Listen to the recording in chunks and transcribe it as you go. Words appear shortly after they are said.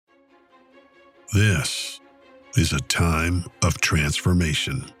This is a time of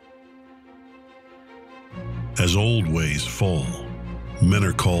transformation. As old ways fall, men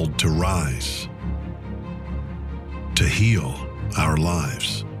are called to rise, to heal our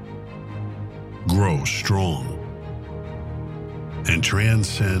lives, grow strong, and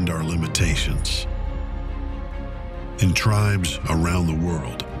transcend our limitations. In tribes around the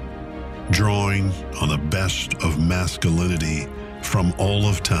world, drawing on the best of masculinity from all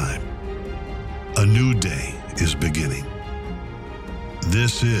of time, a new day is beginning.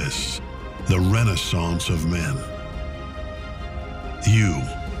 This is the Renaissance of men. You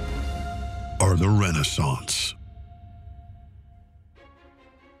are the Renaissance.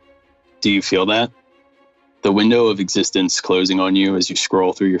 Do you feel that? The window of existence closing on you as you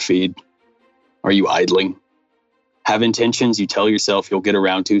scroll through your feed? Are you idling? Have intentions you tell yourself you'll get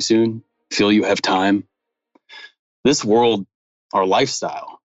around to soon? Feel you have time? This world, our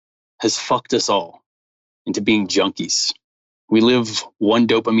lifestyle, has fucked us all into being junkies. We live one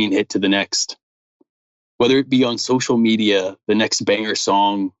dopamine hit to the next. Whether it be on social media, the next banger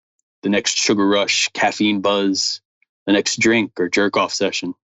song, the next sugar rush, caffeine buzz, the next drink or jerk-off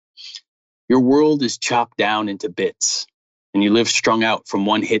session. Your world is chopped down into bits, and you live strung out from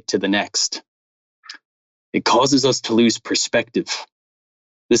one hit to the next. It causes us to lose perspective.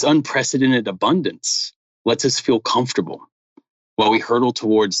 This unprecedented abundance lets us feel comfortable while we hurtle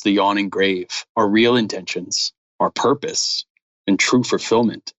towards the yawning grave. Our real intentions, our purpose, and true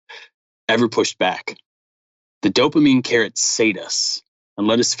fulfillment ever pushed back. The dopamine carrots sate us and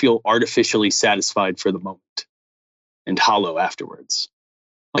let us feel artificially satisfied for the moment and hollow afterwards,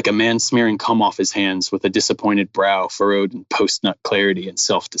 like a man smearing cum off his hands with a disappointed brow furrowed in post-nut clarity and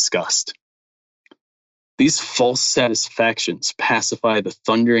self-disgust. These false satisfactions pacify the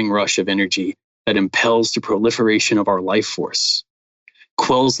thundering rush of energy that impels the proliferation of our life force,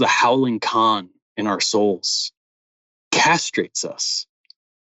 quells the howling Khan in our souls, castrates us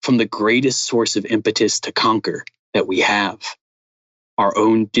from the greatest source of impetus to conquer that we have, our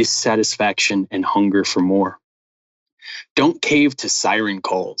own dissatisfaction and hunger for more. Don't cave to siren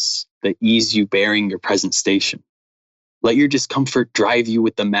calls that ease you bearing your present station. Let your discomfort drive you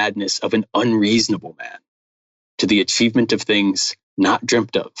with the madness of an unreasonable man to the achievement of things not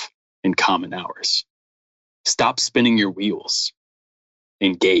dreamt of in common hours. Stop spinning your wheels.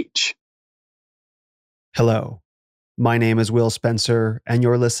 Engage. Hello, my name is Will Spencer, and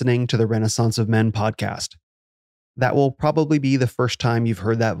you're listening to the Renaissance of Men podcast. That will probably be the first time you've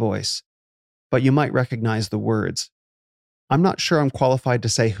heard that voice, but you might recognize the words. I'm not sure I'm qualified to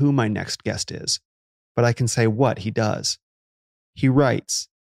say who my next guest is, but I can say what he does. He writes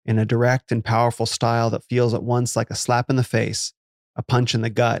in a direct and powerful style that feels at once like a slap in the face, a punch in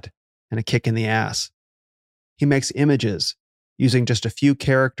the gut, and a kick in the ass. He makes images, using just a few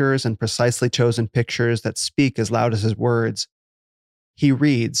characters and precisely chosen pictures that speak as loud as his words. He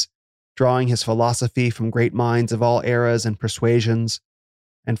reads, drawing his philosophy from great minds of all eras and persuasions.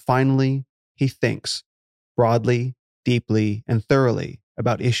 And finally, he thinks, broadly, deeply, and thoroughly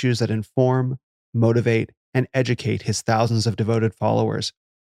about issues that inform, motivate, and educate his thousands of devoted followers.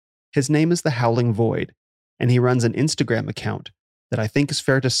 His name is the Howling Void, and he runs an Instagram account that I think is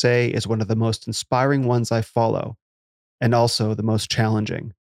fair to say is one of the most inspiring ones I follow, and also the most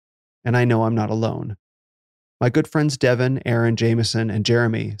challenging. And I know I'm not alone. My good friends Devin, Aaron, Jameson, and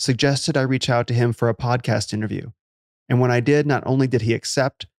Jeremy suggested I reach out to him for a podcast interview. And when I did, not only did he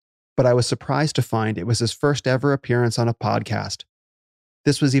accept, but I was surprised to find it was his first ever appearance on a podcast.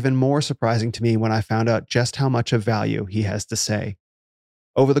 This was even more surprising to me when I found out just how much of value he has to say.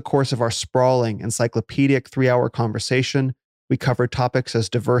 Over the course of our sprawling, encyclopedic 3-hour conversation, we covered topics as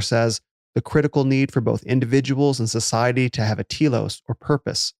diverse as the critical need for both individuals and society to have a telos or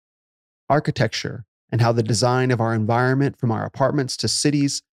purpose, architecture, and how the design of our environment from our apartments to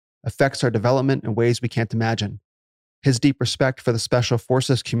cities affects our development in ways we can't imagine, his deep respect for the Special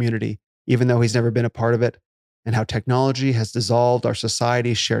Forces community, even though he's never been a part of it, and how technology has dissolved our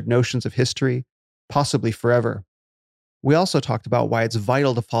society's shared notions of history, possibly forever. We also talked about why it's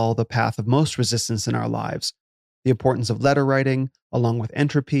vital to follow the path of most resistance in our lives, the importance of letter writing, along with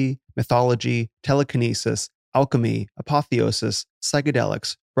entropy, mythology, telekinesis, alchemy, apotheosis,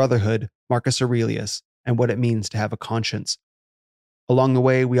 psychedelics, brotherhood, Marcus Aurelius, and what it means to have a conscience. Along the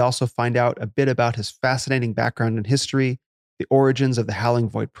way, we also find out a bit about his fascinating background in history, the origins of the Howling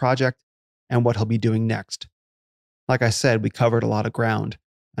Void project, and what he'll be doing next. Like I said, we covered a lot of ground,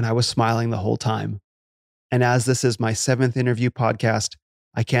 and I was smiling the whole time. And as this is my 7th interview podcast,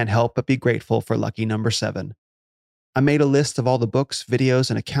 I can't help but be grateful for lucky number 7. I made a list of all the books, videos,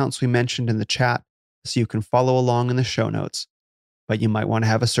 and accounts we mentioned in the chat so you can follow along in the show notes, but you might want to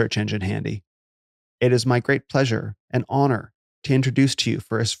have a search engine handy. It is my great pleasure and honor to introduce to you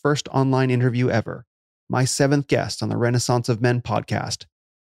for his first online interview ever, my 7th guest on the Renaissance of Men podcast,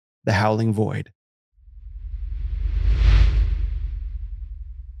 the Howling Void.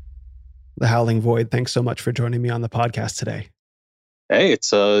 The Howling Void, thanks so much for joining me on the podcast today. Hey,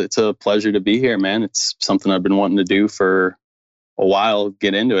 it's a pleasure to be here, man. It's something I've been wanting to do for a while,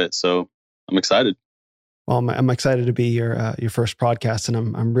 get into it. So I'm excited. Well, I'm excited to be your first podcast, and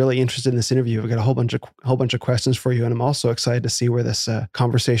I'm really interested in this interview. I've got a whole bunch of questions for you, and I'm also excited to see where this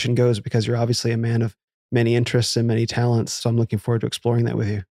conversation goes, because you're obviously a man of many interests and many talents. So I'm looking forward to exploring that with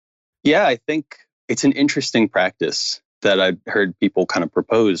you. Yeah, I think it's an interesting practice that I've heard people kind of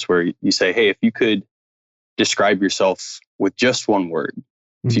propose, where you say, hey, if you could describe yourself with just one word,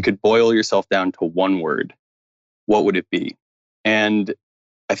 if you could boil yourself down to one word, what would it be? And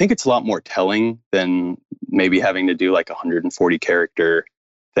I think it's a lot more telling than maybe having to do like a 140 character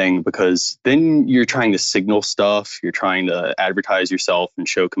thing, because then you're trying to signal stuff, you're trying to advertise yourself and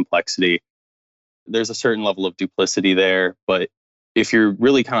show complexity. There's a certain level of duplicity there, but if you're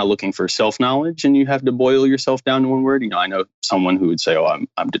really kind of looking for self-knowledge and you have to boil yourself down to one word, I know someone who would say, oh,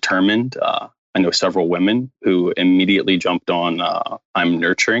 I'm determined. I know several women who immediately jumped on, I'm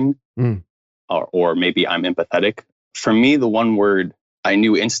nurturing, or maybe I'm empathetic. For me, the one word I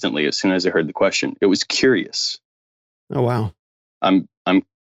knew instantly as soon as I heard the question, it was curious. Oh, wow. I'm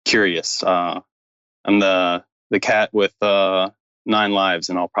curious. I'm the cat with 9 lives,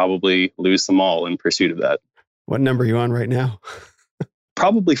 and I'll probably lose them all in pursuit of that. What number are you on right now?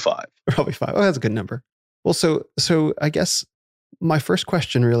 Probably 5. Probably 5. Oh, that's a good number. Well, so I guess my first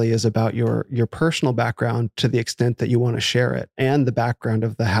question really is about your personal background, to the extent that you want to share it, and the background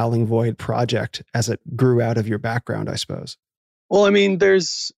of the Howling Void project as it grew out of your background, I suppose. Well, I mean,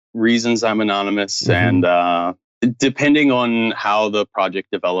 there's reasons I'm anonymous, and depending on how the project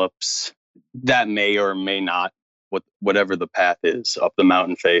develops, that may or may not, whatever the path is up the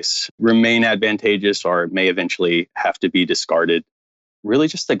mountain face, remain advantageous, or it may eventually have to be discarded. Really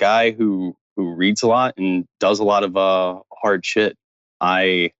just a guy who reads a lot and does a lot of hard shit.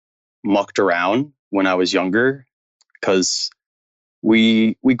 I mucked around when I was younger, because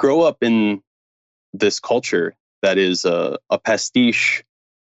we grow up in this culture that is a pastiche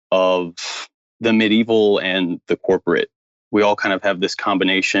of the medieval and the corporate. We all kind of have this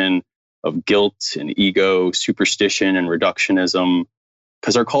combination of guilt and ego, superstition and reductionism,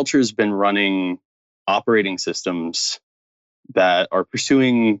 because our culture has been running operating systems that are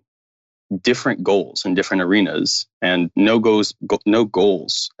pursuing different goals in different arenas, and no goals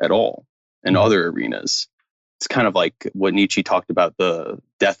at all in other arenas. It's kind of like what Nietzsche talked about, the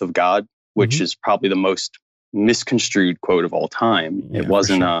death of God, which is probably the most misconstrued quote of all time. Yeah, it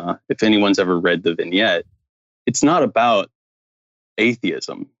wasn't, if anyone's ever read the vignette, it's not about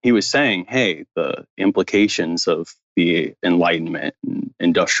atheism. He was saying, hey, the implications of the Enlightenment and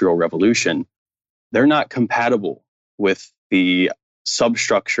Industrial Revolution, they're not compatible with the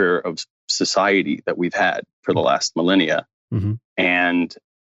substructure of society that we've had for the last millennia. And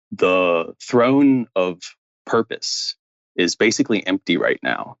the throne of purpose is basically empty right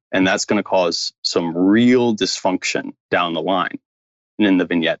now. And that's going to cause some real dysfunction down the line. And in the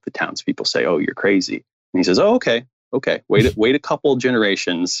vignette, the townspeople say, oh, you're crazy. And he says, oh, okay. Wait a couple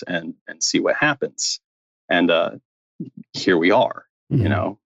generations and see what happens. And here we are.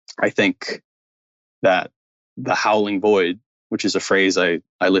 I think that the Howling Void, which is a phrase I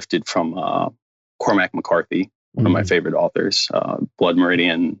lifted from Cormac McCarthy, one of my favorite authors, Blood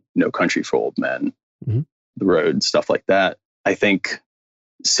Meridian, No Country for Old Men, The Road, stuff like that. I think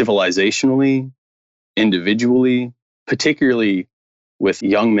civilizationally, individually, particularly with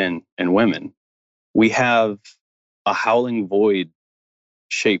young men and women, we have a howling void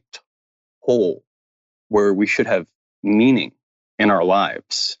shaped hole where we should have meaning in our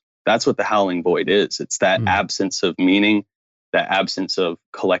lives. That's what the howling void is. It's that absence of meaning, that absence of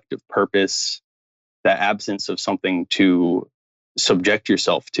collective purpose, that absence of something to subject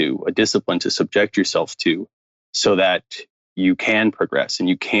yourself to, a discipline to subject yourself to, so that you can progress and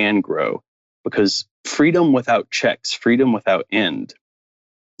you can grow. Because freedom without checks, freedom without end,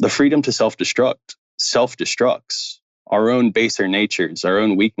 the freedom to self-destructs our own baser natures, our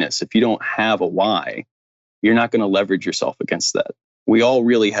own weakness. If you don't have a why, you're not going to leverage yourself against that. We all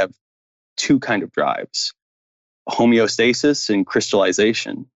really have 2 kind of drives: homeostasis and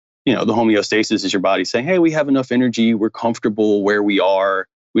crystallization. The homeostasis is your body saying, hey, we have enough energy, we're comfortable where we are,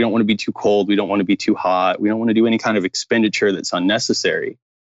 we don't want to be too cold, we don't want to be too hot, we don't want to do any kind of expenditure that's unnecessary.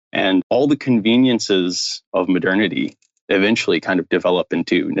 And all the conveniences of modernity eventually kind of develop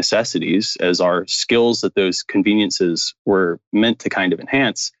into necessities, as our skills that those conveniences were meant to kind of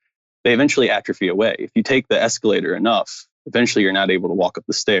enhance they eventually atrophy away. If you take the escalator enough, eventually you're not able to walk up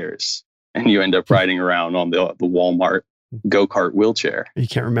the stairs and you end up riding around on the Walmart go-kart wheelchair. You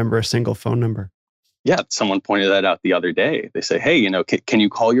can't remember a single phone number. Yeah, someone pointed that out the other day. They say, hey, can you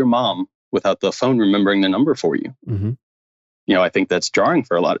call your mom without the phone remembering the number for you? Mm-hmm. I think that's jarring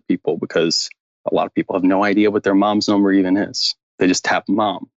for a lot of people because a lot of people have no idea what their mom's number even is. They just tap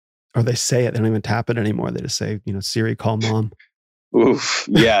mom. Or they say it. They don't even tap it anymore. They just say, Siri, call mom. Oof.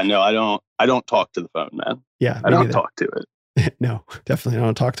 Yeah, no, I don't talk to the phone, man. Yeah. I don't talk to it. No, definitely. I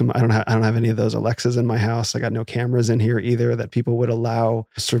don't talk to them. I don't have any of those Alexas in my house. I got no cameras in here either that people would allow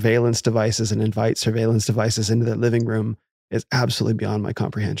surveillance devices and invite surveillance devices into their living room is absolutely beyond my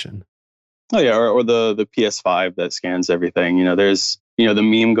comprehension. Oh yeah. Or the PS5 that scans everything. There's, the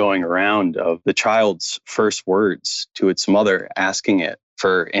meme going around of the child's first words to its mother asking it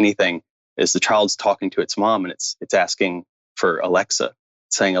for anything is the child's talking to its mom and it's asking for Alexa,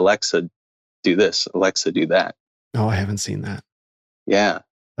 saying, Alexa, do this, Alexa, do that. Oh, I haven't seen that. Yeah.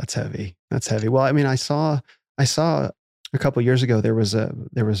 That's heavy. Well, I mean, I saw a couple of years ago, there was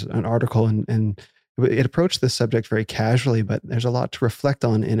an article and it approached this subject very casually, but there's a lot to reflect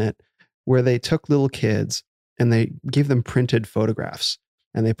on in it where they took little kids and they gave them printed photographs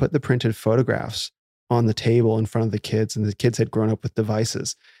and they put the printed photographs on the table in front of the kids and the kids had grown up with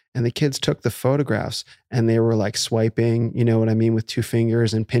devices and the kids took the photographs and they were like swiping, you know what I mean, with 2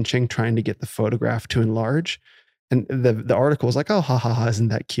 fingers and pinching, trying to get the photograph to enlarge. And the article was like, oh, ha, ha, ha, isn't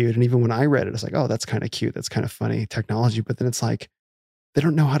that cute? And even when I read it, it's like, oh, that's kind of cute. That's kind of funny technology. But then it's like, they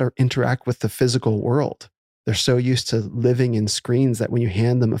don't know how to interact with the physical world. They're so used to living in screens that when you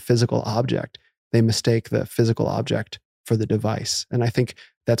hand them a physical object, they mistake the physical object for the device. And I think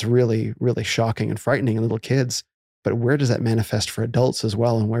that's really, really shocking and frightening in little kids. But where does that manifest for adults as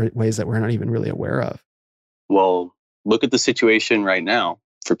well in ways that we're not even really aware of? Well, look at the situation right now.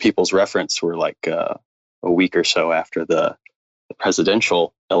 For people's reference, we're like a week or so after the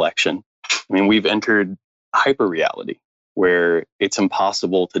presidential election. I mean, we've entered hyper-reality where it's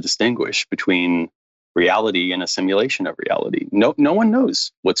impossible to distinguish between reality and a simulation of reality. No one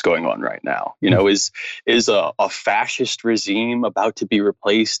knows what's going on right now. Is a fascist regime about to be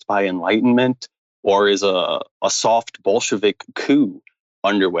replaced by enlightenment, or is a soft Bolshevik coup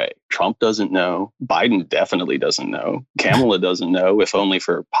underway? Trump doesn't know. Biden definitely doesn't know. Kamala doesn't know, if only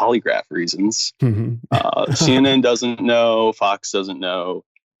for polygraph reasons. Mm-hmm. CNN doesn't know. Fox doesn't know.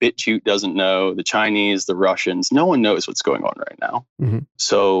 BitChute doesn't know. The Chinese, the Russians, no one knows what's going on right now. Mm-hmm.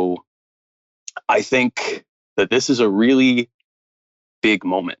 So I think that this is a really big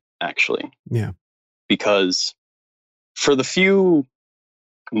moment, actually. Yeah. Because for the few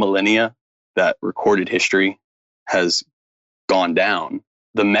millennia that recorded history has gone down,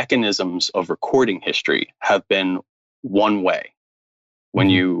 the mechanisms of recording history have been one way. When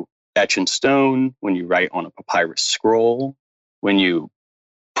you etch in stone, when you write on a papyrus scroll, when you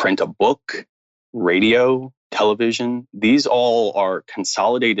print a book, radio, television, these all are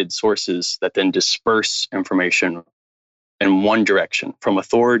consolidated sources that then disperse information in one direction, from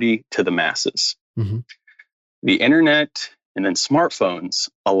authority to the masses. Mm-hmm. The internet and then smartphones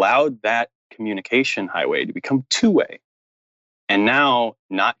allowed that communication highway to become two-way. And now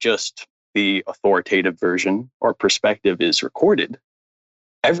not just the authoritative version or perspective is recorded,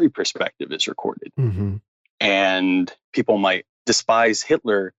 every perspective is recorded. Mm-hmm. And people might despise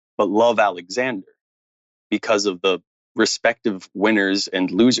Hitler, but love Alexander because of the respective winners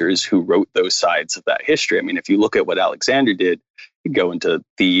and losers who wrote those sides of that history. I mean, if you look at what Alexander did, he'd go into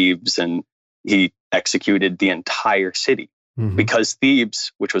Thebes and he executed the entire city. Mm-hmm. Because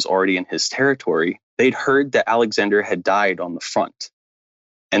Thebes, which was already in his territory, they'd heard that Alexander had died on the front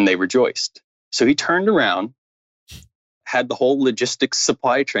and they rejoiced. So he turned around, had the whole logistics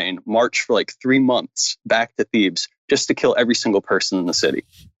supply train march for like 3 months back to Thebes just to kill every single person in the city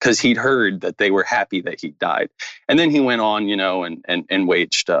because he'd heard that they were happy that he died. And then he went on, and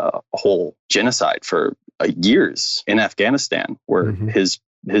waged a whole genocide for years in Afghanistan, where mm-hmm.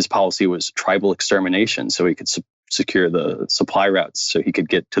 his policy was tribal extermination so he could secure the supply routes so he could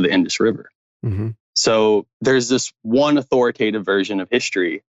get to the Indus River. Mm-hmm. So there's this one authoritative version of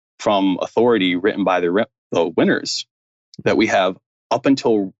history from authority written by the winners that we have up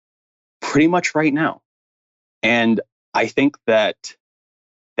until pretty much right now. And I think that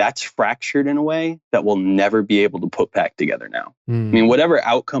that's fractured in a way that we'll never be able to put back together now. I mean, whatever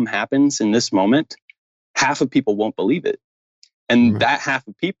outcome happens in this moment, half of people won't believe it. And that half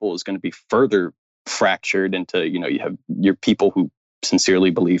of people is going to be further fractured into, you have your people who sincerely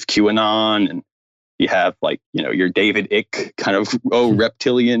believe QAnon, and you have your David Icke kind of,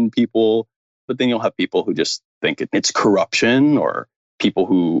 reptilian people. But then you'll have people who just think it's corruption or people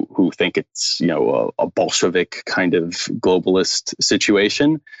who think it's, a Bolshevik kind of globalist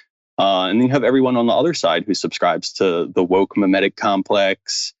situation. And then you have everyone on the other side who subscribes to the woke mimetic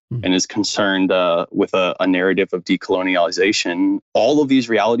complex and is concerned with a narrative of decolonialization. All of these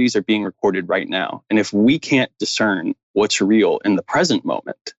realities are being recorded right now. And if we can't discern what's real in the present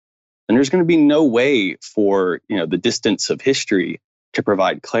moment, then there's going to be no way for, the distance of history to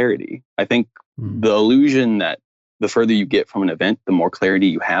provide clarity. I think the illusion that the further you get from an event, the more clarity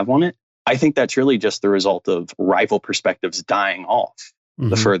you have on it, I think that's really just the result of rival perspectives dying off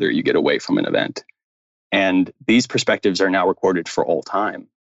the further you get away from an event. And these perspectives are now recorded for all time.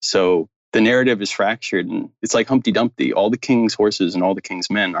 So the narrative is fractured, and it's like Humpty Dumpty. All the king's horses and all the king's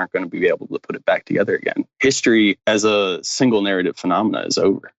men aren't going to be able to put it back together again. History as a single narrative phenomena is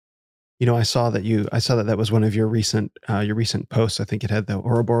over. I saw that was one of your recent posts. I think it had the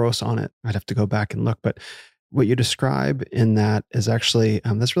Ouroboros on it. I'd have to go back and look, but what you describe in that is actually,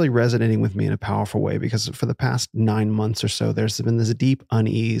 that's really resonating with me in a powerful way, because for the past 9 months or so, there's been this deep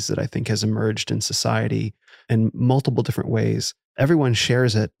unease that I think has emerged in society in multiple different ways. Everyone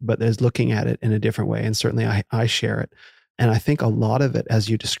shares it, but is looking at it in a different way. And certainly I share it. And I think a lot of it, as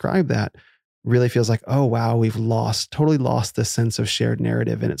you describe that, really feels like, oh, wow, we've totally lost this sense of shared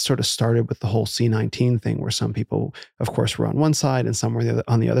narrative. And it sort of started with the whole C-19 thing, where some people, of course, were on one side and some were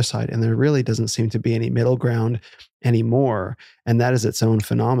on the other side. And there really doesn't seem to be any middle ground anymore. And that is its own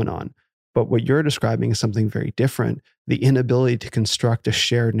phenomenon. But what you're describing is something very different. The inability to construct a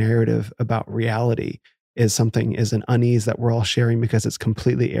shared narrative about reality is an unease that we're all sharing, because it's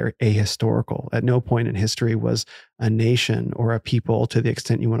completely ahistorical. At no point in history was a nation or a people, to the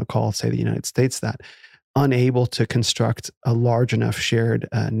extent you want to call, say, the United States, that unable to construct a large enough shared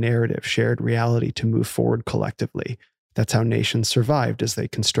narrative, shared reality to move forward collectively. That's how nations survived, as they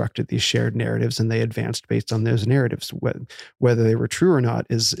constructed these shared narratives and they advanced based on those narratives. Whether they were true or not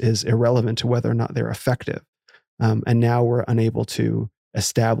is irrelevant to whether or not they're effective. And now we're unable to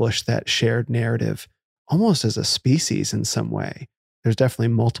establish that shared narrative almost as a species in some way. There's definitely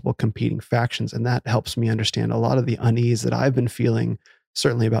multiple competing factions, and that helps me understand a lot of the unease that I've been feeling,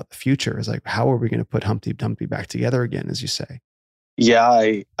 certainly about the future, is like, how are we going to put Humpty Dumpty back together again, as you say? Yeah,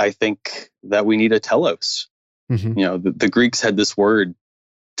 I think that we need a telos. The Greeks had this word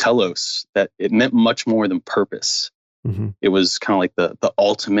telos that it meant much more than purpose. It was kind of like the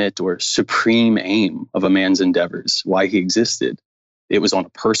ultimate or supreme aim of a man's endeavors, why he existed. It was on a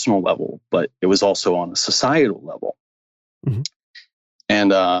personal level, but it was also on a societal level.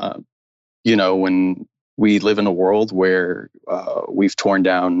 And, when we live in a world where we've torn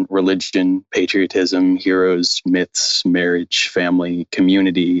down religion, patriotism, heroes, myths, marriage, family,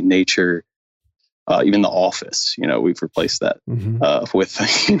 community, nature, even the office, we've replaced that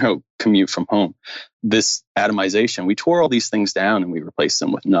with, commute from home. This atomization, we tore all these things down and we replaced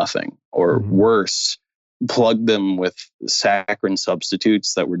them with nothing, or worse, plugged them with saccharine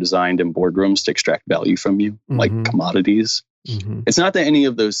substitutes that were designed in boardrooms to extract value from you, like commodities. It's not that any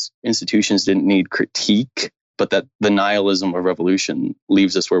of those institutions didn't need critique, but that the nihilism of revolution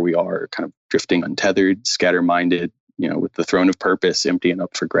leaves us where we are, kind of drifting untethered, scatter-minded, with the throne of purpose empty and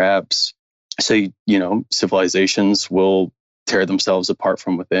up for grabs. So, civilizations will tear themselves apart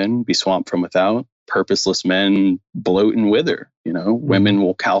from within, be swamped from without. Purposeless men bloat and wither, women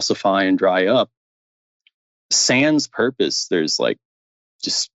will calcify and dry up. Sans purpose, there's like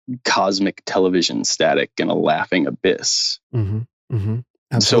just cosmic television static and a laughing abyss.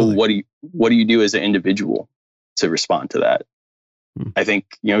 So what do you do as an individual to respond to that? I think,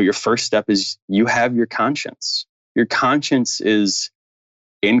 your first step is you have your conscience. Your conscience is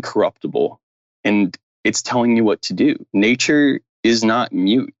incorruptible and it's telling you what to do. Nature is not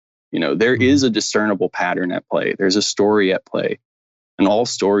mute. There is a discernible pattern at play. There's a story at play, and all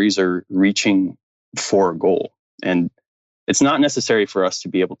stories are reaching for a goal. And it's not necessary for us to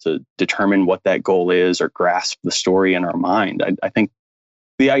be able to determine what that goal is or grasp the story in our mind. I think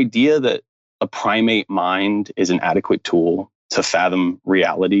the idea that a primate mind is an adequate tool to fathom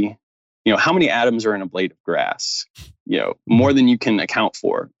reality, how many atoms are in a blade of grass? More than you can account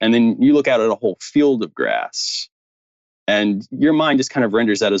for. And then you look out at a whole field of grass, and your mind just kind of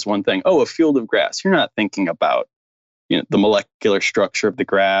renders that as one thing. Oh, a field of grass. You're not thinking about the molecular structure of the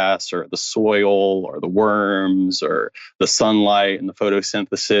grass or the soil or the worms or the sunlight and the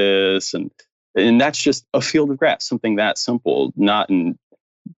photosynthesis. And that's just a field of grass, something that simple, not in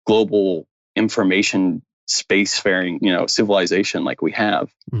global information spacefaring, civilization like we have.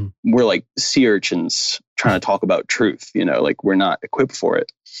 We're like sea urchins trying to talk about truth, like we're not equipped for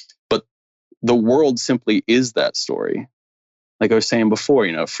it. But the world simply is that story. Like I was saying before,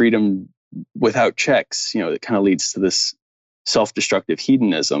 freedom without checks, it kind of leads to this self-destructive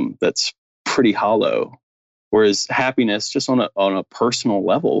hedonism that's pretty hollow. Whereas happiness, just on a personal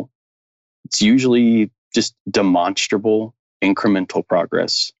level, it's usually just demonstrable, incremental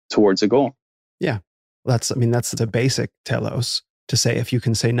progress towards a goal. Yeah. That's the basic telos, to say, if you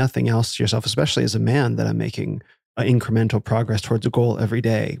can say nothing else to yourself, especially as a man, that I'm making incremental progress towards a goal every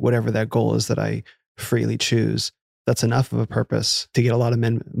day, whatever that goal is that I freely choose. That's enough of a purpose to get a lot of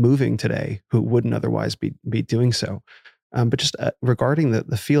men moving today who wouldn't otherwise be doing so. But just regarding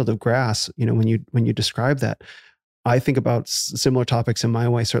the field of grass, when you describe that, I think about similar topics in my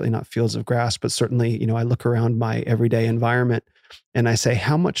way, certainly not fields of grass, but certainly, I look around my everyday environment and I say,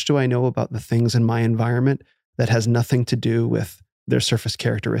 how much do I know about the things in my environment that has nothing to do with their surface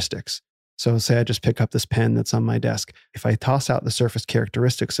characteristics? So say I just pick up this pen that's on my desk. If I toss out the surface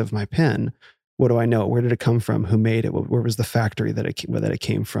characteristics of my pen, what do I know? Where did it come from? Who made it? Where was the factory that it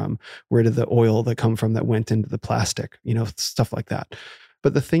came from? Where did the oil that come from that went into the plastic? Stuff like that.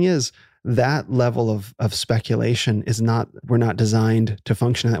 But the thing is, that level of speculation we're not designed to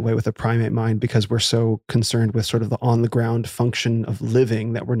function in that way with a primate mind, because we're so concerned with sort of the on the ground function of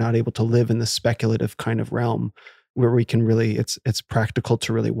living that we're not able to live in the speculative kind of realm where we can really, it's practical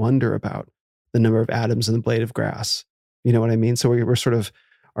to really wonder about the number of atoms in the blade of grass. You know what I mean? So we're sort of,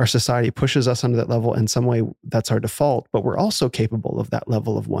 our society pushes us under that level. In some way, that's our default, but we're also capable of that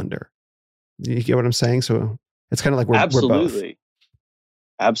level of wonder. You get what I'm saying? So it's kind of like we're both.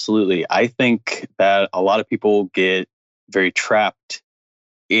 Absolutely. I think that a lot of people get very trapped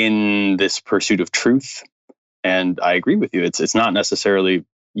in this pursuit of truth. And I agree with you. It's not necessarily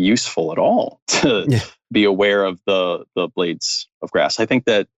useful at all to be aware of the blades of grass. I think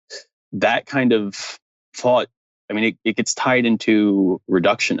that kind of thought, it gets tied into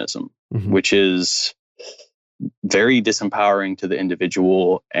reductionism, which is very disempowering to the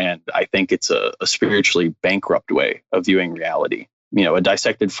individual. And I think it's a spiritually bankrupt way of viewing reality. A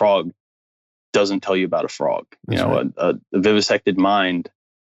dissected frog doesn't tell you about a frog. A vivisected mind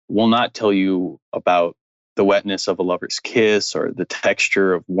will not tell you about the wetness of a lover's kiss, or the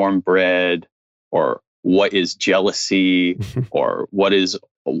texture of warm bread, or what is jealousy, or what is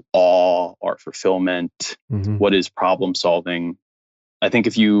awe or fulfillment, what is problem solving. I think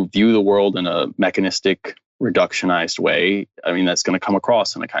if you view the world in a mechanistic, reductionized way, that's going to come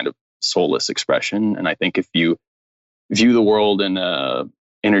across in a kind of soulless expression. And I think if you view the world in a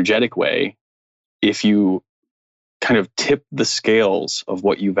energetic way, if you kind of tip the scales of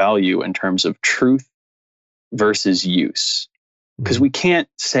what you value in terms of truth versus use, because we can't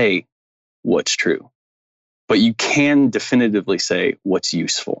say what's true, but you can definitively say what's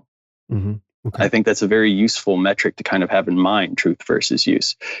useful. Okay. I think that's a very useful metric to kind of have in mind, truth versus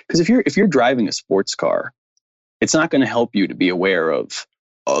use. Because if you're driving a sports car, it's not going to help you to be aware of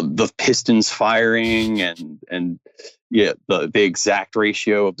the pistons firing and the exact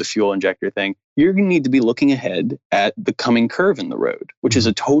ratio of the fuel injector thing. You're going to need to be looking ahead at the coming curve in the road, which is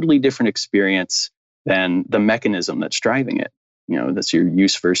a totally different experience than the mechanism that's driving it. That's your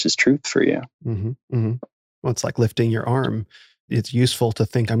use versus truth for you. Well, it's like lifting your arm. It's useful to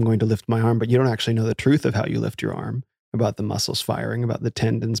think I'm going to lift my arm, but you don't actually know the truth of how you lift your arm, about the muscles firing, about the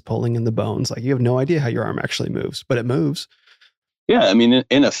tendons pulling in the bones. Like, you have no idea how your arm actually moves, but it moves. Yeah.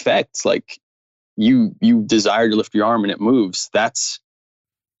 In effect, like you desire to lift your arm and it moves. That's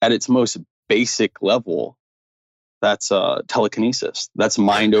at its most basic level. That's telekinesis. That's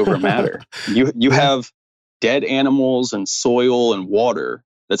mind over matter. You have dead animals and soil and water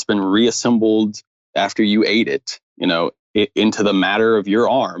that's been reassembled after you ate it, into the matter of your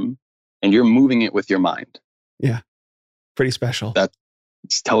arm, and you're moving it with your mind. Yeah. Pretty special. That's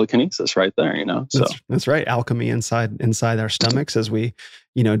telekinesis right there, So that's right. Alchemy inside our stomachs as we,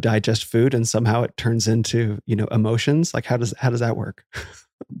 digest food, and somehow it turns into, emotions. Like, how does that work?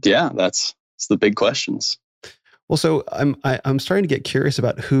 Yeah, it's the big questions. Well, so I'm starting to get curious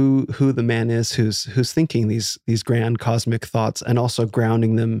about who the man is who's thinking these grand cosmic thoughts, and also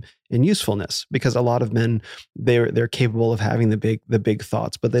grounding them in usefulness, because a lot of men, they're capable of having the big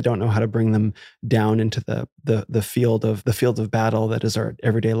thoughts, but they don't know how to bring them down into the field of battle that is our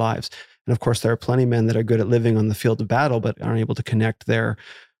everyday lives. And of course, there are plenty of men that are good at living on the field of battle, but aren't able to connect their,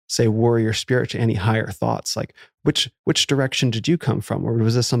 say, warrior spirit to any higher thoughts. Like, which direction did you come from, or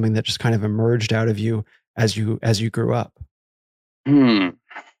was this something that just kind of emerged out of you as you grew up? I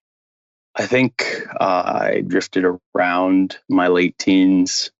think I drifted around my late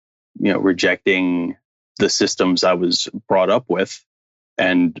teens, rejecting the systems I was brought up with,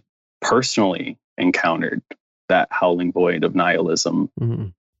 and personally encountered that howling void of nihilism.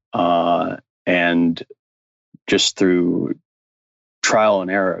 And just through trial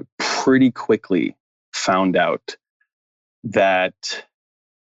and error, pretty quickly found out that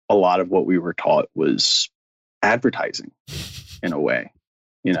a lot of what we were taught was advertising in a way,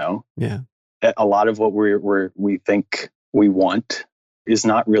 you know? Yeah. A lot of what we think we want is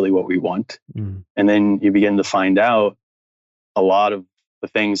not really what we want. Mm. And then you begin to find out a lot of the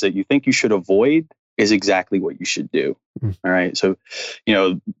things that you think you should avoid is exactly what you should do. Mm. All right. So,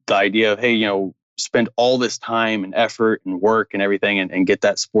 the idea of, hey, spend all this time and effort and work and everything and get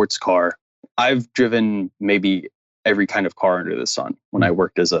that sports car. I've driven maybe every kind of car under the sun when I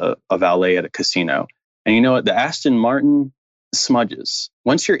worked as a valet at a casino. And you know what? The Aston Martin smudges.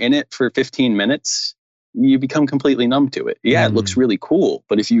 Once you're in it for 15 minutes, you become completely numb to it. Yeah, it looks really cool.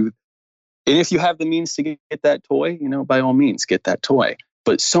 But if you have the means to get that toy, by all means, get that toy.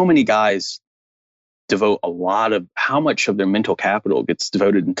 But so many guys devote how much of their mental capital gets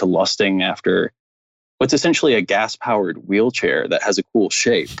devoted into lusting after what's essentially a gas-powered wheelchair that has a cool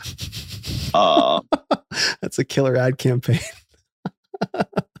shape. That's a killer ad campaign.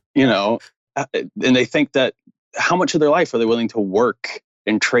 And they think that how much of their life are they willing to work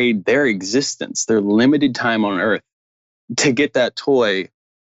and trade their existence, their limited time on earth, to get that toy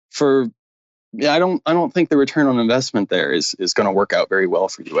for, I don't think the return on investment there is going to work out very well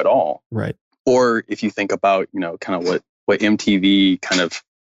for you at all. Right. Or if you think about, kind of what MTV kind of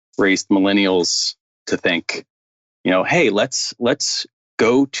raised millennials to think, hey, let's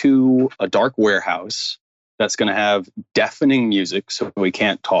go to a dark warehouse that's going to have deafening music so we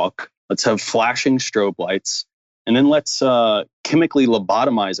can't talk. Let's have flashing strobe lights. And then let's chemically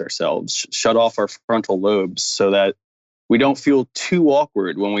lobotomize ourselves, shut off our frontal lobes so that we don't feel too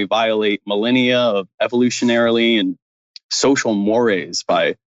awkward when we violate millennia of evolutionarily and social mores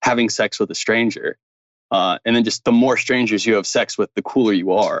by having sex with a stranger. And then just the more strangers you have sex with, the cooler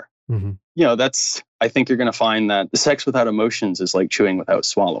you are. Mm-hmm. I think you're going to find that the sex without emotions is like chewing without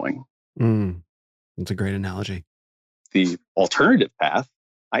swallowing. That's a great analogy. The alternative path,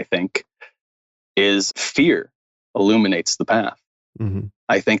 I think, is fear illuminates the path. Mm-hmm.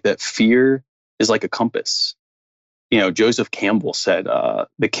 I think that fear is like a compass. Joseph Campbell said,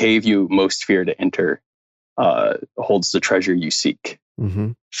 the cave you most fear to enter holds the treasure you seek.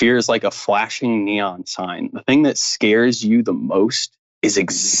 Mm-hmm. Fear is like a flashing neon sign. The thing that scares you the most is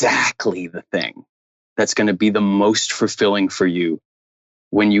exactly the thing that's going to be the most fulfilling for you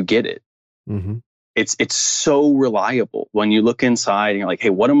when you get it. Mm-hmm. It's so reliable. When you look inside and you're like, hey,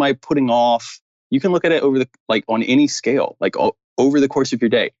 what am I putting off? You can look at it on any scale, over the course of your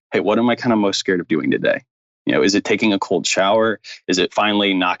day. Hey, what am I kind of most scared of doing today? Is it taking a cold shower? Is it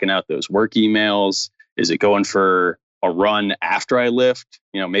finally knocking out those work emails? Is it going for a run after I lift?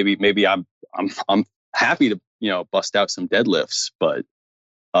 Maybe I'm happy to, bust out some deadlifts, but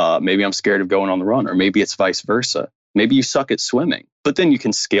maybe I'm scared of going on the run, or maybe it's vice versa. Maybe you suck at swimming, but then you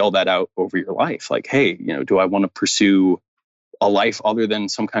can scale that out over your life. Like, hey, do I want to pursue a life other than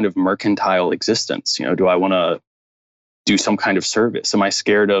some kind of mercantile existence? Do I want to do some kind of service? Am I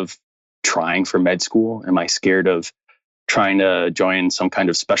scared of trying for med school? Am I scared of trying to join some kind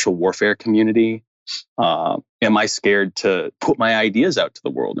of special warfare community? Am I scared to put my ideas out to the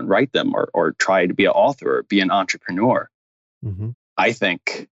world and write them, or try to be an author or be an entrepreneur? Mm-hmm. I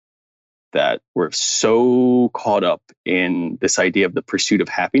think that we're so caught up in this idea of the pursuit of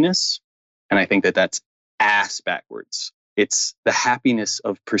happiness. And I think that that's ass backwards. It's the happiness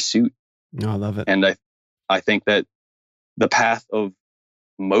of pursuit. No, I love it. And I think that the path of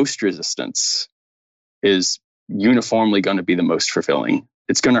most resistance is uniformly going to be the most fulfilling.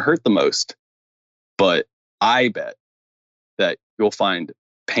 It's going to hurt the most, but I bet that you'll find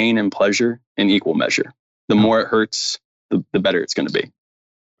pain and pleasure in equal measure. The more it hurts, the better it's going to be.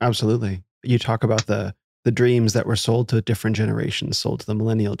 Absolutely. You talk about the dreams that were sold to different generations, sold to the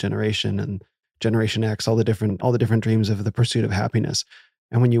millennial generation and Generation X, all the different dreams of the pursuit of happiness.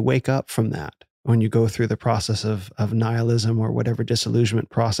 And when you wake up from that, when you go through the process of nihilism or whatever disillusionment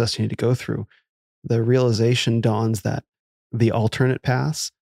process you need to go through, the realization dawns that the alternate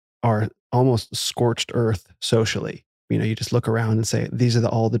paths are almost scorched earth socially. You just look around and say, these are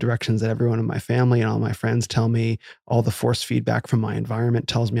all the directions that everyone in my family and all my friends tell me. All the forced feedback from my environment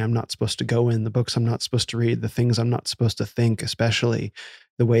tells me I'm not supposed to go in, the books I'm not supposed to read, the things I'm not supposed to think, especially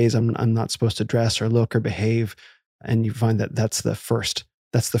the ways I'm not supposed to dress or look or behave. And you find that that's the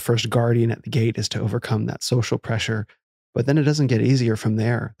first guardian at the gate, is to overcome that social pressure. But then it doesn't get easier from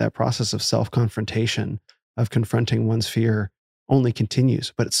there. That process of self-confrontation, of confronting one's fear, only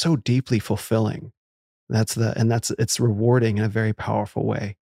continues, but it's so deeply fulfilling. It's rewarding in a very powerful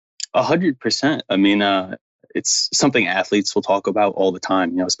way. 100%. I mean, it's something athletes will talk about all the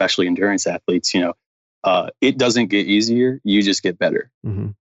time, especially endurance athletes. It doesn't get easier. You just get better. Mm-hmm.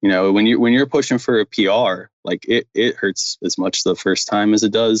 When you're pushing for a PR, like it hurts as much the first time as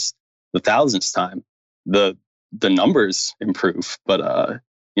it does the thousandth time. The numbers improve, but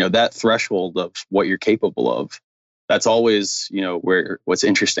that threshold of what you're capable of, that's always where what's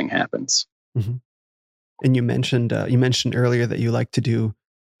interesting happens. Mm-hmm. And you mentioned earlier that you like to do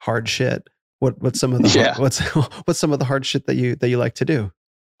hard shit. What's some of the what's some of the hard shit that you like to do?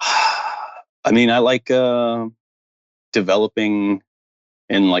 I mean, I like developing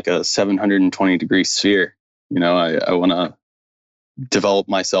in like a 720 degree sphere. I want to develop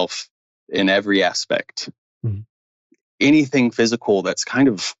myself in every aspect. Mm-hmm. Anything physical that's kind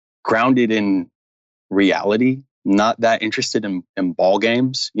of grounded in reality, not that interested in ball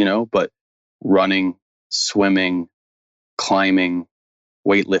games, but running, swimming, climbing,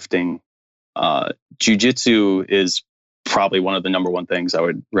 weightlifting. Jiu-jitsu is probably one of the number one things I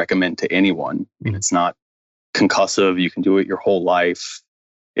would recommend to anyone. I mean, it's not concussive. You can do it your whole life.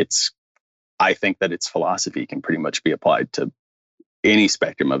 I think that its philosophy can pretty much be applied to any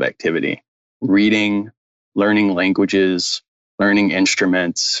spectrum of activity. Reading, learning languages, learning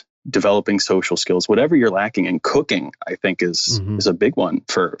instruments, developing social skills, whatever you're lacking in. Cooking, I think is a big one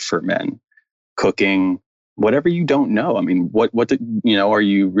for men. Cooking, whatever you don't know. I mean, are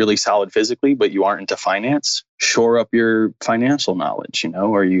you really solid physically, but you aren't into finance? Shore up your financial knowledge.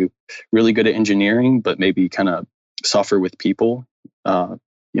 Are you really good at engineering, but maybe kind of suffer with people?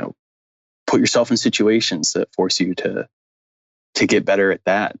 Put yourself in situations that force you to get better at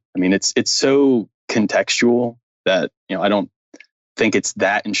that. I mean, it's so contextual that, I don't think it's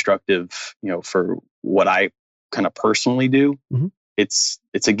that instructive, for what I kind of personally do. Mm-hmm. It's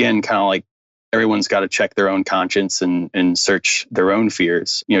again, kind of like everyone's got to check their own conscience and search their own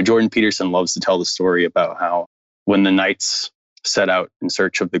fears. Jordan Peterson loves to tell the story about how when the knights set out in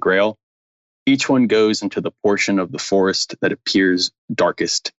search of the Grail, each one goes into the portion of the forest that appears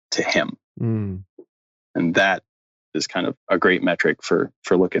darkest to him. Mm. And that is kind of a great metric for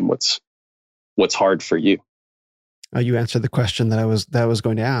looking what's hard for you. You answered the question that I was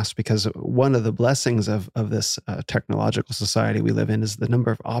going to ask, because one of the blessings of this technological society we live in is the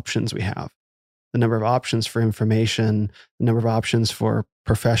number of options we have. The number of options for information, the number of options for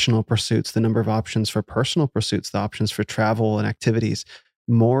professional pursuits, the number of options for personal pursuits, the options for travel and activities.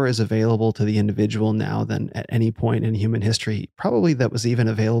 More is available to the individual now than at any point in human history. Probably that was even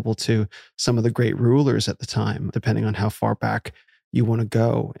available to some of the great rulers at the time, depending on how far back you want to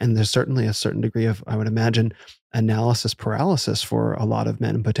go. And there's certainly a certain degree of, I would imagine, analysis paralysis for a lot of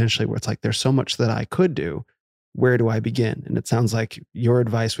men, potentially, where it's like, there's so much that I could do. Where do I begin? And it sounds like your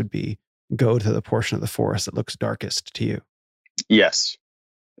advice would be, go to the portion of the forest that looks darkest to you. Yes,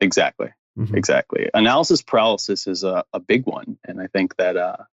 exactly. Mm-hmm. Exactly. Analysis paralysis is a big one. And I think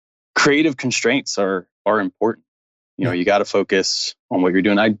that creative constraints are important. You got to focus on what you're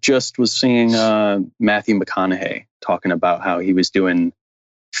doing. I just was seeing Matthew McConaughey talking about how he was doing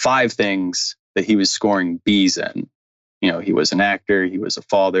 5 things that he was scoring B's in. He was an actor, he was a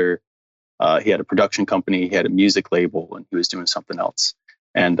father, he had a production company, he had a music label, and he was doing something else.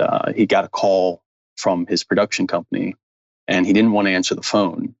 And he got a call from his production company, and he didn't want to answer the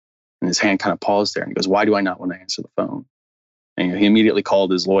phone. And his hand kind of paused there, and he goes, "Why do I not want to answer the phone?" And he immediately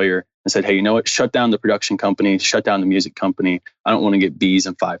called his lawyer and said, "Hey, you know what? Shut down the production company, shut down the music company. I don't want to get B's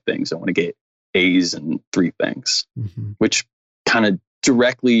in 5 things. I want to get A's in 3 things," mm-hmm. which kind of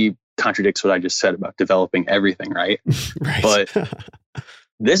directly contradicts what I just said about developing everything, right? Right. But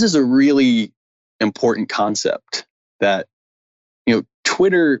this is a really important concept that,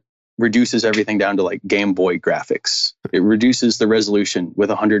 Twitter reduces everything down to like Game Boy graphics. It reduces the resolution with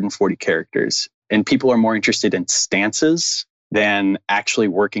 140 characters. And people are more interested in stances than actually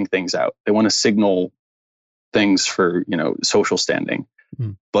working things out. They want to signal things for, social standing.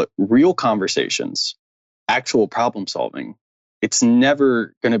 Mm. But real conversations, actual problem solving, it's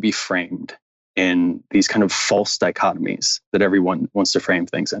never going to be framed in these kind of false dichotomies that everyone wants to frame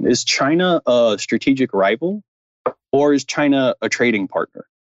things in. Is China a strategic rival, or is China a trading partner?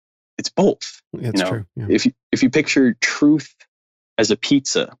 It's both. That's true. Yeah. If you picture truth as a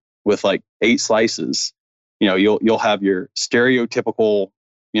pizza with like 8 slices, you'll have your stereotypical,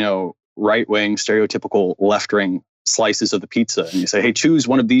 right wing, stereotypical left wing slices of the pizza, and you say, "Hey, choose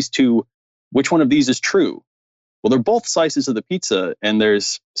one of these 2. Which one of these is true?" Well, they're both slices of the pizza, and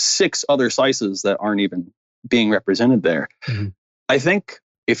there's 6 other slices that aren't even being represented there. Mm-hmm. I think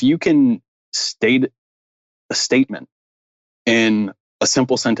if you can state a statement in a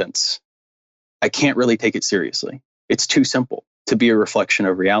simple sentence, I can't really take it seriously. It's too simple to be a reflection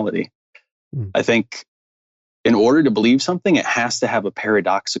of reality. Mm. I think in order to believe something, it has to have a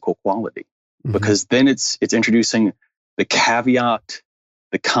paradoxical quality, mm-hmm. because then it's introducing the caveat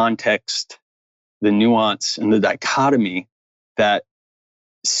the context, the nuance, and the dichotomy that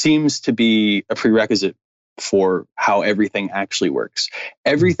seems to be a prerequisite for how everything actually works.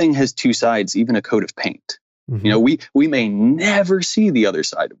 Everything has two sides, even a coat of paint. Mhm. You know, we may never see the other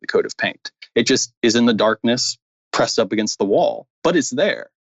side of the coat of paint. It just is in the darkness, pressed up against the wall, but it's there.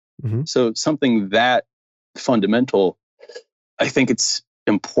 Mhm. So something that fundamental, I think it's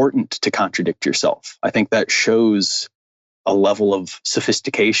important to contradict yourself. I think that shows a level of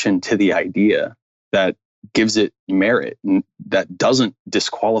sophistication to the idea that gives it merit and that doesn't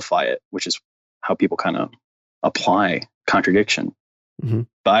disqualify it, which is how people kind of apply contradiction. Mhm.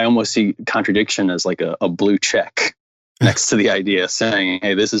 But I almost see contradiction as like a blue check next to the idea, saying,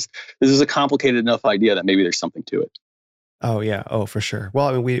 hey, this is a complicated enough idea that maybe there's something to it. Oh yeah. Oh, for sure. Well,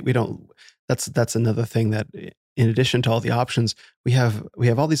 I mean, we don't, that's another thing that in addition to all the options, we have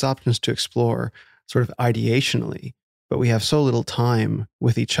all these options to explore sort of ideationally, but we have so little time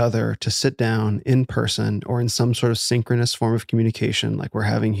with each other to sit down in person or in some sort of synchronous form of communication like we're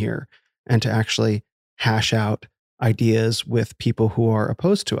having here, and to actually hash out ideas with people who are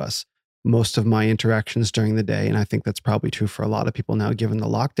opposed to us. Most of my interactions during the day, and I think that's probably true for a lot of people now, given the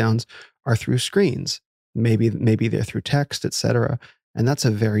lockdowns, are through screens. Maybe they're through text, et cetera. And that's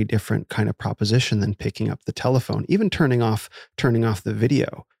a very different kind of proposition than picking up the telephone, even turning off the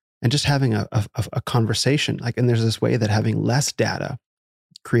video and just having a conversation. Like, and there's this way that having less data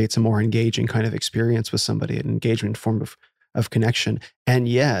creates a more engaging kind of experience with somebody, an engagement form of connection. And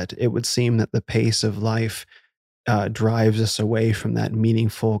yet it would seem that the pace of life drives us away from that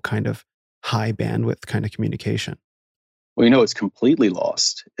meaningful kind of high bandwidth kind of communication. Well, you know, it's completely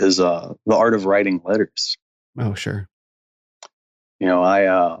lost is the art of writing letters. Oh, sure. You know, I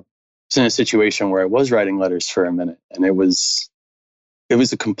was in a situation where I was writing letters for a minute, and it was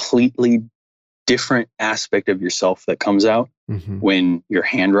a completely different aspect of yourself that comes out Mm-hmm. when you're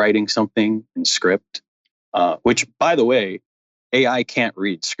handwriting something in script, which, by the way, AI can't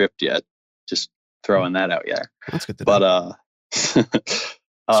read script yet. Just throwing that out there. That's good to know. But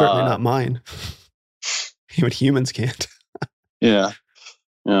certainly not mine. Even humans can't. Yeah.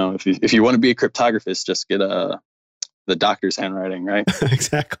 You know, if you want to be a cryptographist, just get the doctor's handwriting, right?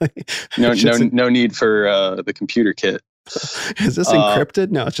 Exactly. No need for the computer kit. Is this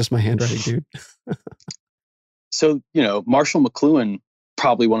encrypted? No, it's just my handwriting, dude. So, you know, Marshall McLuhan,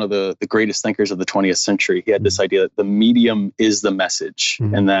 probably one of the greatest thinkers of the 20th century, he had this idea that the medium is the message,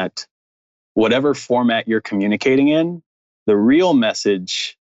 and that whatever format you're communicating in, the real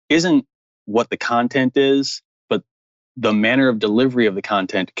message isn't what the content is, but the manner of delivery of the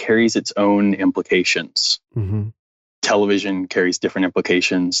content carries its own implications. Mm-hmm. Television carries different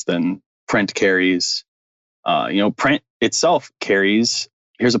implications than print carries. You know, print itself carries.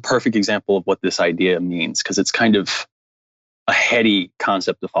 Here's a perfect example of what this idea means, because it's kind of a heady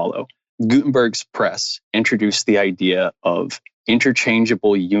concept to follow. Gutenberg's press introduced the idea of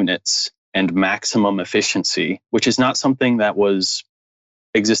interchangeable units and maximum efficiency, which is not something that was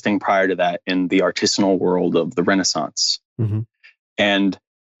existing prior to that in the artisanal world of the Renaissance. Mm-hmm. And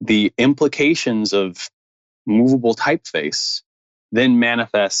the implications of movable typeface then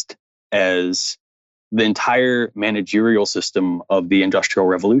manifest as the entire managerial system of the Industrial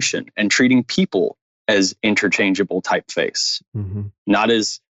Revolution, and treating people as interchangeable typeface, not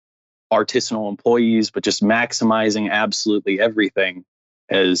as artisanal employees, but just maximizing absolutely everything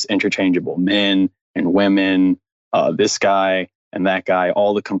as interchangeable. Men and women, this guy and that guy,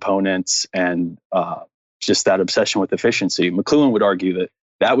 all the components, and just that obsession with efficiency. McLuhan would argue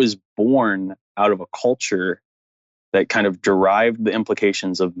that was born out of a culture that kind of derived the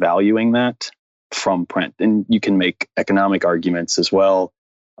implications of valuing that from print. And you can make economic arguments as well.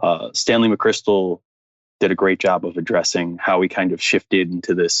 Stanley McChrystal did a great job of addressing how we kind of shifted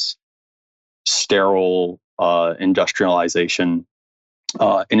into this sterile industrialization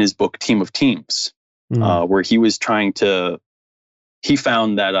in his book Team of Teams, where he was he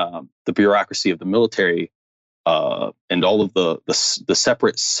found that the bureaucracy of the military and all of the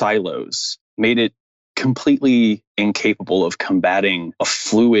separate silos made it completely incapable of combating a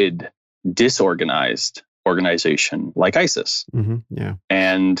fluid, disorganized organization like ISIS. Yeah.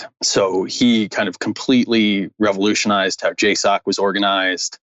 And so he kind of completely revolutionized how JSOC was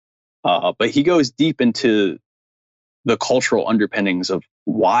organized. But he goes deep into the cultural underpinnings of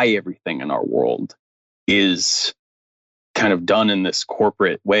why everything in our world is kind of done in this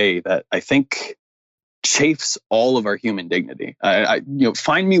corporate way that I think chafes all of our human dignity.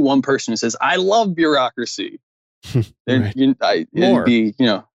 Find me one person who says, I love bureaucracy. Right. It'd be,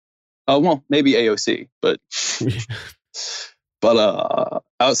 well, maybe AOC, but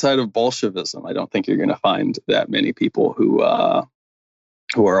outside of Bolshevism, I don't think you're going to find that many people who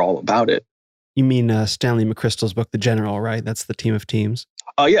who are all about it. You mean Stanley McChrystal's book, The General, right? That's the Team of Teams.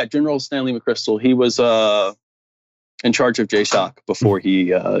 Yeah, General Stanley McChrystal. He was in charge of JSOC before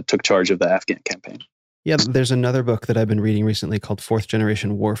he took charge of the Afghan campaign. Yeah, there's another book that I've been reading recently called Fourth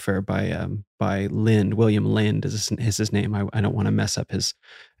Generation Warfare by Lind. William Lind is his name. I don't want to mess up his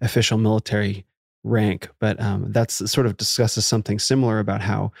official military rank, but that's sort of discusses something similar about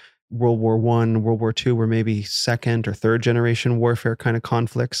how World War I, World War II were maybe second or third generation warfare kind of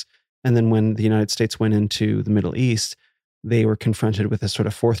conflicts. And then when the United States went into the Middle East, they were confronted with a sort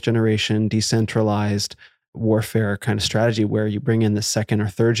of fourth generation decentralized warfare kind of strategy where you bring in the second or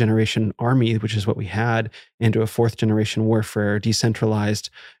third generation army, which is what we had, into a fourth generation warfare, decentralized,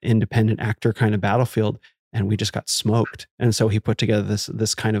 independent actor kind of battlefield. And we just got smoked. And so he put together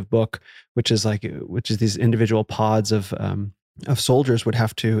this kind of book, which is these individual pods of soldiers would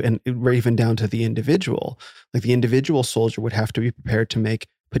have to, and even down to the individual, like the individual soldier would have to be prepared to make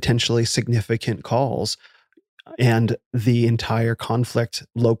potentially significant calls. And the entire conflict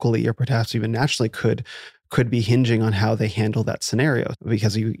locally or perhaps even nationally could be hinging on how they handle that scenario,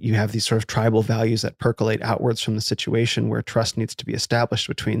 because you have these sort of tribal values that percolate outwards from the situation where trust needs to be established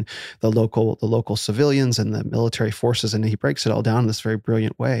between the local civilians and the military forces. And he breaks it all down in this very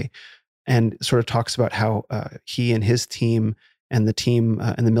brilliant way and sort of talks about how he and his team and the team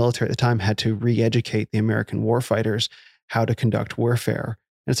and the military at the time had to re-educate the American warfighters how to conduct warfare.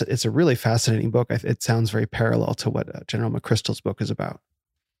 And it's a really fascinating book. It sounds very parallel to what General McChrystal's book is about.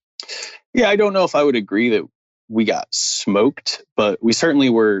 Yeah, I don't know if I would agree that we got smoked, but we certainly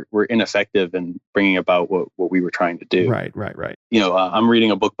were ineffective in bringing about what we were trying to do. Right. I'm reading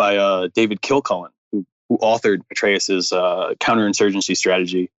a book by David Kilcullen, who authored Petraeus's counterinsurgency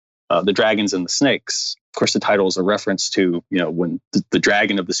strategy, The Dragons and the Snakes. Of course, the title is a reference to, when the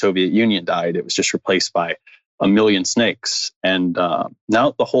dragon of the Soviet Union died, it was just replaced by a million snakes. And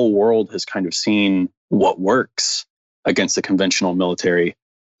now the whole world has kind of seen what works against the conventional military.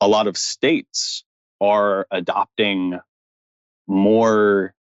 A lot of states are adopting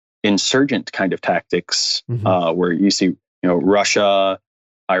more insurgent kind of tactics, where you see, Russia,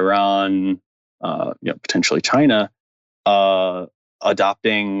 Iran, potentially China,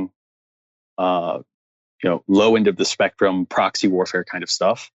 adopting, low end of the spectrum proxy warfare kind of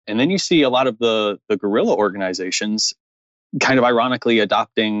stuff. And then you see a lot of the guerrilla organizations kind of ironically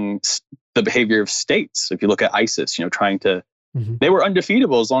adopting the behavior of states. If you look at ISIS, trying to, they were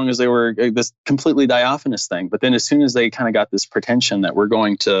undefeatable as long as they were this completely diaphanous thing. But then as soon as they kind of got this pretension that we're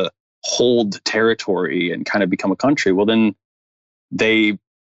going to hold territory and kind of become a country, well, then they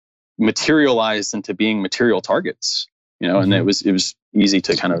materialized into being material targets, and it was easy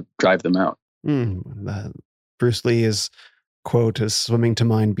to kind of drive them out. Bruce Lee's quote is swimming to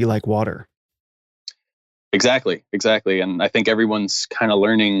mind, be like water. Exactly. And I think everyone's kind of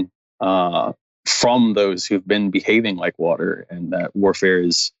learning from those who've been behaving like water, and that warfare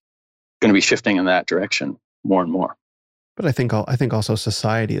is going to be shifting in that direction more and more. But I think also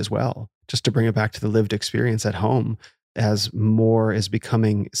society as well, just to bring it back to the lived experience at home, as more is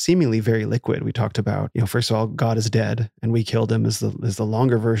becoming seemingly very liquid. We talked about, first of all, God is dead and we killed him is the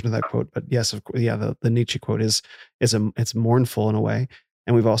longer version of that quote. But yes, the Nietzsche quote it's mournful in a way.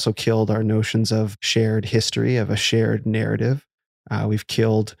 And we've also killed our notions of shared history, of a shared narrative. We've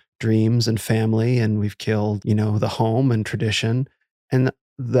killed dreams and family, and we've killed, the home and tradition. And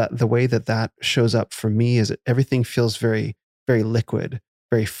the way that shows up for me is that everything feels very, very liquid,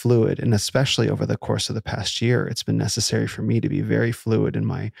 very fluid. And especially over the course of the past year, it's been necessary for me to be very fluid in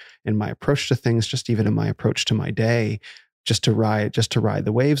my approach to things, just even in my approach to my day, just to ride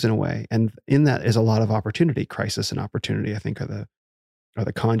the waves in a way. And in that is a lot of opportunity. Crisis and opportunity, I think, are the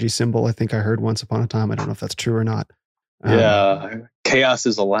kanji symbol. I think I heard once upon a time. I don't know if that's true or not. Chaos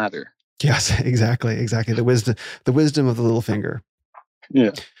is a ladder. Yes, exactly. The wisdom of the little finger.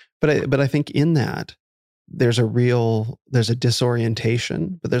 Yeah. But I think in that there's a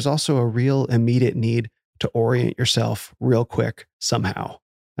disorientation, but there's also a real immediate need to orient yourself real quick somehow.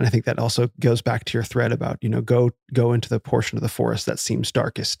 And I think that also goes back to your thread about, go into the portion of the forest that seems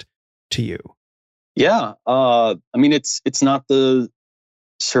darkest to you. Yeah. It's not the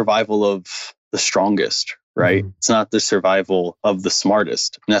survival of the strongest, right? It's not the survival of the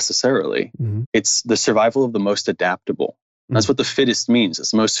smartest necessarily. It's the survival of the most adaptable. That's what the fittest means.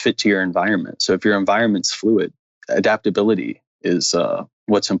 It's the most fit to your environment. So if your environment's fluid, adaptability is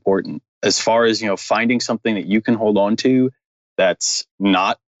what's important. As far as, finding something that you can hold on to that's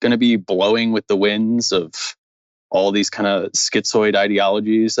not going to be blowing with the winds of all these kind of schizoid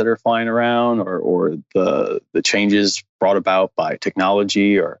ideologies that are flying around, or the changes brought about by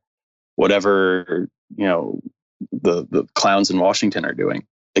technology or whatever, the clowns in Washington are doing.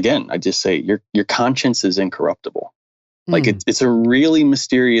 Again, I just say your conscience is incorruptible. Like it's a really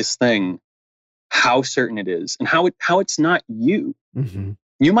mysterious thing, how certain it is and how it's not you. Mm-hmm.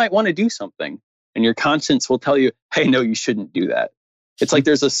 You might want to do something and your conscience will tell you, hey, no, you shouldn't do that. It's like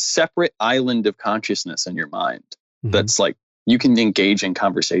there's a separate island of consciousness in your mind that's like you can engage in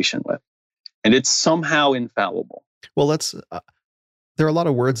conversation with. And it's somehow infallible. Well, there are a lot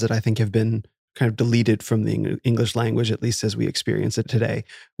of words that I think have been kind of deleted from the English language, at least as we experience it today.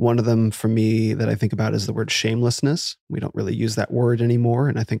 One of them for me that I think about is the word shamelessness. We don't really use that word anymore.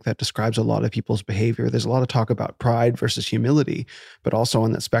 And I think that describes a lot of people's behavior. There's a lot of talk about pride versus humility, but also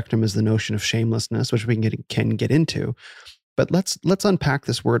on that spectrum is the notion of shamelessness, which we can get into. But let's unpack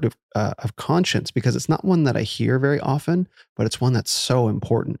this word of conscience, because it's not one that I hear very often, but it's one that's so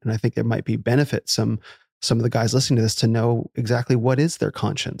important. And I think there might be benefit some of the guys listening to this to know exactly what is their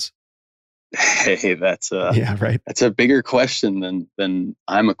conscience. Hey, that's a bigger question than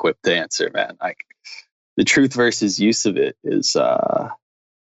I'm equipped to answer, man. The truth versus use of it is that's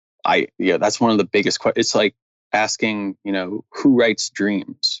one of the biggest questions. It's like asking, who writes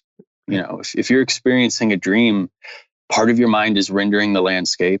dreams? If you're experiencing a dream, part of your mind is rendering the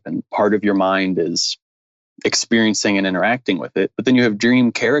landscape and part of your mind is experiencing and interacting with it. But then you have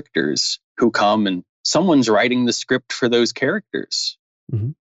dream characters who come and someone's writing the script for those characters.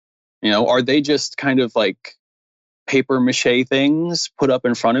 Mm-hmm. Are they just kind of like paper mache things put up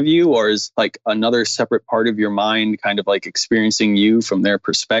in front of you? Or is like another separate part of your mind kind of like experiencing you from their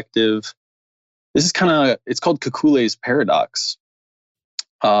perspective? This is it's called Kekule's paradox.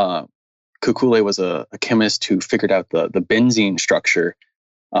 Kekule was a chemist who figured out the benzene structure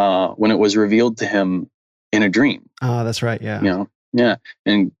when it was revealed to him in a dream. Oh, that's right. Yeah. Yeah.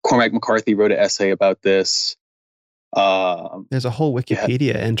 And Cormac McCarthy wrote an essay about this. There's a whole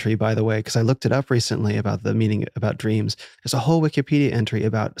Wikipedia entry, by the way, because I looked it up recently about the meaning about dreams. There's a whole Wikipedia entry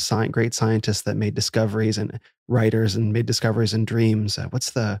about great scientists that made discoveries and writers and made discoveries in dreams.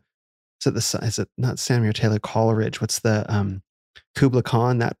 Is it not Samuel Taylor Coleridge? What's the Kubla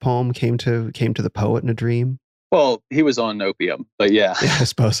Khan? That poem came to the poet in a dream. Well, he was on opium, but yeah, I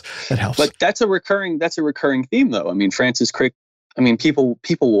suppose that helps. But that's a recurring theme, though. I mean, Francis Crick. I mean, people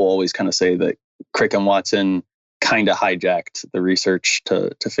will always kind of say that Crick and Watson kind of hijacked the research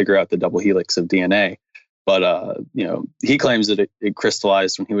to figure out the double helix of DNA. But, he claims that it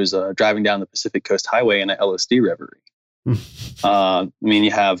crystallized when he was driving down the Pacific Coast Highway in an LSD reverie.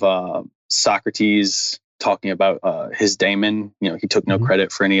 You have Socrates talking about his daemon. He took no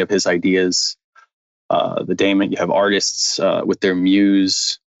credit for any of his ideas. The daemon, you have artists with their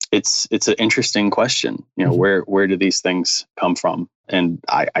muse. It's an interesting question. Where do these things come from? And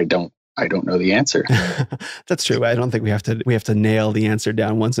I don't know the answer. That's true. I don't think we have to nail the answer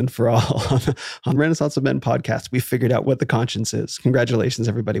down once and for all. On Renaissance of Men podcast, we figured out what the conscience is. Congratulations,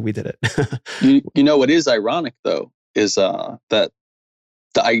 everybody. We did it. What is ironic, though, is that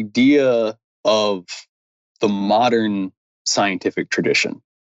the idea of the modern scientific tradition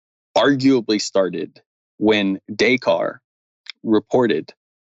arguably started when Descartes reported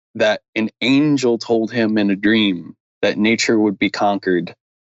that an angel told him in a dream that nature would be conquered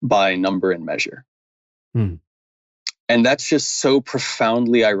by number and measure. And that's just so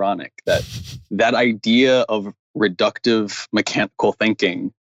profoundly ironic that idea of reductive mechanical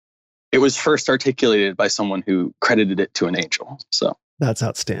thinking, it was first articulated by someone who credited it to an angel. So that's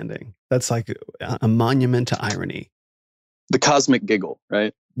outstanding. That's like a monument to irony. The cosmic giggle,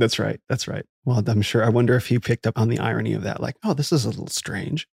 right? That's right. Well, I wonder if he picked up on the irony of that. Like, oh, this is a little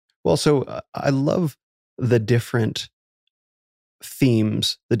strange. Well, so I love the different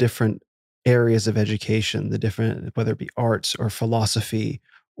themes, the different areas of education, the different, whether it be arts or philosophy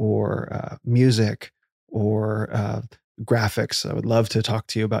or music or graphics. I would love to talk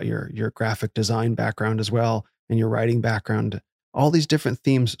to you about your graphic design background as well and your writing background. All these different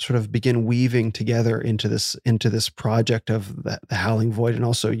themes sort of begin weaving together into this project of the Howling Void, and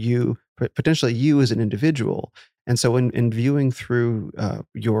also potentially you as an individual. And so in viewing through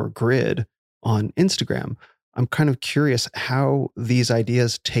your grid on Instagram, I'm kind of curious how these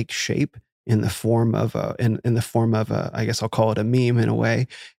ideas take shape in the form of I guess I'll call it a meme in a way,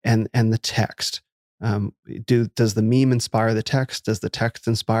 and the text. Does the meme inspire the text? Does the text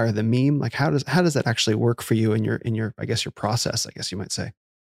inspire the meme? Like how does that actually work for you in your I guess your process, I guess you might say?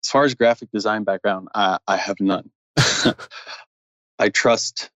 As far as graphic design background, I have none. I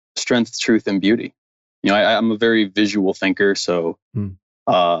trust strength, truth, and beauty. I'm a very visual thinker, so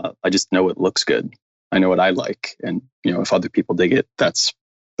I just know it looks good. I know what I like, and if other people dig it, that's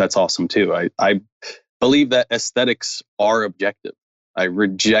awesome too. I believe that aesthetics are objective. I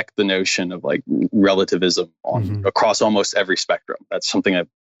reject the notion of like relativism on across almost every spectrum. That's something I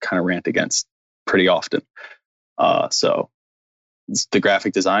kind of rant against pretty often. So the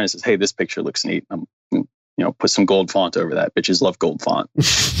graphic designer says, "Hey, this picture looks neat. Put some gold font over that. Bitches love gold font."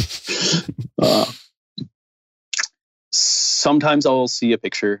 Sometimes I'll see a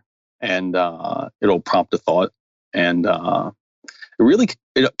picture and it'll prompt a thought. And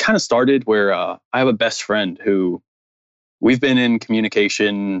it kind of started where I have a best friend who we've been in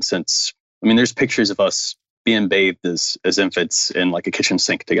communication since, there's pictures of us being bathed as infants in like a kitchen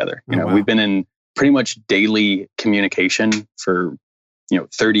sink together. Wow. We've been in pretty much daily communication for,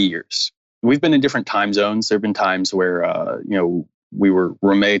 30 years. We've been in different time zones. There have been times where, we were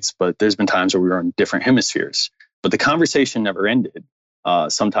roommates, but there's been times where we were in different hemispheres. But the conversation never ended.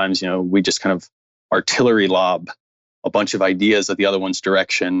 Sometimes, we just kind of artillery lob a bunch of ideas at the other one's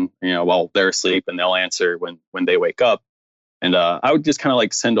direction, while they're asleep, and they'll answer when they wake up. And I would just kind of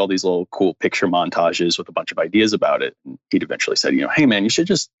like send all these little cool picture montages with a bunch of ideas about it. And he'd eventually said, "Hey man, you should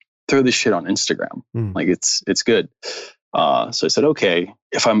just throw this shit on Instagram. Like it's good." So I said, "Okay,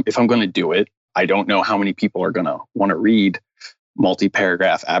 if I'm going to do it, I don't know how many people are going to want to read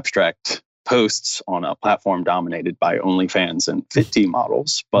multi-paragraph abstract posts on a platform dominated by OnlyFans and Fit Tea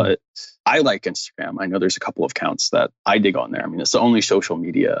models, but I like Instagram. I know there's a couple of accounts that I dig on there. It's the only social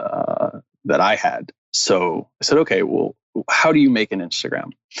media that I had." So I said, "Okay, well, how do you make an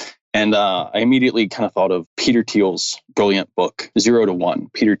Instagram?" And I immediately kind of thought of Peter Thiel's brilliant book, 0 to 1.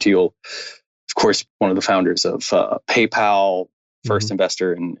 Peter Thiel, of course, one of the founders of PayPal, first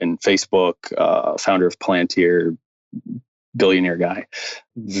investor in Facebook, founder of Palantir, billionaire guy,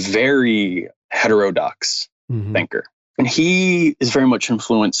 very heterodox thinker. And he is very much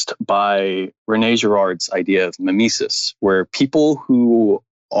influenced by René Girard's idea of mimesis, where people who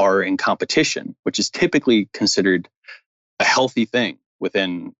are in competition, which is typically considered a healthy thing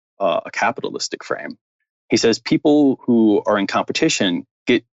within a capitalistic frame. He says people who are in competition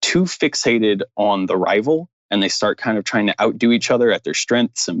get too fixated on the rival and they start kind of trying to outdo each other at their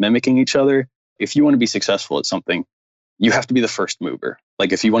strengths and mimicking each other. If you want to be successful at something, you have to be the first mover.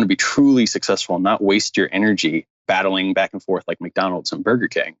 Like if you want to be truly successful and not waste your energy battling back and forth like McDonald's and Burger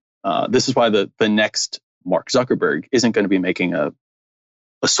King. This is why the next Mark Zuckerberg isn't going to be making a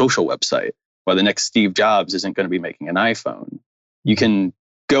social website, why the next Steve Jobs isn't going to be making an iPhone. You can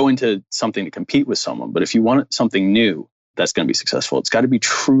go into something to compete with someone, but if you want something new that's going to be successful, it's got to be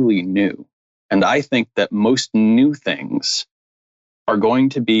truly new. And I think that most new things are going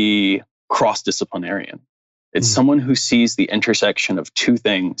to be cross-disciplinarian. It's someone who sees the intersection of two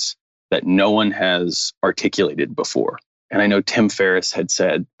things that no one has articulated before. And I know Tim Ferriss had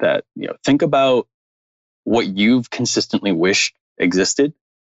said that, think about what you've consistently wished existed,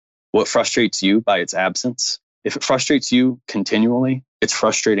 what frustrates you by its absence. If it frustrates you continually, it's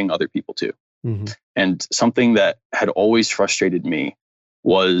frustrating other people too. And something that had always frustrated me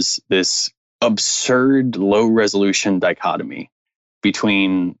was this absurd low resolution dichotomy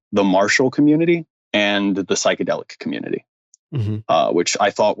between the martial community and the psychedelic community, which I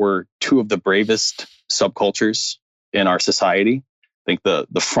thought were two of the bravest subcultures in our society. I think the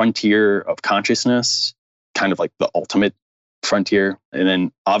frontier of consciousness, kind of like the ultimate frontier. And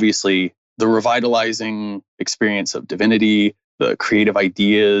then obviously the revitalizing experience of divinity, the creative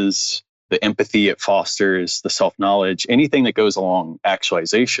ideas, the empathy it fosters, the self-knowledge, anything that goes along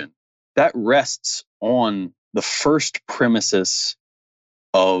actualization, that rests on the first premises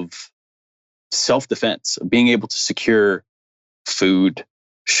of self-defense, of being able to secure food,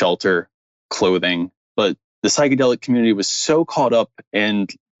 shelter, clothing. But the psychedelic community was so caught up in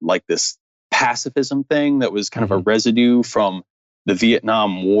like this pacifism thing that was kind of a residue from the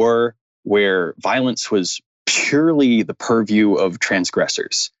Vietnam War, where violence was purely the purview of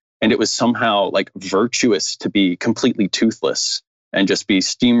transgressors. And it was somehow like virtuous to be completely toothless and just be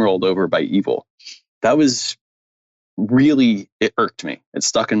steamrolled over by evil. That was really, it irked me. It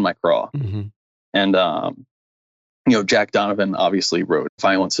stuck in my craw. And, Jack Donovan obviously wrote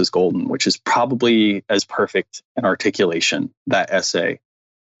Violence is Golden, which is probably as perfect an articulation, that essay,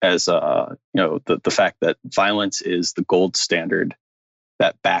 as, the fact that violence is the gold standard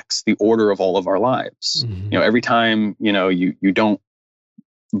that backs the order of all of our lives. Every time, you don't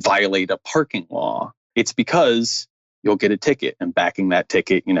violate a parking law, it's because you'll get a ticket, and backing that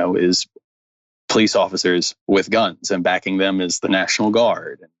ticket, is police officers with guns, and backing them is the National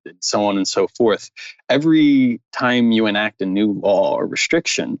Guard, and so on and so forth. Every time you enact a new law or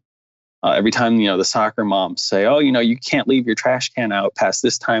restriction, every time, the soccer moms say, "Oh, you can't leave your trash can out past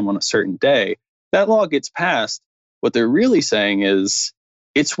this time on a certain day," that law gets passed. What they're really saying is,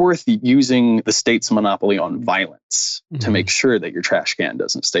 it's worth using the state's monopoly on violence to make sure that your trash can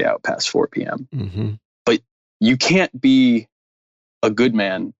doesn't stay out past 4 p.m. But you can't be a good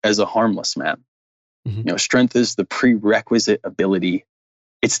man as a harmless man. Strength is the prerequisite ability.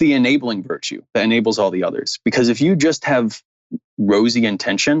 It's the enabling virtue that enables all the others. Because if you just have rosy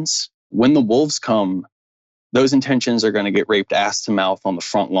intentions, when the wolves come, those intentions are going to get raped ass to mouth on the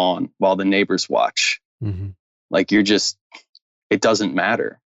front lawn while the neighbors watch. Like it doesn't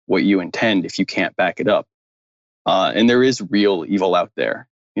matter what you intend if you can't back it up. And there is real evil out there.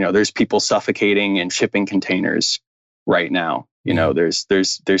 There's people suffocating in shipping containers right now. There's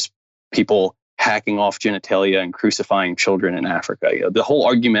people hacking off genitalia and crucifying children in Africa. The whole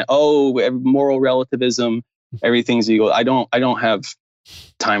argument, moral relativism, everything's equal. I don't have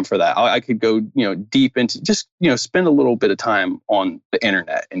time for that. I could go, deep into just, spend a little bit of time on the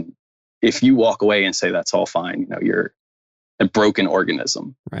internet. And if you walk away and say that's all fine, you're a broken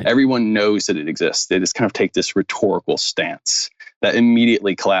organism. Right. Everyone knows that it exists. They just kind of take this rhetorical stance that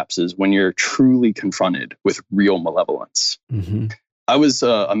immediately collapses when you're truly confronted with real malevolence. I was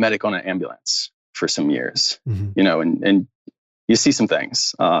a medic on an ambulance for some years, and you see some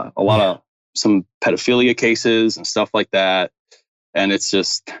things, a lot of some pedophilia cases and stuff like that. And it's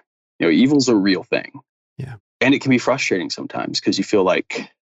just, evil's a real thing. Yeah. And it can be frustrating sometimes because you feel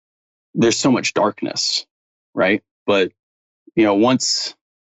like there's so much darkness, right? But once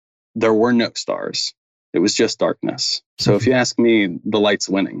there were no stars, it was just darkness. So if you ask me, the light's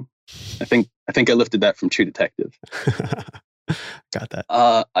winning. I think I lifted that from True Detective. Got that.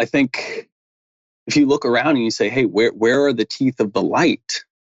 I think if you look around and you say, hey, where are the teeth of the light?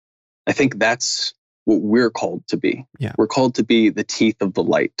 I think that's what we're called to be. Yeah. We're called to be the teeth of the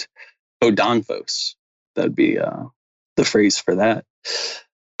light. Odonphos. That'd be the phrase for that.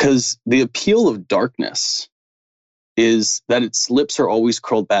 Because the appeal of darkness is that its lips are always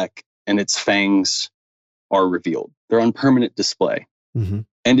curled back and its fangs are revealed. They're on permanent display.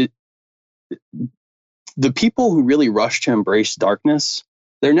 And the people who really rush to embrace darkness,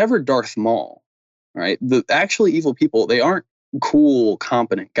 they're never Darth Maul, right? The actually evil people, they aren't cool,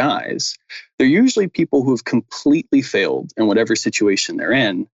 competent guys. They're usually people who have completely failed in whatever situation they're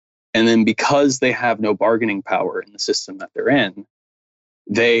in. And then because they have no bargaining power in the system that they're in,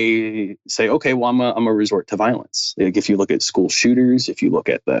 they say, okay, well, I'm a resort to violence. Like if you look at school shooters, if you look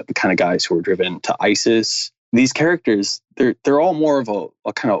at the kind of guys who are driven to ISIS, these characters, they're all more of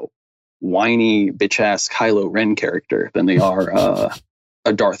a kind of whiny, bitch-ass Kylo Ren character than they are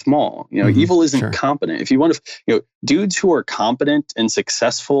a Darth Maul. Evil isn't competent. If you want to, dudes who are competent and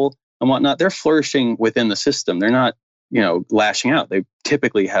successful and whatnot, they're flourishing within the system. They're not, lashing out. They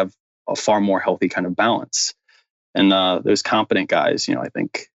typically have a far more healthy kind of balance. And those competent guys, I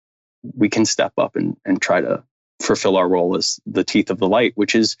think we can step up and try to fulfill our role as the teeth of the light,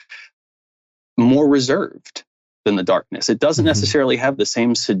 which is more reserved than the darkness. It doesn't necessarily have the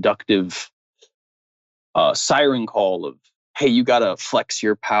same seductive siren call of, hey, you got to flex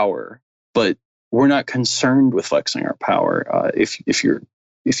your power. But we're not concerned with flexing our power. If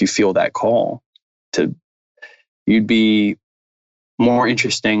you feel that call, you'd be more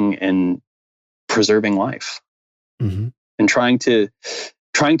interesting in preserving life. And trying to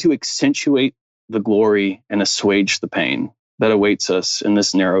accentuate the glory and assuage the pain that awaits us in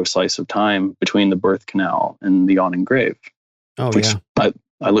this narrow slice of time between the birth canal and the yawning grave.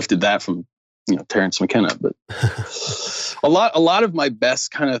 I lifted that from Terrence McKenna, but a lot of my best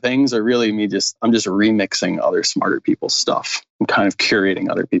kind of things are really I'm just remixing other smarter people's stuff. I'm kind of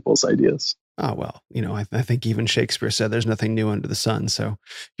curating other people's ideas. Oh, well, I think even Shakespeare said there's nothing new under the sun, so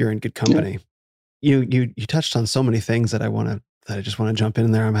you're in good company. Yeah. You touched on so many things that I just want to jump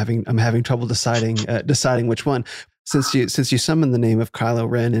in there. I'm having trouble deciding which one. Since you summoned the name of Kylo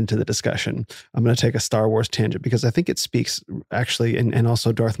Ren into the discussion, I'm going to take a Star Wars tangent because I think it speaks actually, and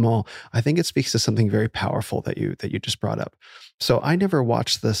also Darth Maul. I think it speaks to something very powerful that you just brought up. So I never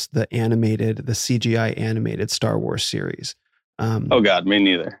watched the CGI animated Star Wars series. Oh God, me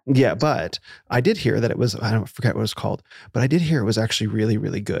neither. Yeah, but I did hear that it was, I don't forget what it was called, but I did hear it was actually really,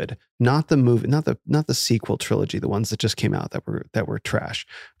 really good. Not the movie, not the sequel trilogy, the ones that just came out that were trash,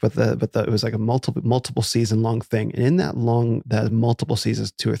 but it was like a multiple season long thing. And in that multiple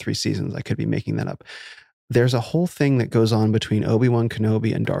seasons, 2 or 3 seasons, I could be making that up. There's a whole thing that goes on between Obi-Wan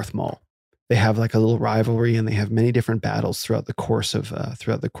Kenobi and Darth Maul. They have like a little rivalry, and they have many different battles throughout the course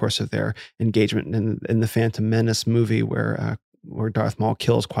of their engagement. And in the Phantom Menace movie, where Darth Maul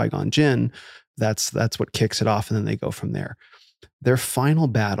kills Qui-Gon Jinn, that's what kicks it off, and then they go from there. Their final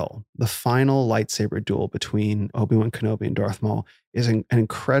battle, the final lightsaber duel between Obi-Wan Kenobi and Darth Maul, is an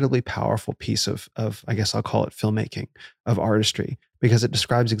incredibly powerful piece of I guess I'll call it filmmaking, of artistry, because it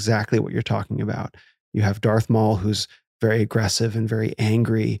describes exactly what you're talking about. You have Darth Maul, who's very aggressive and very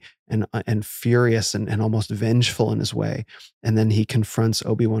angry and furious and almost vengeful in his way. And then he confronts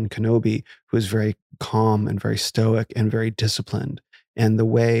Obi-Wan Kenobi, who is very calm and very stoic and very disciplined. And the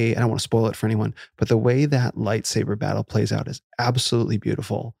way, I don't want to spoil it for anyone, but the way that lightsaber battle plays out is absolutely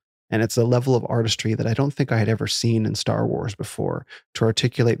beautiful. And it's a level of artistry that I don't think I had ever seen in Star Wars before, to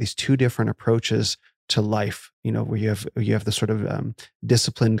articulate these two different approaches to life, where you have the sort of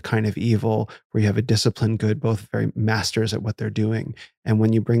disciplined kind of evil, where you have a disciplined good, both very masters at what they're doing. And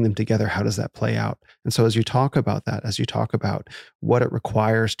when you bring them together, how does that play out? And so as you talk about that, as you talk about what it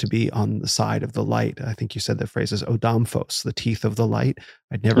requires to be on the side of the light, I think you said the phrase is Odamphos, the teeth of the light.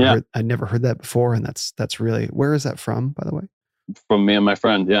 I'd never heard that before. And that's really, where is that from, by the way? From me and my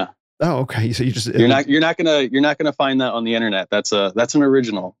friend. Yeah. Oh, okay. So you're not gonna find that on the internet. That's an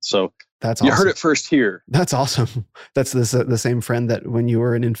original. So that's awesome. You heard it first here. That's awesome. That's the same friend that when you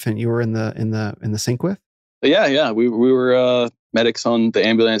were an infant, you were in the sink with. Yeah. We were medics on the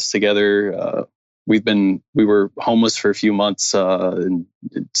ambulance together. We were homeless for a few months in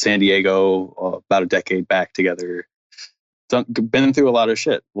San Diego about a decade back together. Been through a lot of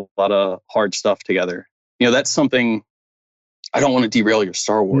shit, a lot of hard stuff together. That's something. I don't want to derail your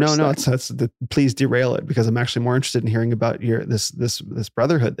Star Wars. No, please derail it, because I'm actually more interested in hearing about this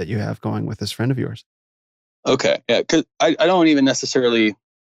brotherhood that you have going with this friend of yours. Okay, yeah, because I don't even necessarily,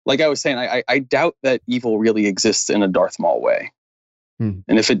 like I was saying, I doubt that evil really exists in a Darth Maul way, and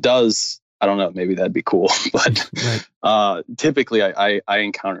if it does, I don't know, maybe that'd be cool. But right. Typically, I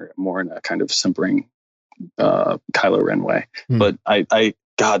encounter it more in a kind of simpering Kylo Ren way. But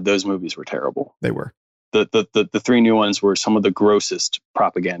God, those movies were terrible. They were. The three new ones were some of the grossest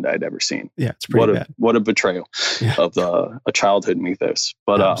propaganda I'd ever seen. Yeah, it's pretty bad. What a betrayal of a childhood mythos.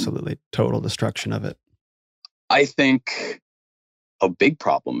 But absolutely, total destruction of it. I think a big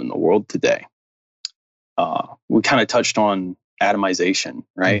problem in the world today. We kind of touched on atomization,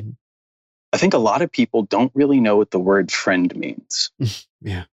 right? Mm-hmm. I think a lot of people don't really know what the word friend means.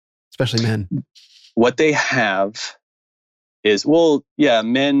 Yeah, especially men. What they have is,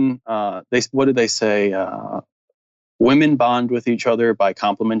 men, what did they say? Women bond with each other by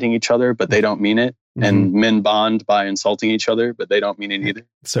complimenting each other, but they don't mean it. Mm-hmm. And men bond by insulting each other, but they don't mean it either.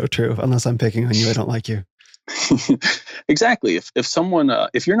 So true. Unless I'm picking on you, I don't like you. Exactly. If someone,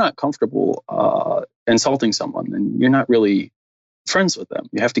 if you're not comfortable insulting someone, then you're not really friends with them.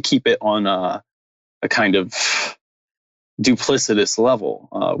 You have to keep it on a kind of duplicitous level,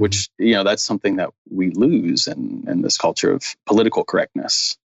 which, that's something that we lose in this culture of political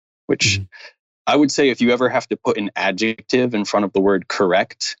correctness, which I would say if you ever have to put an adjective in front of the word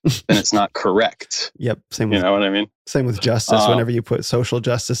correct, then it's not correct. Yep. You know what I mean? Same with justice. Whenever you put social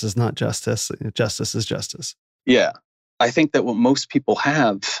justice is not justice, justice is justice. Yeah. I think that what most people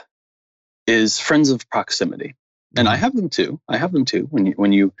have is friends of proximity. And I have them too.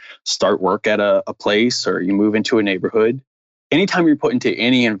 When you start work at a place or you move into a neighborhood, anytime you're put into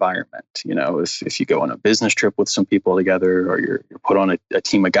any environment, if you go on a business trip with some people together or you're put on a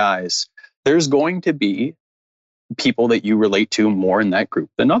team of guys, there's going to be people that you relate to more in that group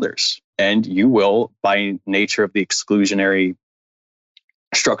than others. And you will, by nature of the exclusionary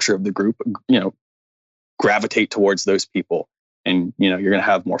structure of the group, gravitate towards those people. And, you're going to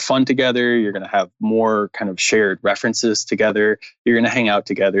have more fun together. You're going to have more kind of shared references together. You're going to hang out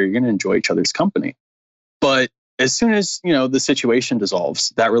together. You're going to enjoy each other's company. But as soon as, the situation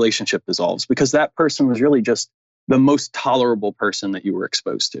dissolves, that relationship dissolves, because that person was really just the most tolerable person that you were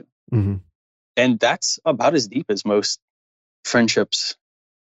exposed to. Mm-hmm. And that's about as deep as most friendships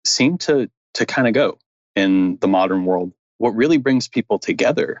seem to kind of go in the modern world. What really brings people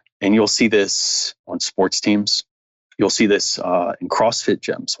together, and you'll see this on sports teams, you'll see this in CrossFit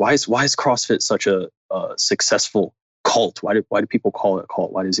gyms. Why is CrossFit such a successful cult? Why do people call it a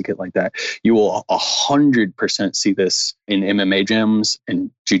cult? Why does it get like that? You will 100% see this in MMA gyms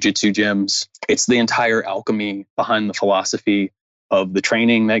and jiu-jitsu gyms. It's the entire alchemy behind the philosophy of the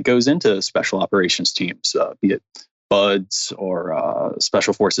training that goes into special operations teams, be it BUDS or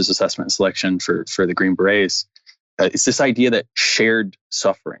Special Forces Assessment and Selection for the Green Berets. It's this idea that shared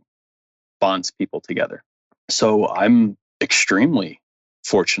suffering bonds people together. So I'm extremely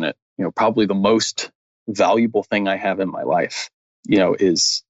fortunate. Probably the most valuable thing I have in my life,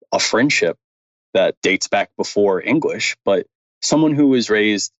 is a friendship that dates back before English, but someone who was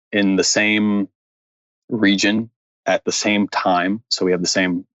raised in the same region at the same time. So we have the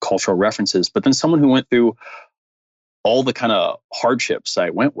same cultural references, but then someone who went through all the kind of hardships I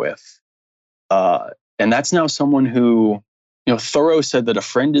went with. And that's now someone who, Thoreau said that a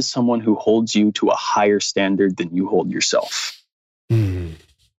friend is someone who holds you to a higher standard than you hold yourself.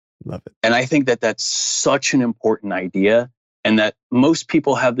 Love it. And I think that that's such an important idea, and that most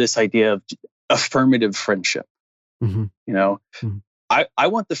people have this idea of affirmative friendship. Mm-hmm. You know, Mm-hmm. I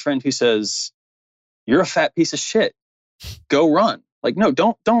want the friend who says, "You're a fat piece of shit. Go run." Like, no,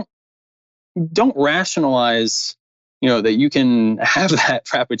 don't rationalize, that you can have that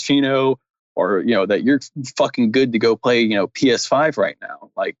frappuccino, or, that you're fucking good to go play, PS5 right now.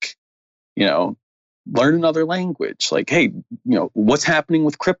 Like, learn another language. Like, hey, what's happening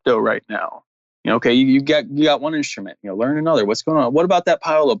with crypto right now? Okay, you got one instrument, learn another. What's going on? What about that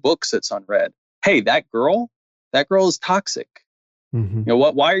pile of books that's unread? Hey, that girl is toxic. Mm-hmm.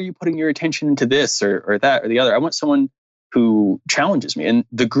 Why are you putting your attention into this or that or the other? I want someone who challenges me. And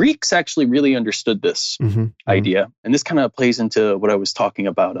the Greeks actually really understood this idea. And this kind of plays into what I was talking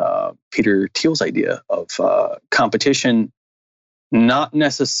about, Peter Thiel's idea of competition not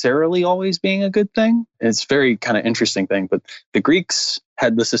necessarily always being a good thing. It's a very kind of interesting thing. But the Greeks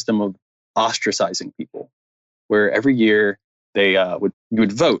had the system of ostracizing people, where every year they you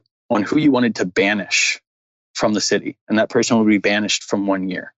would vote on who you wanted to banish from the city. And that person would be banished from 1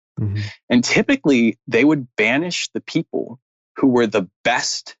 year. Mm-hmm. And typically they would banish the people who were the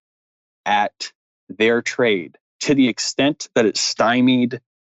best at their trade, to the extent that it stymied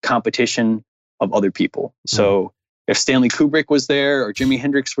competition of other people. So if Stanley Kubrick was there or Jimi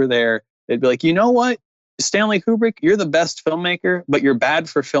Hendrix were there, they'd be like, you know what, Stanley Kubrick, you're the best filmmaker, but you're bad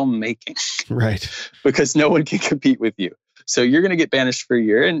for filmmaking. Right. Because no one can compete with you. So you're going to get banished for a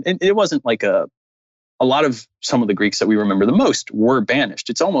year. And it wasn't like a lot of some of the Greeks that we remember the most were banished.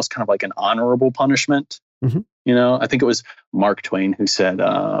 It's almost kind of like an honorable punishment. Mm-hmm. I think it was Mark Twain who said,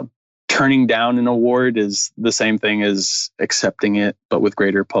 turning down an award is the same thing as accepting it, but with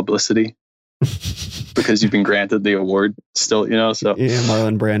greater publicity. Because you've been granted the award still, so. Yeah,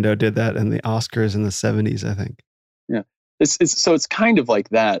 Marlon Brando did that in the Oscars in the 70s, I think. Yeah. It's kind of like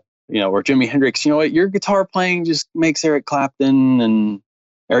that, where Jimi Hendrix, your guitar playing just makes Eric Clapton and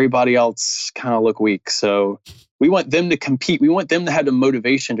everybody else kind of look weak. So we want them to compete. We want them to have the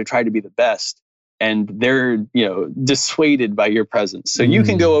motivation to try to be the best. And they're, dissuaded by your presence. So you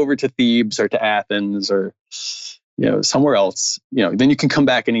can go over to Thebes or to Athens or, somewhere else, then you can come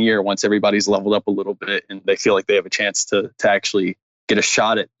back in a year once everybody's leveled up a little bit and they feel like they have a chance to actually get a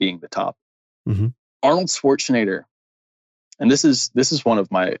shot at being the top. Mm-hmm. Arnold Schwarzenegger. And this is one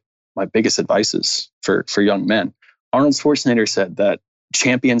of my biggest advices for young men. Arnold Schwarzenegger said that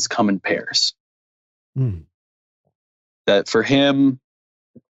champions come in pairs. That for him,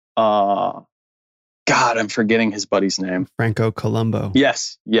 God, I'm forgetting his buddy's name. Franco Columbo.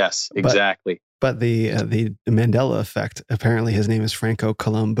 Yes, exactly. But the Mandela effect, apparently his name is Franco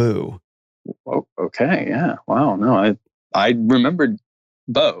Columbu. Oh, okay, yeah. Wow, no, I remembered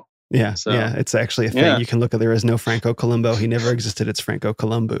Bo. Yeah, so, yeah, it's actually a thing. Yeah. You can look at, there is no Franco Columbo. He never existed. It's Franco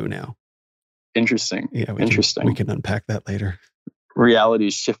Columbu now. Interesting. Yeah, we can unpack that later. Reality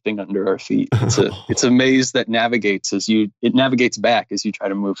is shifting under our feet. It's a maze that navigates it navigates back as you try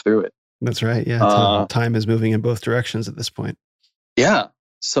to move through it. That's right. Yeah, time is moving in both directions at this point. Yeah.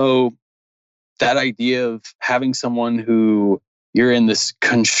 So that idea of having someone who you're in this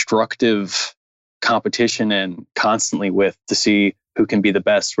constructive competition and constantly with to see who can be the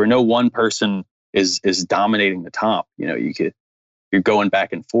best, where no one person is dominating the top. You're going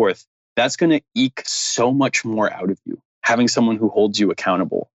back and forth. That's going to eke so much more out of you. Having someone who holds you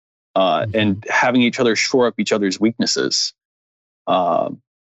accountable, and having each other shore up each other's weaknesses.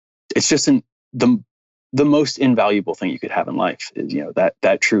 It's just the most invaluable thing you could have in life is,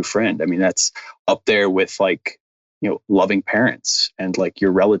 that true friend. I mean, that's up there with loving parents and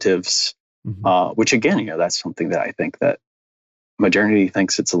your relatives, which again, that's something that I think that modernity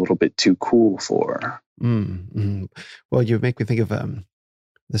thinks it's a little bit too cool for. Mm-hmm. Well, you make me think of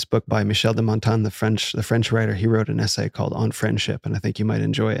this book by Michel de Montaigne, the French writer. He wrote an essay called On Friendship, and I think you might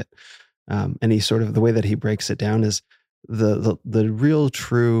enjoy it. And he sort of, the way that he breaks it down is the real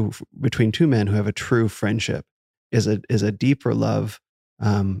true between two men who have a true friendship is a deeper love.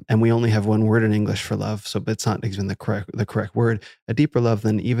 And we only have one word in English for love, so it's not even the correct word. A deeper love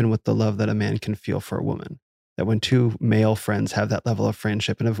than even with the love that a man can feel for a woman. That when two male friends have that level of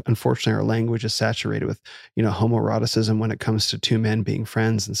friendship, and unfortunately our language is saturated with, homoeroticism when it comes to two men being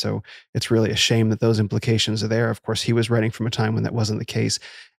friends. And so it's really a shame that those implications are there. Of course, he was writing from a time when that wasn't the case,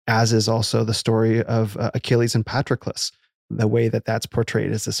 as is also the story of Achilles and Patroclus. The way that that's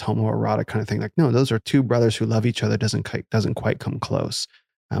portrayed as this homoerotic kind of thing. Like, no, those are two brothers who love each other, doesn't quite come close.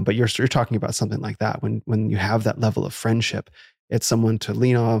 But you're talking about something like that. When you have that level of friendship, it's someone to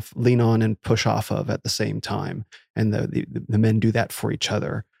lean on and push off of at the same time. And the men do that for each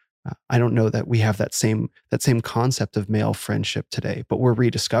other. I don't know that we have that same concept of male friendship today, but we're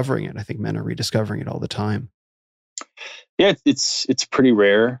rediscovering it. I think men are rediscovering it all the time. Yeah, it's pretty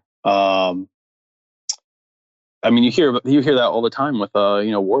rare. I mean, you hear that all the time with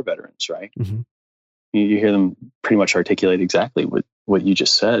war veterans, right? Mm-hmm. You hear them pretty much articulate exactly what you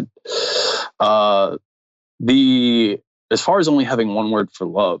just said. As far as only having one word for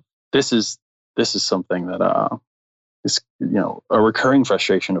love, this is something that is a recurring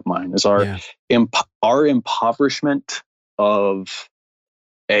frustration of mine, is our impoverishment of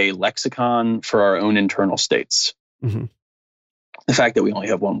a lexicon for our own internal states. Mm-hmm. The fact that we only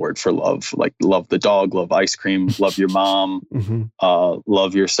have one word for love, like love the dog, love ice cream, love your mom, mm-hmm.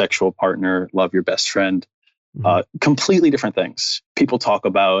 Love your sexual partner, love your best friend. Mm-hmm. Completely different things. People talk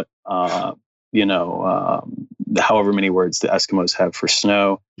about, however many words the Eskimos have for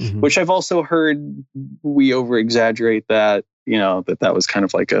snow, Mm-hmm. which I've also heard we over exaggerate that, that was kind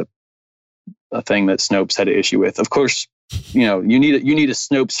of like a thing that Snopes had an issue with. Of course, you need a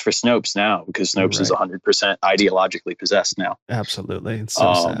Snopes for Snopes now, because Snopes is 100% ideologically possessed now. Absolutely. It's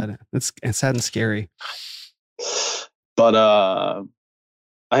so sad. It's sad and scary. But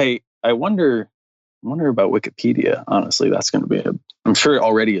I wonder about Wikipedia. Honestly, that's going to be I'm sure it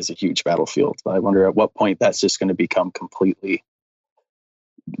already is a huge battlefield, but I wonder at what point that's just going to become completely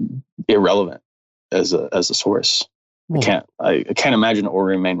irrelevant as a source. Well, I can't imagine it will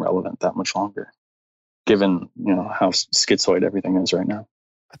remain relevant that much longer, given how schizoid everything is right now.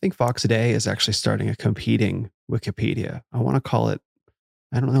 I think Vox Day is actually starting a competing Wikipedia. I want to call it,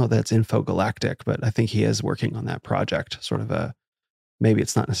 I don't know that it's Infogalactic, but I think he is working on that project, sort of maybe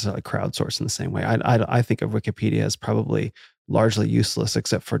it's not necessarily crowdsourced in the same way. I think of Wikipedia as probably largely useless,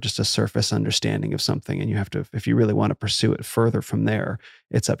 except for just a surface understanding of something. And you have to, if you really want to pursue it further from there,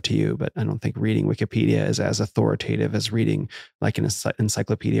 it's up to you. But I don't think reading Wikipedia is as authoritative as reading like an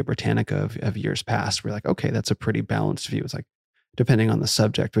Encyclopedia Britannica of years past. We're like, okay, that's a pretty balanced view. It's like, depending on the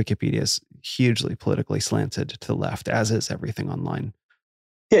subject, Wikipedia is hugely politically slanted to the left, as is everything online.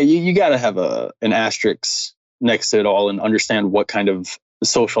 Yeah, you got to have an asterisk next to it all and understand what kind of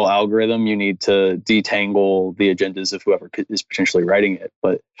social algorithm you need to detangle the agendas of whoever is potentially writing it.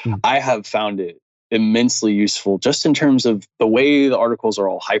 But I have found it immensely useful just in terms of the way the articles are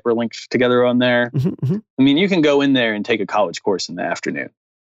all hyperlinked together on there. Mm-hmm. I mean, you can go in there and take a college course in the afternoon,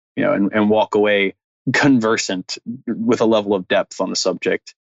 and walk away conversant with a level of depth on the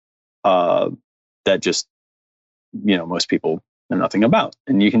subject that just, most people know nothing about.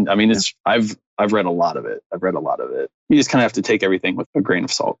 And you can, I mean, I've read a lot of it. You just kind of have to take everything with a grain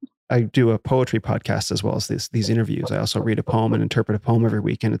of salt. I do a poetry podcast as well as these interviews. I also read a poem and interpret a poem every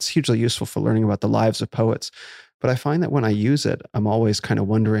week, and it's hugely useful for learning about the lives of poets. But I find that when I use it, I'm always kind of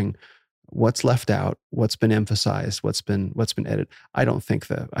wondering what's left out, what's been emphasized, what's been edited. I don't think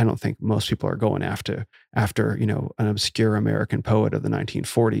most people are going after an obscure American poet of the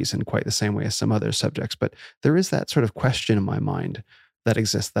 1940s in quite the same way as some other subjects. But there is that sort of question in my mind that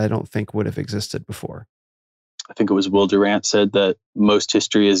exists that I don't think would have existed before. I think it was Will Durant said that most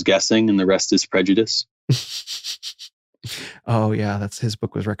history is guessing and the rest is prejudice. Oh yeah, that's his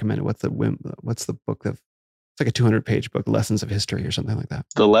book was recommended. What's the book that? It's like a 200-page book, Lessons of History or something like that.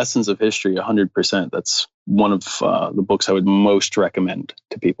 The Lessons of History, 100%. That's one of the books I would most recommend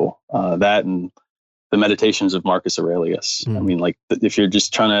to people. That and the Meditations of Marcus Aurelius. I mean, like if you're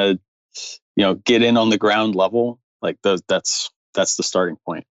just trying to, get in on the ground level, like that's the starting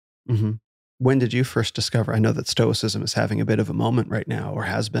point. Mm-hmm. When did you first discover? I know that Stoicism is having a bit of a moment right now, or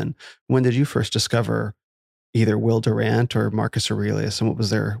has been. When did you first discover either Will Durant or Marcus Aurelius, and what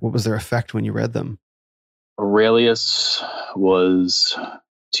was their effect when you read them? Aurelius was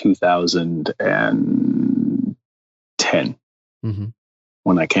 2010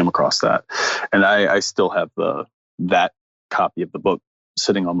 when I came across that. And I still have that copy of the book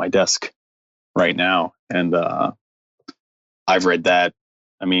sitting on my desk right now. And I've read that.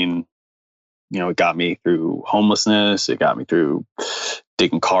 I mean, it got me through homelessness. It got me through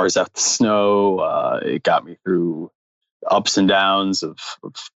digging cars out the snow. It got me through ups and downs of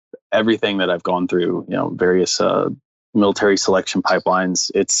everything that I've gone through, various military selection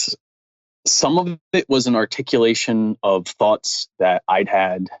pipelines. Some of it was an articulation of thoughts that I'd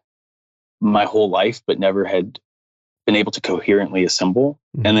had my whole life, but never had been able to coherently assemble.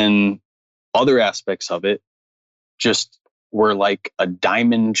 Mm-hmm. And then other aspects of it just were like a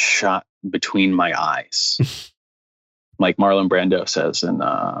diamond shot between my eyes, like Marlon Brando says in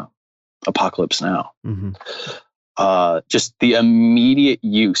Apocalypse Now. Mm-hmm. Just the immediate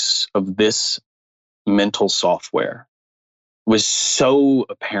use of this mental software was so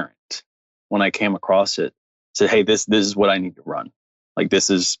apparent when I came across it. Said, hey, this is what I need to run. Like this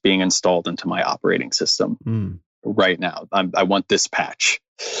is being installed into my operating system right now. I want this patch.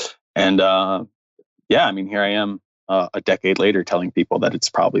 And yeah, I mean, here I am a decade later telling people that it's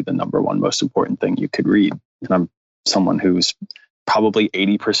probably the number one most important thing you could read. And I'm someone who's probably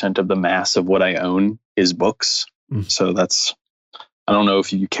 80% of the mass of what I own is books. So that's, I don't know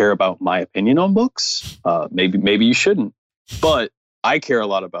if you care about my opinion on books. Maybe you shouldn't, but I care a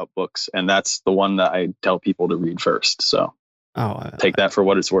lot about books, and that's the one that I tell people to read first. So take that for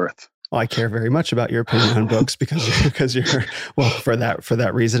what it's worth. Well, I care very much about your opinion on books because you're well for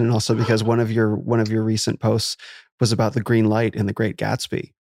that reason, and also because one of your recent posts was about the green light in The Great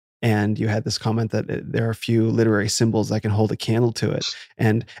Gatsby. And you had this comment that there are a few literary symbols that can hold a candle to it.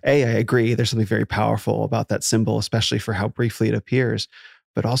 And I agree, there's something very powerful about that symbol, especially for how briefly it appears.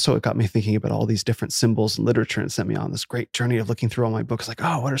 But also it got me thinking about all these different symbols in literature and sent me on this great journey of looking through all my books. Like,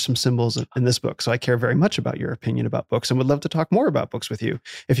 oh, what are some symbols in this book? So I care very much about your opinion about books and would love to talk more about books with you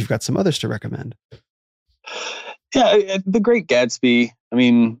if you've got some others to recommend. Yeah, The Great Gatsby. I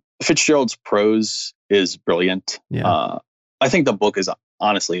mean, Fitzgerald's prose is brilliant. Yeah. I think the book is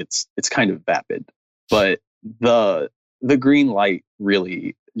honestly, it's kind of vapid, but the green light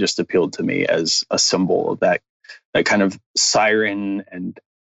really just appealed to me as a symbol of that kind of siren. And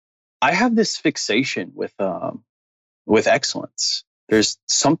I have this fixation with excellence. There's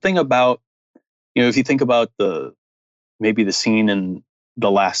something about, if you think about maybe the scene in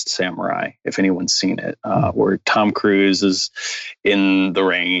The Last Samurai, if anyone's seen it, where Tom Cruise is in the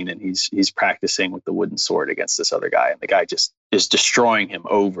rain and he's practicing with the wooden sword against this other guy, and the guy just is destroying him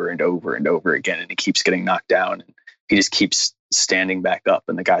over and over and over again, and he keeps getting knocked down, and he just keeps standing back up,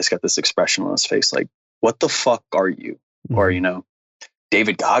 and the guy's got this expression on his face like, what the fuck are you? Or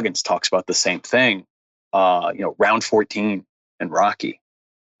David Goggins talks about the same thing, round 14 and Rocky.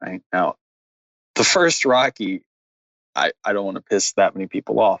 Right now, the first Rocky, I don't want to piss that many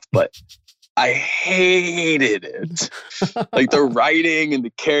people off, but I hated it. Like the writing and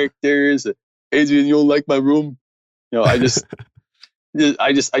the characters. Adrian, you don't like my room? I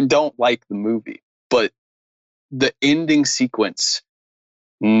don't like the movie. But the ending sequence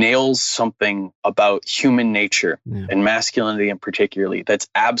nails something about human nature and masculinity in particularly that's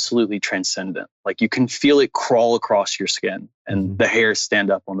absolutely transcendent. Like you can feel it crawl across your skin and the hairs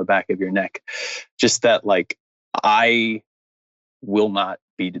stand up on the back of your neck. Just that, like, I will not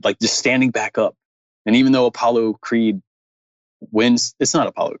be like just standing back up. And even though Apollo Creed wins, it's not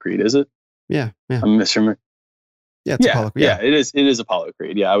Apollo Creed, is it? Yeah. I'm misremembering. Yeah, it's Apollo Creed. Yeah, it is. It is Apollo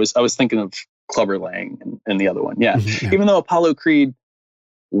Creed. Yeah, I was thinking of Clubber Lang and the other one. Yeah. Even though Apollo Creed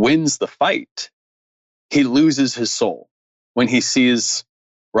wins the fight, he loses his soul when he sees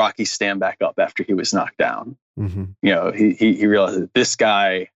Rocky stand back up after he was knocked down. He realizes this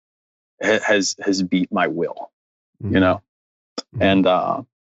guy has beat my will. And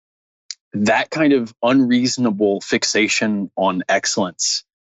that kind of unreasonable fixation on excellence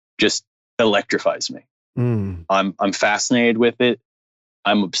just electrifies me. I'm fascinated with it.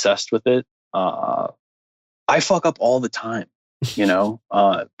 I'm obsessed with it. I fuck up all the time,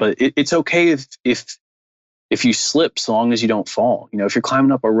 but it's okay if you slip, so long as you don't fall. If you're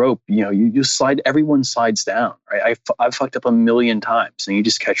climbing up a rope, you slide, everyone slides down, right? I've fucked up a million times, and you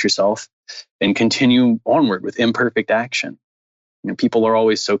just catch yourself and continue onward with imperfect action. People are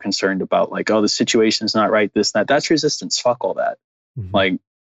always so concerned about like, oh, the situation's not right, this, that. That's resistance. Fuck all that. Like,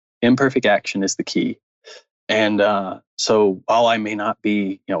 imperfect action is the key. And so while I may not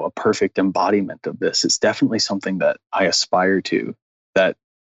be, a perfect embodiment of this, it's definitely something that I aspire to, that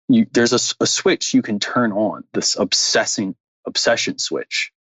there's a switch you can turn on, this obsession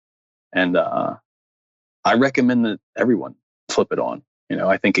switch. And I recommend that everyone flip it on.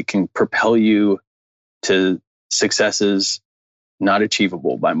 I think it can propel you to successes not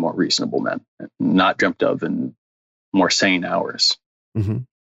achievable by more reasonable men, not dreamt of in more sane hours.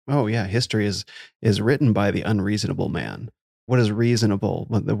 Oh yeah, history is written by the unreasonable man. What is reasonable?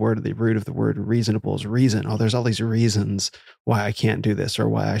 The root of the word reasonable is reason. Oh, there's all these reasons why I can't do this, or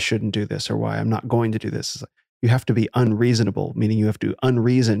why I shouldn't do this, or why I'm not going to do this. It's like, you have to be unreasonable, meaning you have to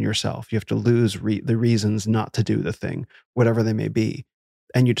unreason yourself. You have to lose the reasons not to do the thing, whatever they may be,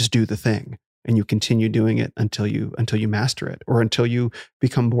 and you just do the thing, and you continue doing it until you master it, or until you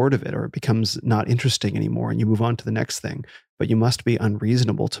become bored of it, or it becomes not interesting anymore, and you move on to the next thing. But you must be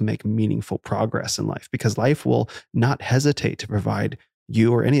unreasonable to make meaningful progress in life, because life will not hesitate to provide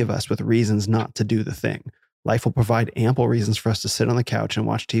you or any of us with reasons not to do the thing. Life will provide ample reasons for us to sit on the couch and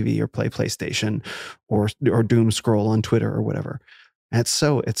watch TV or play PlayStation or doom scroll on Twitter or whatever. And it's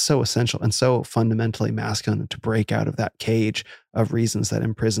so essential and so fundamentally masculine to break out of that cage of reasons that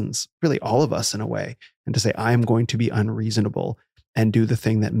imprisons really all of us in a way, and to say, I am going to be unreasonable and do the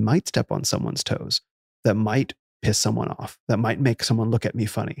thing that might step on someone's toes, that might piss someone off, that might make someone look at me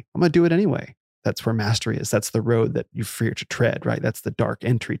funny. I'm going to do it anyway. That's where mastery is. That's the road that you fear to tread, right? That's the dark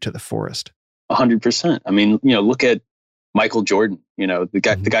entry to the forest. 100%. I mean, look at Michael Jordan.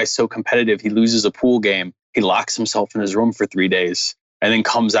 The guy's so competitive. He loses a pool game. He locks himself in his room for 3 days and then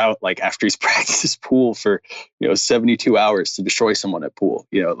comes out like after he's practiced pool for, 72 hours to destroy someone at pool.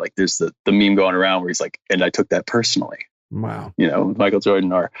 Like there's the meme going around where he's like, and I took that personally. Wow. Michael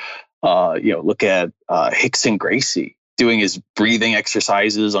Jordan, or, look at Hickson Gracie doing his breathing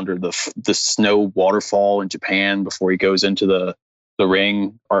exercises under the snow waterfall in Japan before he goes into the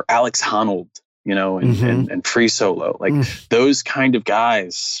ring, or Alex Honnold, and free solo, like those kind of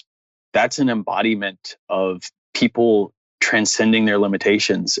guys. That's an embodiment of people transcending their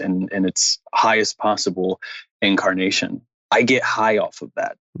limitations and its highest possible incarnation. I get high off of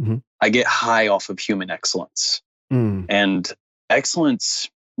that. I get high off of human excellence. And excellence,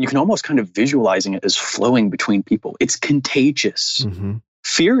 you can almost kind of visualizing it as flowing between people. It's contagious.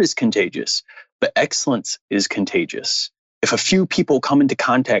 Fear is contagious, but excellence is contagious. If a few people come into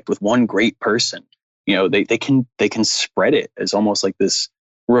contact with one great person, they can spread it as almost like this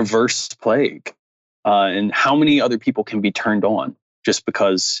reverse plague. And how many other people can be turned on just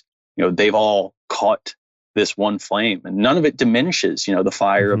because, they've all caught this one flame, and none of it diminishes, the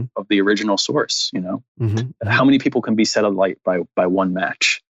fire of the original source, How many people can be set alight by one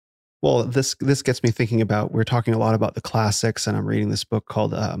match? Well, this gets me thinking about, we're talking a lot about the classics, and I'm reading this book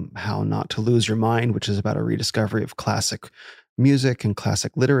called How Not to Lose Your Mind, which is about a rediscovery of classic music and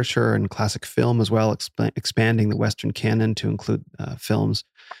classic literature and classic film as well, expanding the Western canon to include films.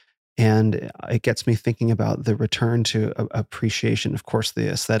 And it gets me thinking about the return to appreciation. Of course, the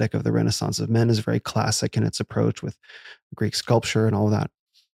aesthetic of the Renaissance of Men is very classic in its approach with Greek sculpture and all that.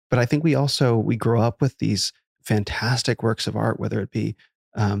 But I think we grow up with these fantastic works of art, whether it be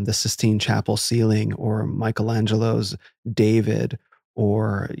the Sistine Chapel ceiling or Michelangelo's David,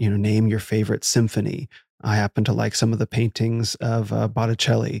 or, name your favorite symphony. I happen to like some of the paintings of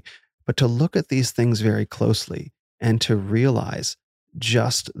Botticelli, but to look at these things very closely and to realize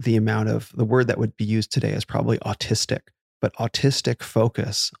just the amount of, the word that would be used today is probably autistic, but autistic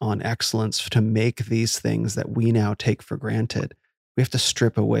focus on excellence to make these things that we now take for granted. We have to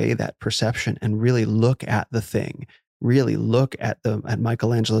strip away that perception and really look at the thing. Really look at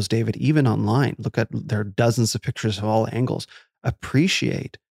Michelangelo's David, even online. There are dozens of pictures of all angles.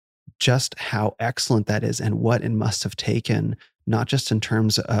 Appreciate just how excellent that is and what it must have taken, not just in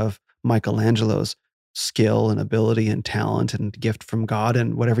terms of Michelangelo's skill and ability and talent and gift from God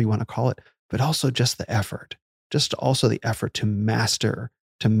and whatever you want to call it, but also just the effort, to master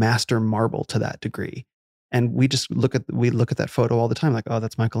marble to that degree. And we look at that photo all the time, like, oh,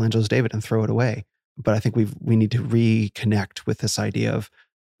 that's Michelangelo's David, and throw it away. But I think we need to reconnect with this idea of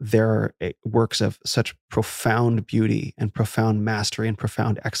there are works of such profound beauty and profound mastery and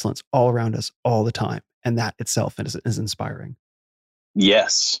profound excellence all around us all the time. And that itself is inspiring.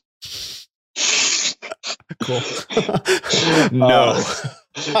 Yes. Cool. No.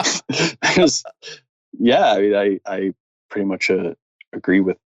 Yeah, I pretty much agree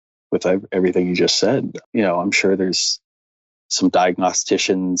with everything you just said. I'm sure there's some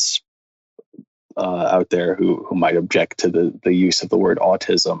diagnosticians out there who might object to the use of the word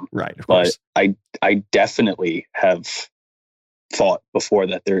autism. Right. Of course. But I definitely have thought before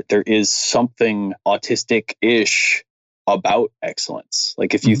that there is something autistic-ish about excellence.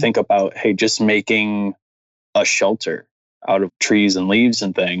 Like if you think about, hey, just making a shelter out of trees and leaves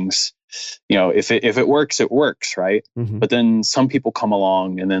and things, if it works, it works, right? But then some people come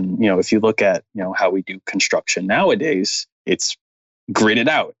along, and then, if you look at, how we do construction nowadays, it's gridded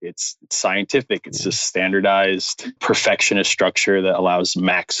out. It's scientific. It's a standardized perfectionist structure that allows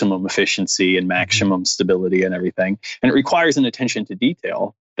maximum efficiency and maximum stability and everything. And it requires an attention to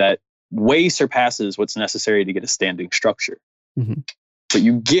detail that way surpasses what's necessary to get a standing structure. But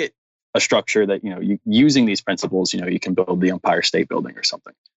you get a structure that, using these principles, you can build the Empire State Building or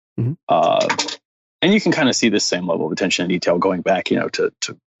something. And you can kind of see this same level of attention and detail going back, to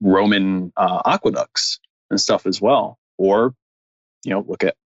Roman aqueducts and stuff as well. Or, look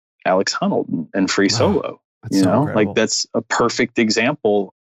at Alex Honnold and Free Solo. That's so incredible. Like that's a perfect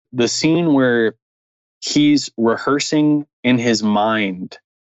example. The scene where he's rehearsing in his mind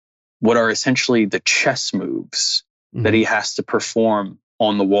what are essentially the chess moves that he has to perform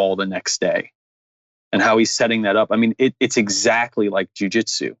on the wall the next day, and how he's setting that up. I mean, it's exactly like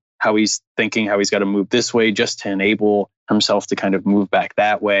jujitsu, how he's thinking how he's got to move this way just to enable himself to kind of move back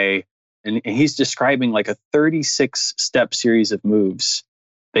that way. And he's describing like a 36-step series of moves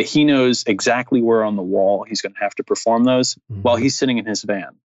that he knows exactly where on the wall he's going to have to perform those while he's sitting in his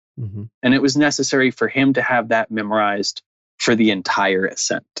van. And it was necessary for him to have that memorized for the entire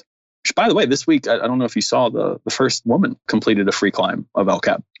ascent. Which, by the way, this week, I don't know if you saw, the first woman completed a free climb of El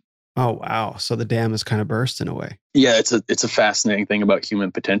Cap. Oh, wow. So the dam is kind of burst in a way. Yeah, it's a fascinating thing about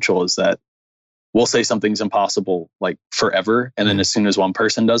human potential is that we'll say something's impossible like forever. And then as soon as one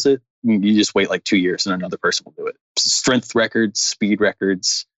person does it, you just wait like 2 years and another person will do it. Strength records, speed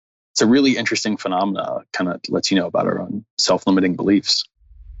records. It's a really interesting phenomena. Kind of lets you know about our own self-limiting beliefs.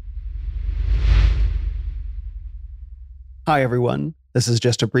 Hi, everyone. This is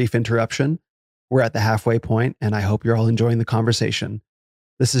just a brief interruption. We're at the halfway point, and I hope you're all enjoying the conversation.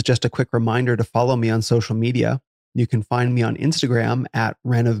 This is just a quick reminder to follow me on social media. You can find me on Instagram at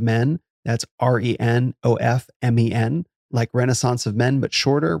Ren of Men. That's RENOFMEN, like Renaissance of Men, but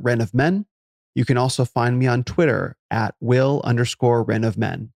shorter, Ren of Men. You can also find me on Twitter at Will_Ren of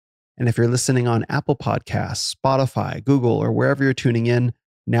Men. And if you're listening on Apple Podcasts, Spotify, Google, or wherever you're tuning in,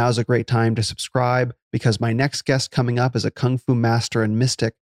 now's a great time to subscribe because my next guest coming up is a Kung Fu master and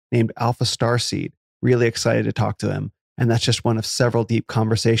mystic named Alpha Starseed. Really excited to talk to him. And that's just one of several deep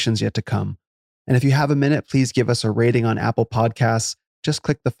conversations yet to come. And if you have a minute, please give us a rating on Apple Podcasts. Just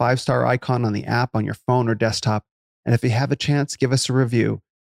click the 5-star icon on the app on your phone or desktop. And if you have a chance, give us a review.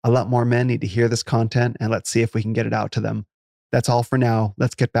 A lot more men need to hear this content, and let's see if we can get it out to them. That's all for now.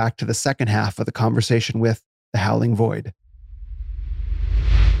 Let's get back to the second half of the conversation with the Howling Void.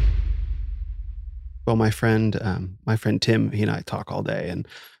 Well, my friend Tim, he and I talk all day, and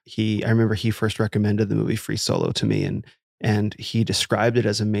I remember he first recommended the movie Free Solo to me, and he described it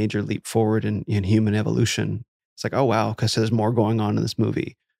as a major leap forward in human evolution. It's like, oh wow, because there's more going on in this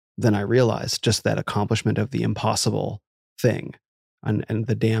movie than I realized. Just that accomplishment of the impossible thing, and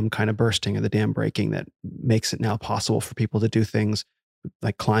the dam kind of bursting and the dam breaking that makes it now possible for people to do things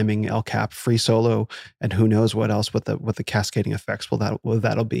like climbing El Cap, Free Solo, and who knows what else with the cascading effects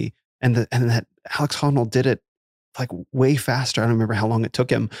that'll be. And that Alex Honnold did it like way faster. I don't remember how long it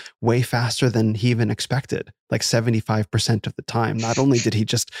took him, way faster than he even expected, like 75% of the time. Not only did he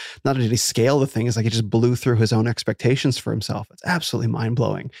scale the thing, it's like he just blew through his own expectations for himself. It's absolutely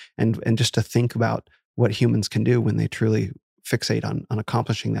mind-blowing. And just to think about what humans can do when they truly fixate on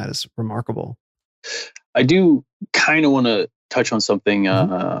accomplishing that is remarkable. I do kind of want to touch on something,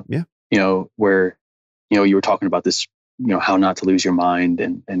 where, you were talking about this, how not to lose your mind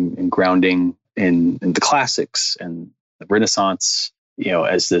and grounding in the classics and the Renaissance,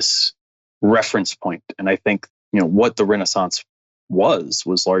 as this reference point. And I think, what the Renaissance was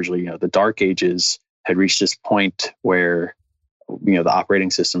largely, the Dark Ages had reached this point where, the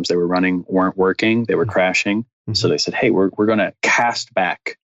operating systems they were running weren't working. They were crashing. So they said, hey, we're going to cast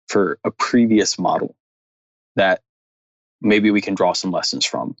back for a previous model that maybe we can draw some lessons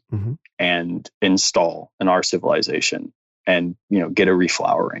from and install in our civilization and, get a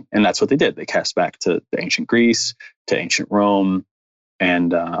reflowering. And that's what they did. They cast back to ancient Greece, to ancient Rome,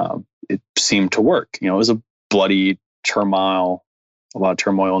 and it seemed to work. It was a bloody turmoil, a lot of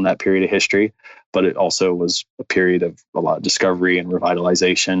turmoil in that period of history, but it also was a period of a lot of discovery and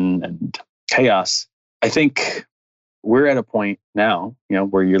revitalization and chaos. I think we're at a point now,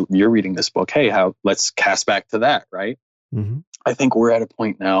 where you're reading this book. Hey, let's cast back to that, right? I think we're at a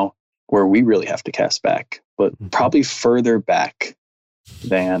point now where we really have to cast back, but probably further back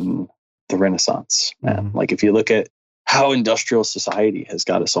than the Renaissance. Like if you look at how industrial society has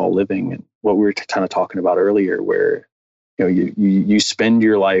got us all living, and what we were kind of talking about earlier, where you spend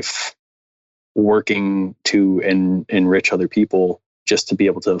your life working to enrich other people just to be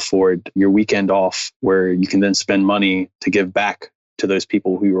able to afford your weekend off, where you can then spend money to give back to those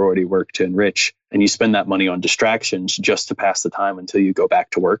people who you already work to enrich. And you spend that money on distractions just to pass the time until you go back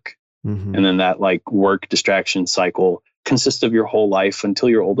to work. And then that work distraction cycle consists of your whole life until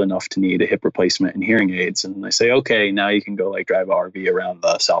you're old enough to need a hip replacement and hearing aids. And they say, okay, now you can go drive an RV around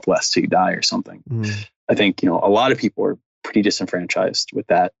the Southwest till you die or something. I think, a lot of people are pretty disenfranchised with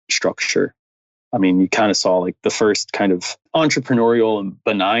that structure. I mean, you kind of saw the first kind of entrepreneurial and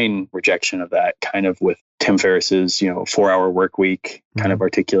benign rejection of that, kind of with Tim Ferriss's, 4-hour work week, kind of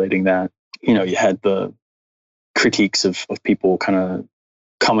articulating that. You had the critiques of people kind of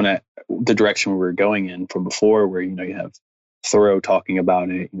coming at the direction we were going in from before, where, you have Thoreau talking about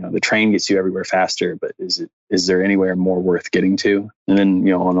it, the train gets you everywhere faster, but is there anywhere more worth getting to? And then,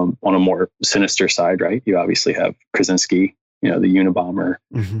 on a more sinister side, right, you obviously have Krasinski, the Unabomber,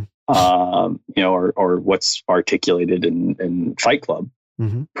 or what's articulated in Fight Club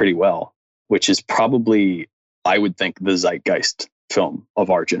pretty well, which is probably, I would think, the zeitgeist film of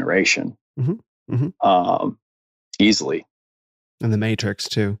our generation, easily. And The Matrix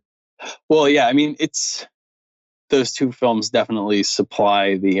too. Well, yeah, I mean, it's those two films definitely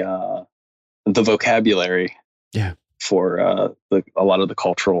supply the vocabulary, yeah, for a lot of the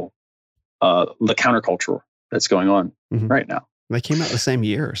cultural, the countercultural that's going on right now. They came out the same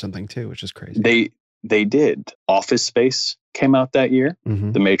year or something too, which is crazy. They did. Office Space came out that year.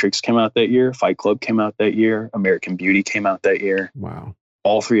 The Matrix came out that year. Fight Club came out that year. American Beauty came out that year. Wow.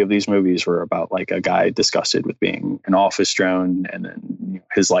 All three of these movies were about like a guy disgusted with being an office drone, and then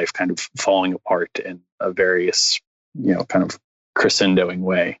his life kind of falling apart in a various, kind of crescendoing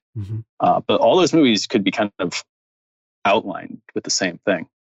way. But all those movies could be kind of outlined with the same thing.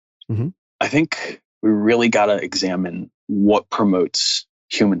 I think we really got to examine what promotes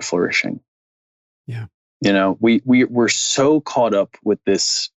human flourishing. Yeah. We're so caught up with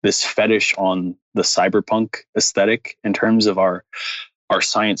this fetish on the cyberpunk aesthetic in terms of our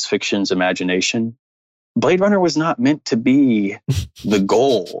science fiction's imagination. Blade Runner was not meant to be the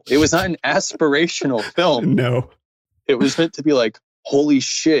goal. It was not an aspirational film. No. It was meant to be like, holy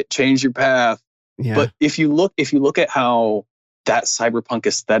shit, change your path. Yeah. But if you look at how that cyberpunk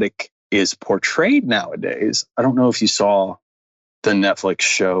aesthetic is portrayed nowadays, I don't know if you saw the Netflix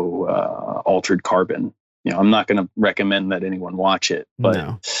show Altered Carbon. I'm not going to recommend that anyone watch it,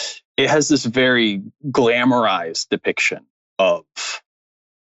 but it has this very glamorized depiction of,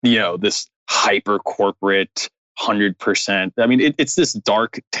 this hyper corporate 100%. I mean, it's this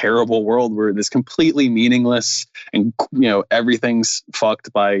dark, terrible world where it's completely meaningless, and everything's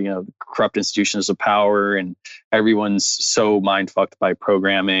fucked by corrupt institutions of power, and everyone's so mind fucked by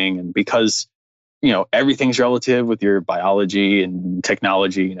programming, and because everything's relative with your biology and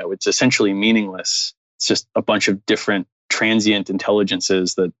technology, it's essentially meaningless. It's just a bunch of different transient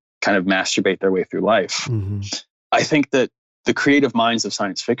intelligences that kind of masturbate their way through life. I think that the creative minds of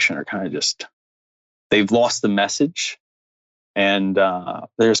science fiction are kind of just, they've lost the message, and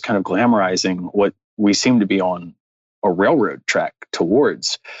they're just kind of glamorizing what we seem to be on a railroad track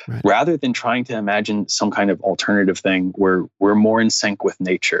towards, rather than trying to imagine some kind of alternative thing where we're more in sync with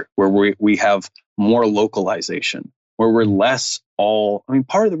nature, where we have more localization, where we're less all. I mean,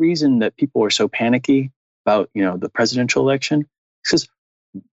 part of the reason that people are so panicky about the presidential election is because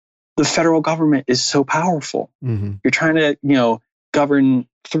the federal government is so powerful. You're trying to govern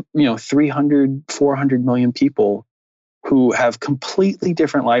 300, 400 million people who have completely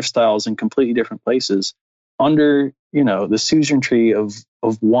different lifestyles in completely different places under the suzerainty of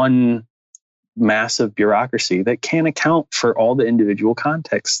one massive bureaucracy that can't account for all the individual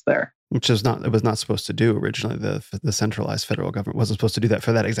contexts there. Which it was not supposed to do originally. The centralized federal government wasn't supposed to do that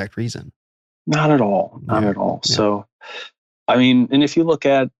for that exact reason. Not at all. Not at all. Yeah. So, I mean, and if you look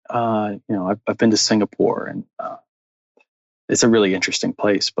at, I've been to Singapore, and it's a really interesting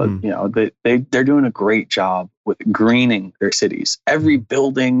place, but they're doing a great job with greening their cities. Every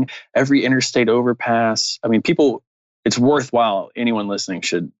building, every interstate overpass. I mean, it's worthwhile. Anyone listening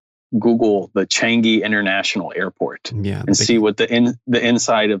should Google the Changi International Airport and see what the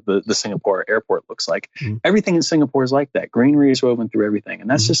inside of the Singapore airport looks like. Everything in Singapore is like that. Greenery is woven through everything. And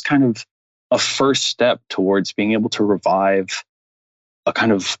that's just kind of a first step towards being able to revive a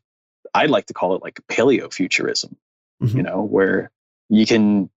kind of, I'd like to call it like paleofuturism, where you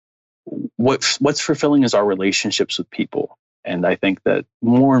can, what's fulfilling is our relationships with people. And I think that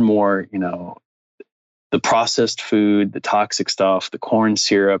more and more, the processed food, the toxic stuff, the corn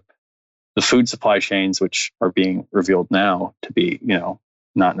syrup, the food supply chains, which are being revealed now to be,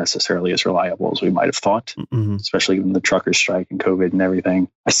 not necessarily as reliable as we might have thought, especially given the trucker strike and COVID and everything.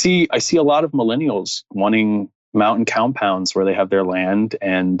 I see a lot of millennials wanting mountain compounds where they have their land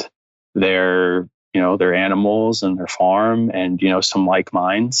and their animals and their farm and, some like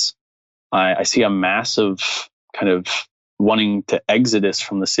minds. I see a massive kind of wanting to exodus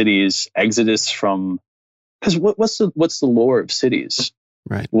from the cities, because what's the lore of cities?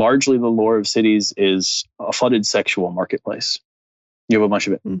 Right. Largely the lore of cities is a flooded sexual marketplace. You have a bunch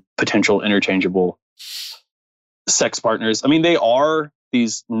of potential interchangeable sex partners. I mean, they are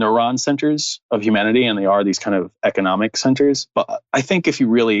these neuron centers of humanity, and they are these kind of economic centers. But I think if you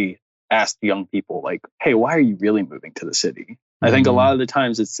really ask young people, like, hey, why are you really moving to the city? I think a lot of the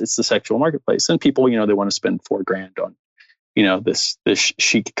times it's the sexual marketplace, and people, they want to spend $4,000 on, this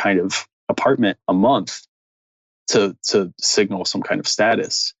chic kind of apartment a month to signal some kind of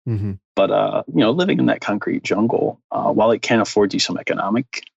status. But, living in that concrete jungle, while it can afford you some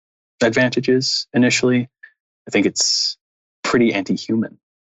economic advantages initially, I think it's pretty anti-human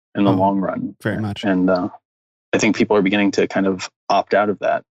in the long run. Very much. And I think people are beginning to kind of opt out of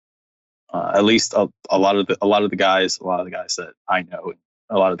that. At least a lot of the guys that I know,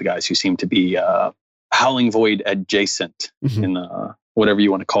 a lot of the guys who seem to be howling void adjacent in whatever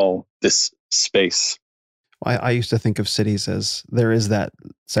you want to call this space. I used to think of cities as there is that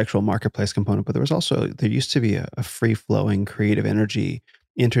sexual marketplace component, but there used to be a free-flowing creative energy,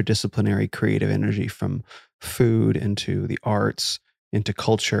 interdisciplinary creative energy from food into the arts, into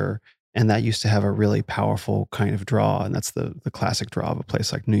culture. And that used to have a really powerful kind of draw. And that's the classic draw of a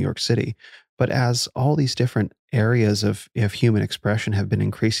place like New York City. But as all these different areas of human expression have been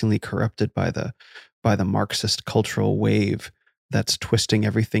increasingly corrupted by the Marxist cultural wave that's twisting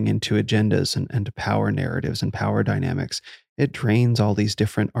everything into agendas and to power narratives and power dynamics, it drains all these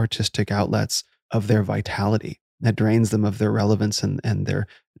different artistic outlets of their vitality. That drains them of their relevance and their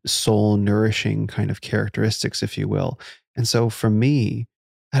soul nourishing kind of characteristics, if you will. And so for me,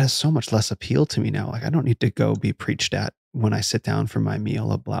 that has so much less appeal to me now. Like, I don't need to go be preached at when I sit down for my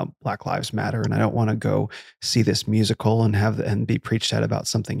meal of Black Lives Matter, and I don't want to go see this musical and be preached at about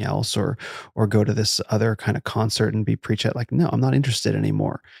something else, or go to this other kind of concert and be preached at. Like, no, I'm not interested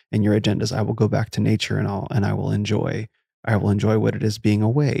anymore in your agendas. I will go back to nature and I will enjoy what it is being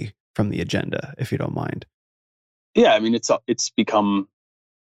away from the agenda, if you don't mind. Yeah, I mean, it's become,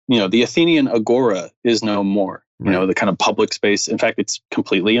 the Athenian agora is no more. Right. The kind of public space. In fact, it's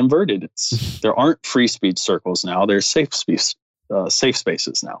completely inverted. There aren't free speech circles now. There's safe spaces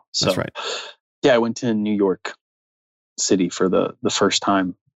now. So, that's right. Yeah, I went to New York City for the first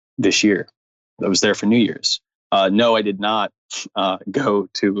time this year. I was there for New Year's. No, I did not go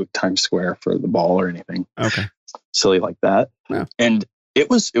to Times Square for the ball or anything. Okay. Silly like that. Yeah. And it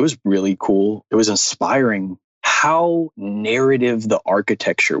was really cool. It was inspiring how narrative the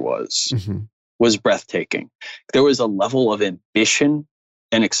architecture was. Was breathtaking. There was a level of ambition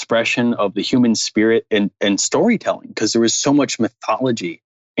and expression of the human spirit and storytelling, because there was so much mythology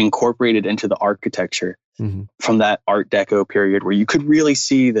incorporated into the architecture from that Art Deco period, where you could really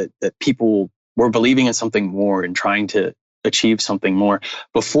see that people were believing in something more and trying to achieve something more.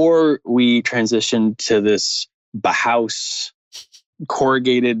 Before we transitioned to this Bauhaus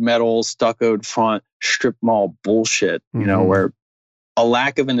corrugated metal, stuccoed front, strip mall bullshit, where a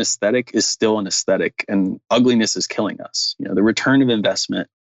lack of an aesthetic is still an aesthetic, and ugliness is killing us. The return of investment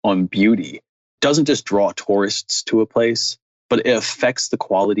on beauty doesn't just draw tourists to a place, but it affects the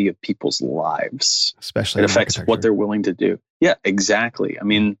quality of people's lives. Especially it affects what they're willing to do. Yeah, exactly. I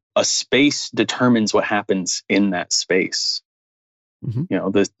mean, a space determines what happens in that space.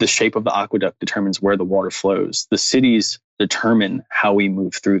 The shape of the aqueduct determines where the water flows. The cities determine how we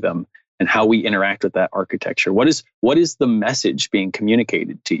move through them and how we interact with that architecture. What is the message being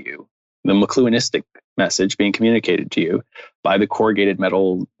communicated to you? The McLuhanistic message being communicated to you by the corrugated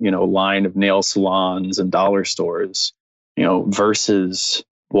metal, line of nail salons and dollar stores, versus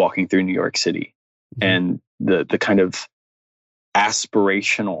walking through New York City and the kind of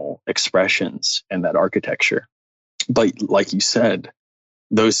aspirational expressions in that architecture. But like you said,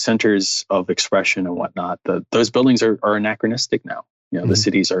 those centers of expression and whatnot, those buildings are anachronistic now. The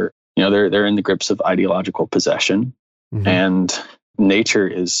cities are, they're in the grips of ideological possession, and nature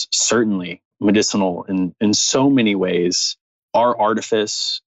is certainly medicinal in so many ways. Our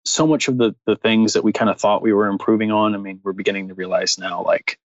artifice, so much of the things that we kind of thought we were improving on, I mean, we're beginning to realize now,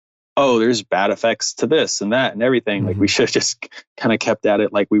 like, oh, there's bad effects to this and that and everything. Like, we should have just kind of kept at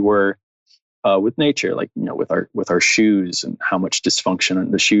it like we were with nature, like, with our shoes, and how much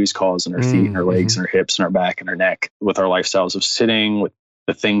dysfunction the shoes cause in our feet and our legs and our hips and our back and our neck, with our lifestyles of sitting, with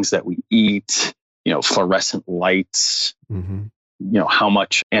the things that we eat, fluorescent lights, how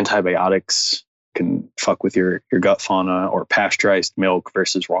much antibiotics can fuck with your gut fauna, or pasteurized milk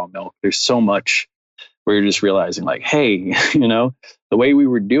versus raw milk. There's so much where you're just realizing, like, hey, the way we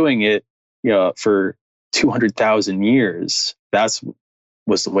were doing it, for 200,000 years,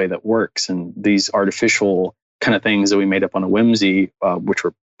 was the way that works. And these artificial kind of things that we made up on a whimsy, which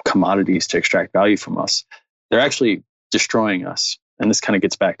were commodities to extract value from us, they're actually destroying us. And this kind of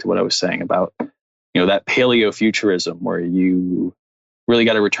gets back to what I was saying about, that paleofuturism, where you really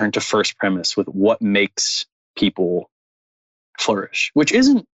got to return to first premise with what makes people flourish, which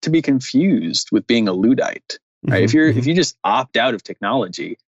isn't to be confused with being a Luddite, right? If you just opt out of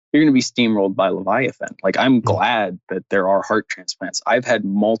technology, you're going to be steamrolled by Leviathan. Like, I'm glad that there are heart transplants. I've had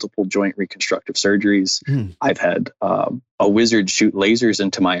multiple joint reconstructive surgeries. I've had a wizard shoot lasers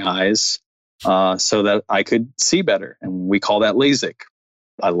into my eyes so that I could see better. And we call that LASIK.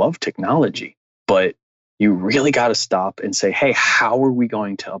 I love technology, but you really got to stop and say, hey, how are we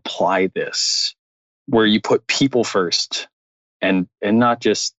going to apply this where you put people first and not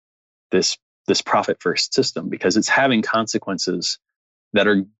just this profit first system, because it's having consequences that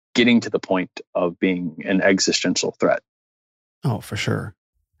are getting to the point of being an existential threat. Oh, for sure.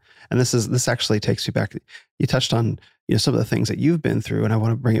 And this actually takes you back. You touched on, some of the things that you've been through, and I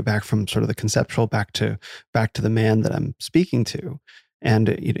want to bring it back from sort of the conceptual back to the man that I'm speaking to.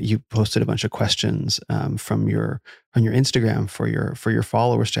 And you posted a bunch of questions from on your Instagram for your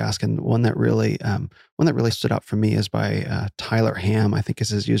followers to ask, and one that really stood out for me is by Tyler Ham, I think is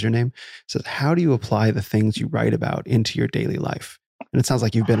his username. It says, "How do you apply the things you write about into your daily life?" And it sounds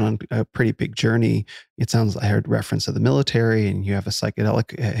like you've been on a pretty big journey. I heard reference to the military, and you have a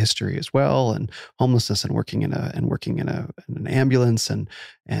psychedelic history as well, and homelessness, and working in an ambulance,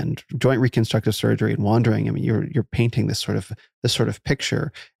 and joint reconstructive surgery, and wandering. I mean, you're painting this sort of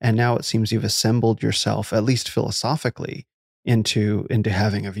picture, and now it seems you've assembled yourself, at least philosophically, into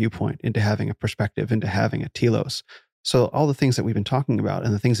having a viewpoint, into having a perspective, into having a telos. So all the things that we've been talking about,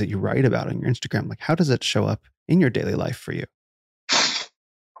 and the things that you write about on your Instagram, like, how does it show up in your daily life for you?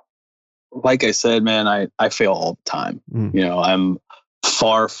 Like I said, man, I fail all the time. I'm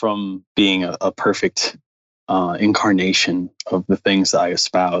far from being a perfect incarnation of the things that I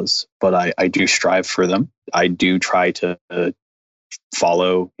espouse, but I do strive for them. I do try to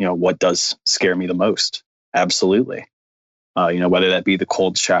follow, what does scare me the most. Absolutely. Whether that be the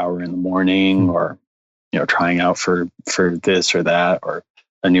cold shower in the morning, or, trying out for this or that, or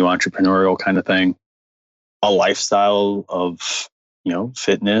a new entrepreneurial kind of thing, a lifestyle of,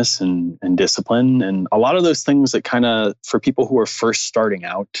 fitness and discipline. And a lot of those things that kind of, for people who are first starting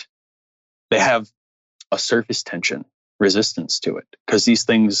out, they have a surface tension resistance to it, because these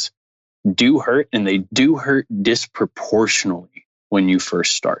things do hurt, and they do hurt disproportionately when you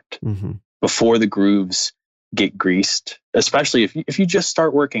first start, before the grooves get greased, especially if you just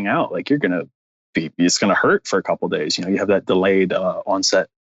start working out. Like, it's going to hurt for a couple of days. You have that delayed onset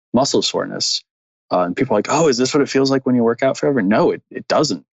muscle soreness. And people are like, "Oh, is this what it feels like when you work out forever?" No, it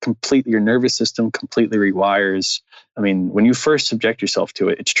doesn't. Completely, your nervous system completely rewires. I mean, when you first subject yourself to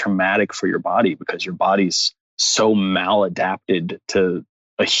it, it's traumatic for your body, because your body's so maladapted to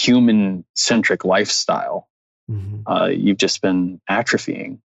a human-centric lifestyle. You've just been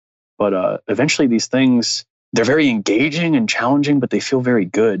atrophying. But eventually these things, they're very engaging and challenging, but they feel very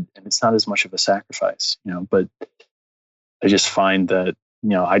good. And it's not as much of a sacrifice, But I just find that,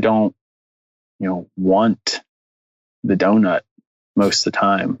 I don't, want the donut most of the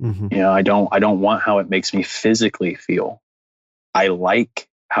time. I don't want how it makes me physically feel. I like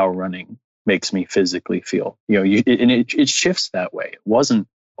how running makes me physically feel. It shifts that way. It wasn't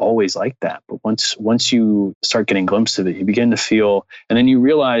always like that, but once you start getting a glimpse of it, you begin to feel, and then you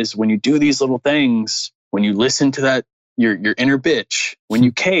realize when you do these little things, when you listen to that your inner bitch, when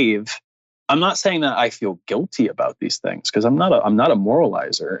you cave. I'm not saying that I feel guilty about these things, because I'm not a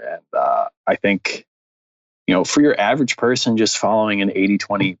moralizer. And I think, for your average person, just following an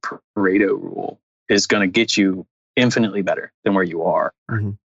 80-20 Pareto rule is going to get you infinitely better than where you are.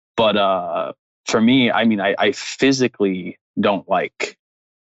 But for me, I mean, I physically don't like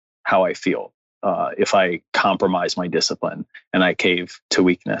how I feel if I compromise my discipline and I cave to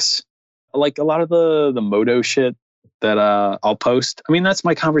weakness. Like a lot of the moto shit that I'll post, I mean, that's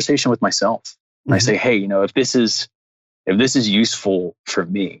my conversation with myself. And I say, hey, if this is useful for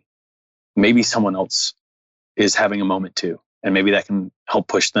me, maybe someone else is having a moment too, and maybe that can help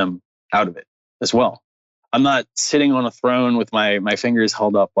push them out of it as well. I'm not sitting on a throne with my fingers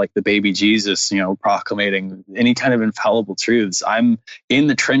held up like the baby Jesus, proclamating any kind of infallible truths. I'm in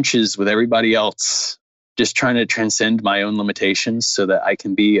the trenches with everybody else, just trying to transcend my own limitations so that I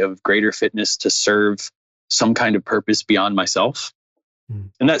can be of greater fitness to serve some kind of purpose beyond myself.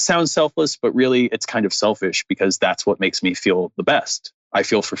 And that sounds selfless, but really it's kind of selfish, because that's what makes me feel the best. I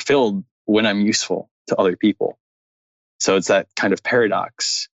feel fulfilled when I'm useful to other people. So it's that kind of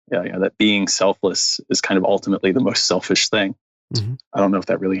paradox, that being selfless is kind of ultimately the most selfish thing. I don't know if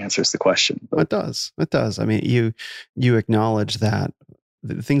that really answers the question. But it does. I mean, you acknowledge that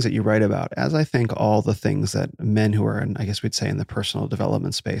the things that you write about, as I think all the things that men who are in, I guess we'd say, in the personal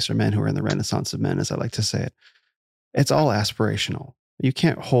development space, or men who are in the Renaissance of men, as I like to say it, it's all aspirational. You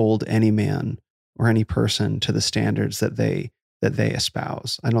can't hold any man or any person to the standards that they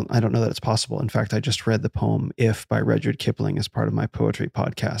espouse. I don't know that it's possible. In fact, I just read the poem "If" by Rudyard Kipling as part of my poetry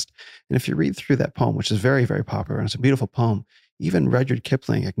podcast. And if you read through that poem, which is very, very popular, and it's a beautiful poem, even Rudyard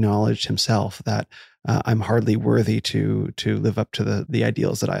Kipling acknowledged himself that I'm hardly worthy to live up to the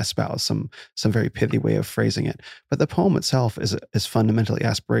ideals that I espouse. Some very pithy way of phrasing it. But the poem itself is fundamentally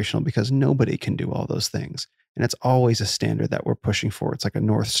aspirational, because nobody can do all those things. And it's always a standard that we're pushing for. It's like a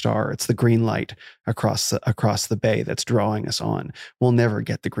North Star. It's the green light across the bay that's drawing us on. We'll never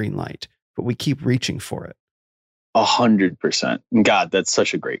get the green light, but we keep reaching for it. 100%. God, that's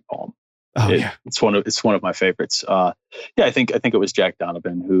such a great poem. Oh yeah. It's one of my favorites. Yeah, I think it was Jack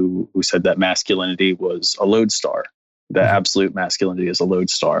Donovan who said that masculinity was a lodestar. The absolute masculinity is a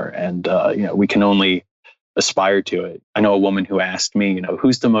lodestar, and we can only aspire to it. I know a woman who asked me,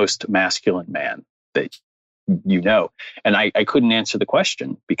 who's the most masculine man that you know? And I couldn't answer the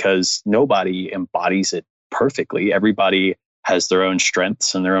question because nobody embodies it perfectly. Everybody has their own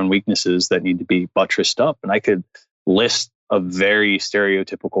strengths and their own weaknesses that need to be buttressed up. And I could list a very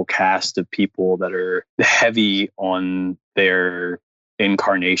stereotypical cast of people that are heavy on their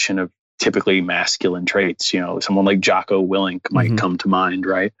incarnation of typically masculine traits. Someone like Jocko Willink might come to mind,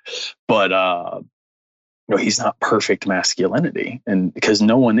 right? But he's not perfect masculinity, and because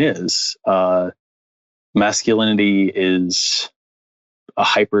no one is. Masculinity is a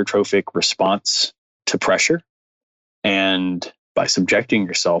hypertrophic response to pressure, and by subjecting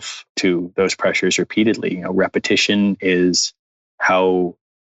yourself to those pressures repeatedly, repetition is how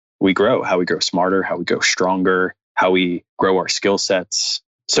we grow smarter, how we grow stronger, how we grow our skill sets.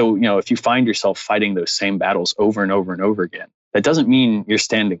 So, if you find yourself fighting those same battles over and over and over again, that doesn't mean you're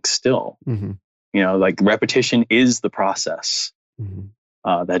standing still. Like repetition is the process.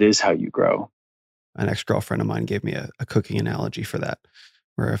 That is how you grow. An ex-girlfriend of mine gave me a cooking analogy for that,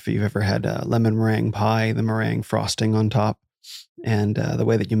 where if you've ever had a lemon meringue pie, the meringue frosting on top, and the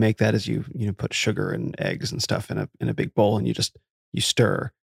way that you make that is you put sugar and eggs and stuff in a big bowl, and you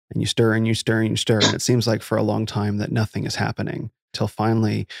stir and you stir and you stir and you stir, and it seems like for a long time that nothing is happening till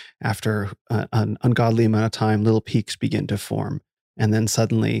finally, after an ungodly amount of time, little peaks begin to form, and then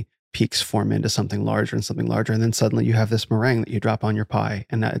suddenly peaks form into something larger, and then suddenly you have this meringue that you drop on your pie,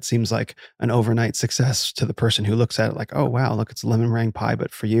 and it seems like an overnight success to the person who looks at it like, oh wow, look, it's a lemon meringue pie.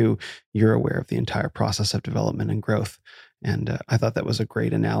 But for you, you're aware of the entire process of development and growth. And I thought that was a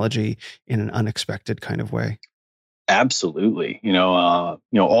great analogy in an unexpected kind of way. Absolutely. All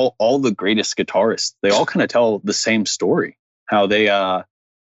the greatest guitarists, they all kind of tell the same story, how they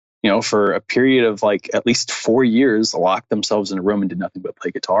for a period of like at least 4 years, locked themselves in a room and did nothing but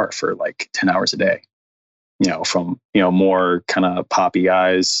play guitar for like 10 hours a day. From more kind of poppy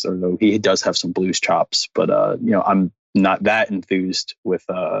guys, although he does have some blues chops. But I'm not that enthused with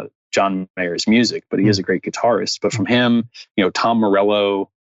John Mayer's music, but he is a great guitarist. But from him, Tom Morello,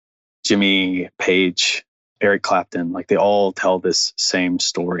 Jimmy Page, Eric Clapton, like they all tell this same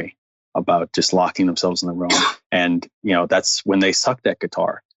story about just locking themselves in the room. And that's when they sucked at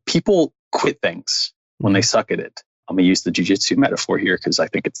guitar. People quit things when they suck at it. I'm going to use the jiu-jitsu metaphor here because I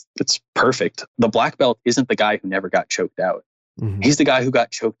think it's perfect. The black belt isn't the guy who never got choked out. He's the guy who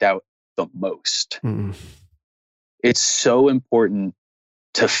got choked out the most. It's so important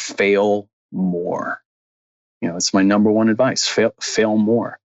to fail more. It's my number one advice. Fail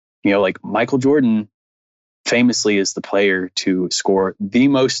more. Like Michael Jordan famously is the player to score the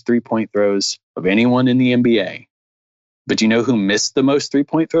most 3-point throws of anyone in the NBA. But do you know who missed the most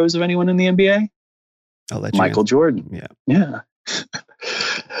 3-point throws of anyone in the NBA? Michael Jordan. Yeah.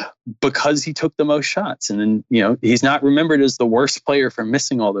 Because he took the most shots. And then, he's not remembered as the worst player for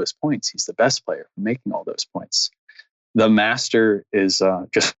missing all those points. He's the best player for making all those points. The master is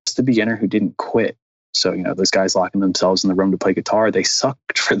just the beginner who didn't quit. So, those guys locking themselves in the room to play guitar, they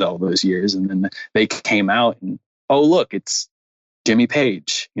sucked for all those years. And then they came out and, oh, look, it's Jimmy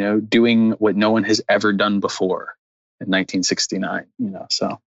Page, doing what no one has ever done before. In 1969,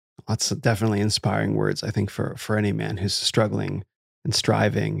 so that's definitely inspiring words, I think, for any man who's struggling and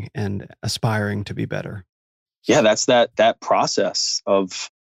striving and aspiring to be better. Yeah, that's that process of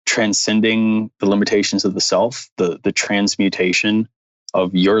transcending the limitations of the self, the transmutation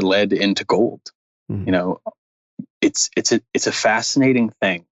of your lead into gold. It's a fascinating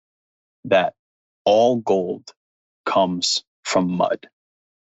thing that all gold comes from mud.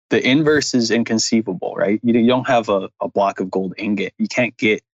 The inverse is inconceivable, right? You don't have a block of gold ingot. You can't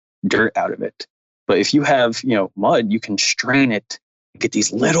get dirt out of it. But if you have, mud, you can strain it, get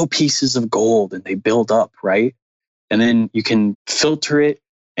these little pieces of gold and they build up, right? And then you can filter it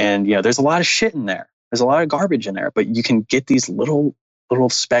and, there's a lot of shit in there. There's a lot of garbage in there, but you can get these little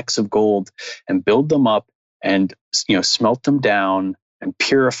specks of gold and build them up and, smelt them down and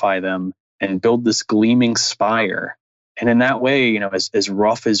purify them and build this gleaming spire. And in that way, as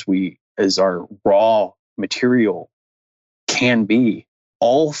rough as our raw material can be,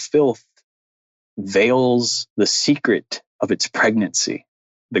 all filth veils the secret of its pregnancy,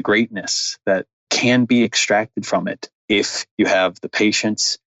 the greatness that can be extracted from it if you have the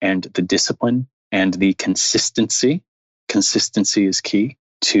patience and the discipline and the consistency. Consistency is key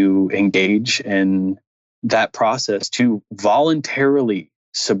to engage in that process, to voluntarily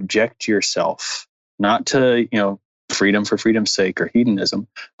subject yourself, not to, freedom for freedom's sake or hedonism.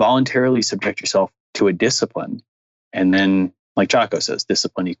 Voluntarily subject yourself to a discipline. And then, like Jocko says,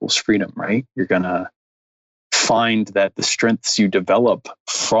 discipline equals freedom, right? You're going to find that the strengths you develop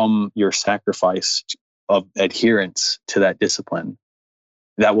from your sacrifice of adherence to that discipline,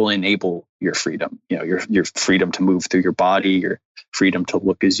 that will enable your freedom. You know, your freedom to move through your body, your freedom to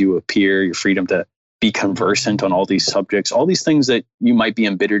look as you appear, your freedom to be conversant on all these subjects, all these things that you might be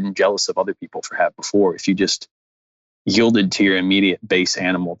embittered and jealous of other people for have before. If you just yielded to your immediate base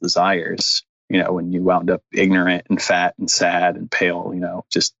animal desires, you know, when you wound up ignorant and fat and sad and pale, you know,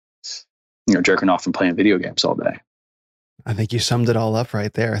 just, you know, jerking off and playing video games all day. I think you summed it all up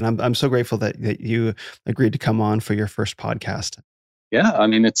right there. And I'm so grateful that you agreed to come on for your first podcast. Yeah. I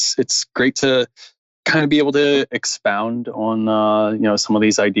mean, it's great to kind of be able to expound on, you know, some of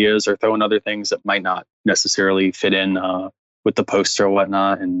these ideas or throw in other things that might not necessarily fit in with the post or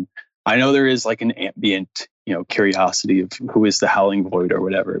whatnot. And I know there is like an ambient, you know, curiosity of who is the howling void or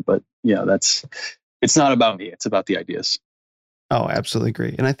whatever, but you know, it's not about me. It's about the ideas. Oh, absolutely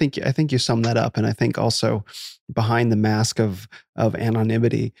agree. And I think you summed that up. And I think also behind the mask of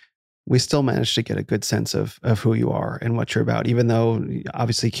anonymity, we still managed to get a good sense of who you are and what you're about, even though you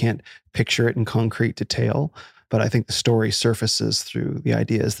obviously can't picture it in concrete detail. But I think the story surfaces through the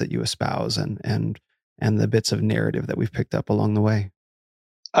ideas that you espouse and the bits of narrative that we've picked up along the way.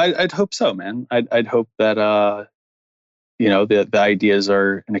 I'd hope so, man. I'd hope that, you know, the ideas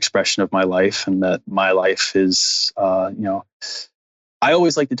are an expression of my life and that my life is, you know, I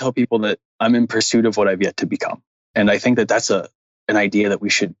always like to tell people that I'm in pursuit of what I've yet to become. And I think that that's an idea that we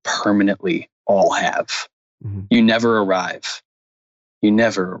should permanently all have. Mm-hmm. You never arrive. You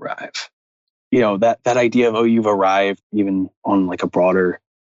never arrive. You know, that idea of, oh, you've arrived, even on like a broader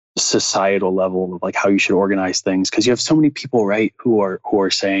societal level of like how you should organize things. Cause you have so many people, right, who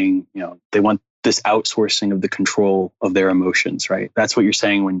are saying, you know, they want this outsourcing of the control of their emotions, right? That's what you're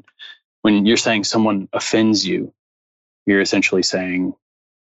saying when you're saying someone offends you, you're essentially saying,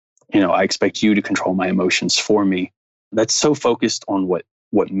 you know, I expect you to control my emotions for me. That's so focused on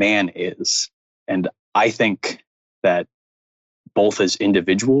what man is. And I think that both as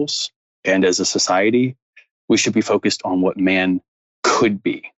individuals and as a society, we should be focused on what man could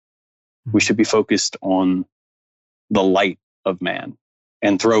be. We should be focused on the light of man,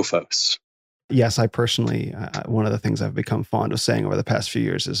 anthropos. Yes, I personally, one of the things I've become fond of saying over the past few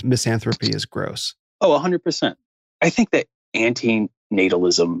years is misanthropy is gross. Oh, 100%. I think that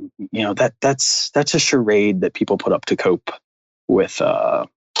antinatalism, you know, that's a charade that people put up to cope with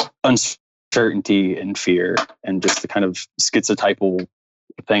uncertainty and fear and just the kind of schizotypal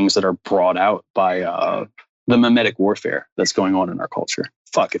things that are brought out by the mimetic warfare that's going on in our culture.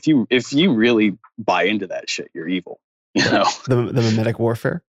 Fuck, if you really buy into that shit, you're evil. You know, the mimetic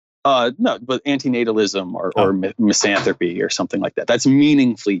warfare. No, but antinatalism or misanthropy or something like that. That's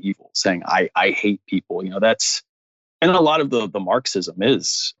meaningfully evil. Saying I hate people. You know, that's, and a lot of the Marxism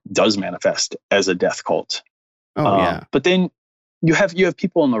does manifest as a death cult. Oh yeah. But then you have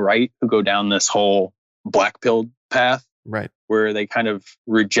people on the right who go down this whole black pill path, right, where they kind of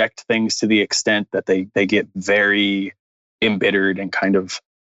reject things to the extent that they get very embittered and kind of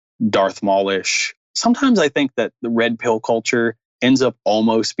Darth Maulish. Sometimes I think that the red pill culture ends up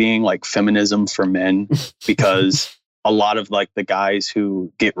almost being like feminism for men because a lot of like the guys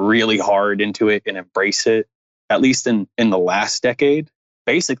who get really hard into it and embrace it, at least in the last decade,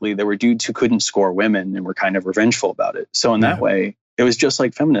 basically there were dudes who couldn't score women and were kind of revengeful about it. So in that way, it was just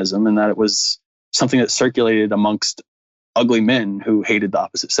like feminism in that it was something that circulated amongst ugly men who hated the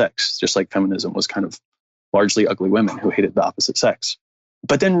opposite sex, just like feminism was kind of largely ugly women who hated the opposite sex.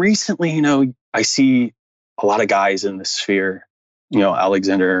 But then recently, you know, I see a lot of guys in this sphere, you know,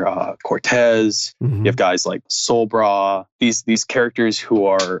 Alexander Cortez, you have guys like Solbra, these characters who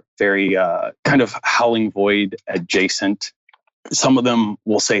are very kind of Howling Void adjacent. Some of them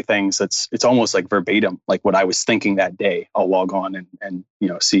will say things it's almost like verbatim, like what I was thinking that day. I'll log on and you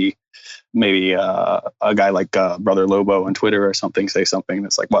know, see maybe a guy like Brother Lobo on Twitter or something say something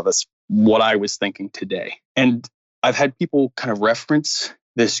that's like, well, that's what I was thinking today. And I've had people kind of reference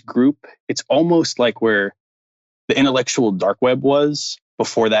this group. It's almost like where the intellectual dark web was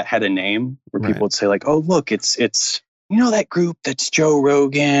before that had a name, where people would say like, oh, look, it's you know, that group that's Joe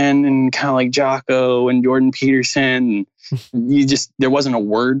Rogan and kind of like Jocko and Jordan Peterson. There wasn't a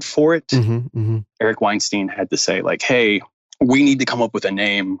word for it. Eric Weinstein had to say like, hey, we need to come up with a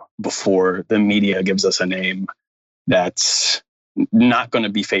name before the media gives us a name that's not going to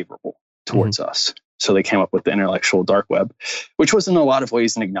be favorable towards us. So they came up with the intellectual dark web, which was in a lot of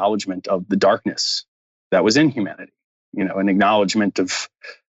ways an acknowledgement of the darkness that was in humanity, you know, an acknowledgement of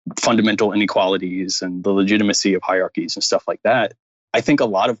fundamental inequalities and the legitimacy of hierarchies and stuff like that. I think a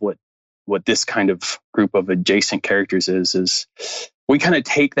lot of what this kind of group of adjacent characters is we kind of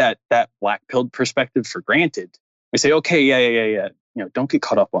take that black pilled perspective for granted. We say, okay, yeah. Don't get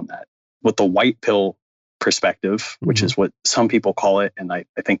caught up on that. With the white pill perspective, which is what some people call it, and I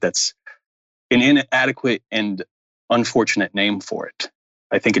think that's an inadequate and unfortunate name for it.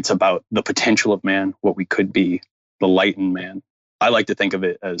 I think it's about the potential of man, what we could be, the light in man. I like to think of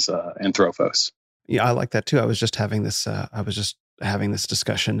it as anthropos. Yeah, I like that too. I was just having this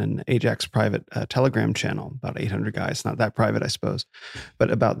discussion in Ajax private Telegram channel, about 800 guys, not that private, I suppose,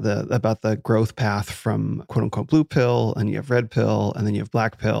 but about the growth path from quote unquote blue pill, and you have red pill, and then you have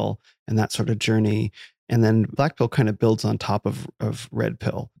black pill, and that sort of journey. And then black pill kind of builds on top of red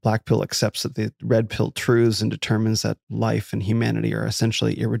pill. Black pill accepts that the red pill truths and determines that life and humanity are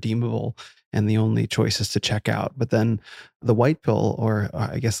essentially irredeemable, and the only choice is to check out. But then the white pill, or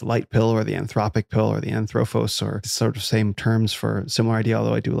I guess the light pill, or the anthropic pill, or the anthropos, or sort of same terms for similar idea.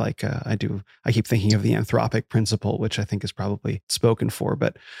 Although I do like, I keep thinking of the anthropic principle, which I think is probably spoken for.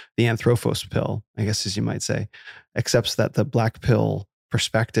 But the anthropos pill, I guess as you might say, accepts that the black pill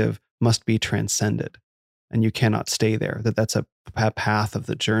perspective must be transcended. And you cannot stay there, that's a path of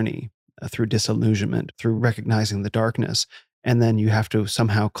the journey through disillusionment, through recognizing the darkness. And then you have to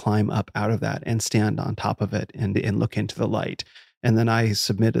somehow climb up out of that and stand on top of it and look into the light. And then I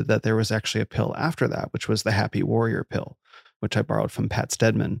submitted that there was actually a pill after that, which was the happy warrior pill, which I borrowed from Pat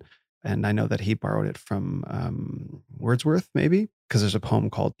Stedman. And I know that he borrowed it from Wordsworth, maybe, because there's a poem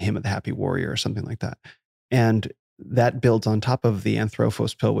called Hymn of the Happy Warrior or something like that. And that builds on top of the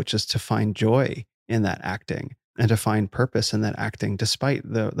anthropos pill, which is to find joy in that acting and to find purpose in that acting, despite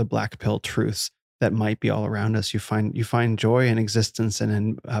the black pill truths that might be all around us. You find joy in existence and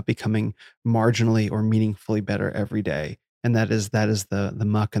in becoming marginally or meaningfully better every day. And that is the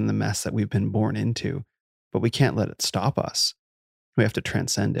muck and the mess that we've been born into. But we can't let it stop us. We have to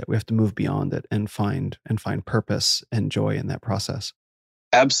transcend it. We have to move beyond it and find purpose and joy in that process.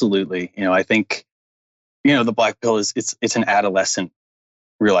 Absolutely. I think, the black pill it's an adolescent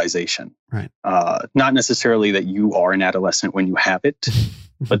realization, right? Not necessarily that you are an adolescent when you have it,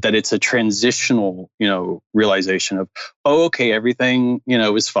 but that it's a transitional, realization of, oh, okay, everything,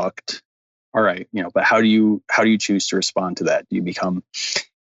 is fucked. All right, but how do you choose to respond to that? Do you become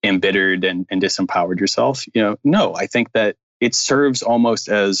embittered and disempowered yourself? No, I think that it serves almost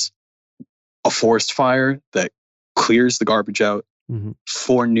as a forest fire that clears the garbage out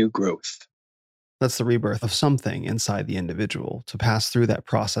for new growth. That's the rebirth of something inside the individual, to pass through that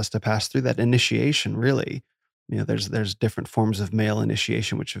process, to pass through that initiation, really. There's different forms of male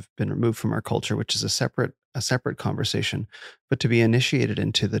initiation which have been removed from our culture, which is a separate conversation. But to be initiated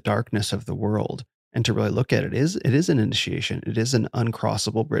into the darkness of the world and to really look at it is an initiation. It is an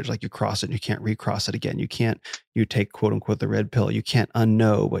uncrossable bridge. Like you cross it and you can't recross it again. You take quote unquote the red pill. You can't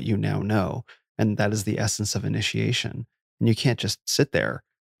unknow what you now know. And that is the essence of initiation. And you can't just sit there.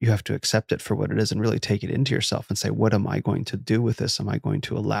 You have to accept it for what it is and really take it into yourself and say, what am I going to do with this? Am I going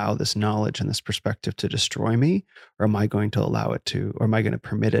to allow this knowledge and this perspective to destroy me? Or am I going to allow it to, or am I going to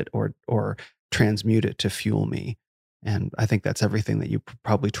permit it or transmute it to fuel me? And I think that's everything that you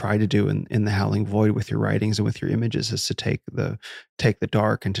probably try to do in the Howling Void with your writings and with your images, is to take the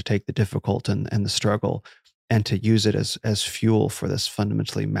dark and to take the difficult and the struggle and to use it as fuel for this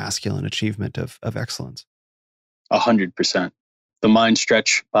fundamentally masculine achievement of excellence. 100%. The mind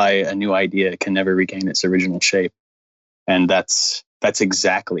stretched by a new idea can never regain its original shape. And that's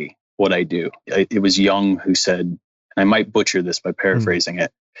exactly what I do. It was Jung who said, and I might butcher this by paraphrasing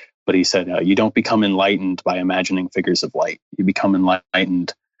it, but he said, you don't become enlightened by imagining figures of light. You become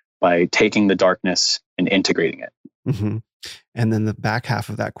enlightened by taking the darkness and integrating it. Mm-hmm. And then the back half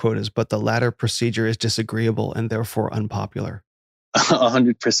of that quote is, but the latter procedure is disagreeable and therefore unpopular.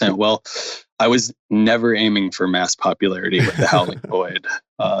 100%. Well, I was never aiming for mass popularity with the Howling Void.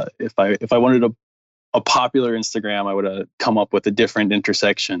 If I wanted a popular Instagram, I would have come up with a different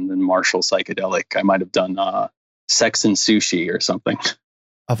intersection than martial psychedelic. I might have done sex and sushi or something.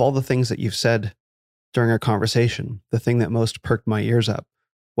 Of all the things that you've said during our conversation, the thing that most perked my ears up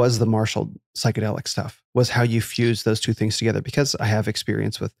was the martial psychedelic stuff, was how you fuse those two things together. Because I have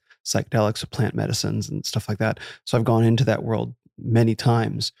experience with psychedelics, with plant medicines and stuff like that. So I've gone into that world many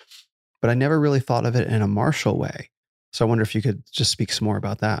times, but I never really thought of it in a martial way. So I wonder if you could just speak some more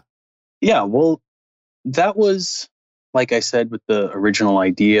about that. Yeah, well, that was, like I said, with the original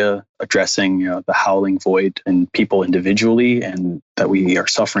idea addressing the howling void and people individually, and that we are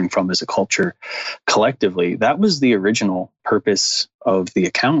suffering from as a culture collectively. That was the original purpose of the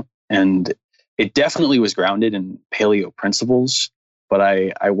account. And it definitely was grounded in paleo principles, but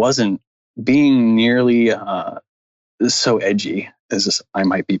I wasn't being nearly so edgy as I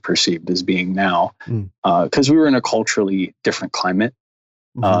might be perceived as being now, because we were in a culturally different climate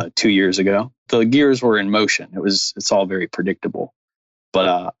 2 years ago. The gears were in motion. It's all very predictable.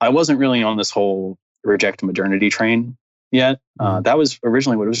 But I wasn't really on this whole reject modernity train yet. That was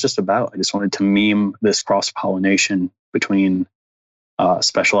originally what it was just about. I just wanted to meme this cross-pollination between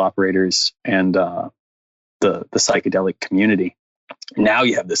special operators and the psychedelic community. Now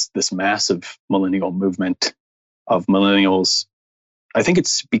you have this massive millennial movement of millennials. I think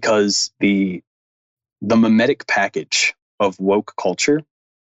it's because the mimetic package of woke culture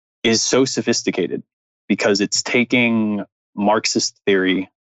is so sophisticated, because it's taking Marxist theory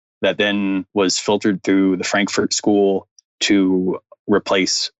that then was filtered through the Frankfurt School to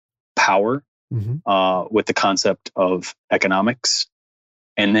replace power with the concept of economics.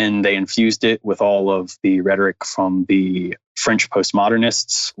 And then they infused it with all of the rhetoric from the French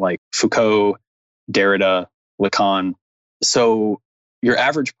postmodernists like Foucault, Derrida, Lacan. So your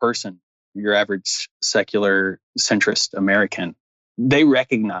average person, your average secular centrist American, they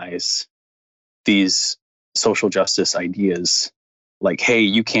recognize these social justice ideas like, hey,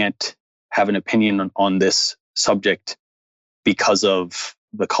 you can't have an opinion on this subject because of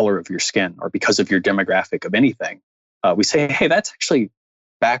the color of your skin or because of your demographic of anything. We say, hey, that's actually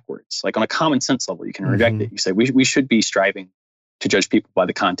backwards. Like on a common sense level, you can reject it. You say we should be striving to judge people by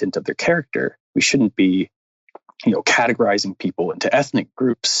the content of their character. We shouldn't be, categorizing people into ethnic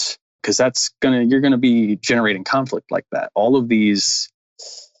groups, because you're gonna be generating conflict like that. All of these,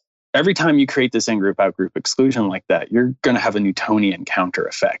 every time you create this in-group, out-group exclusion like that, you're gonna have a Newtonian counter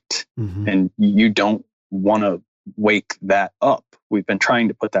effect, and you don't want to wake that up. We've been trying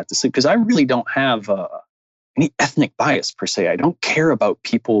to put that to sleep, because I really don't have any ethnic bias per se. I don't care about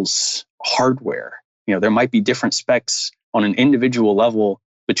people's hardware. There might be different specs on an individual level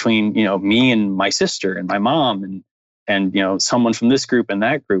between, me and my sister and my mom and someone from this group and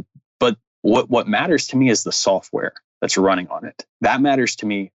that group. But what matters to me is the software that's running on it. That matters to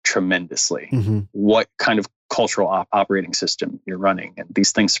me tremendously. What kind of cultural operating system you're running. And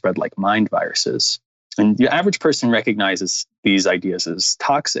these things spread like mind viruses. And the average person recognizes these ideas as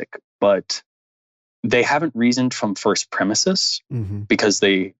toxic, but they haven't reasoned from first premises because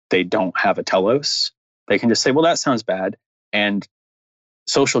they don't have a telos. They can just say, well, that sounds bad. And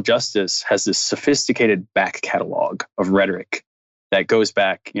social justice has this sophisticated back catalog of rhetoric that goes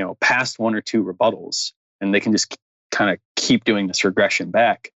back, past one or two rebuttals. And they can just kind of keep doing this regression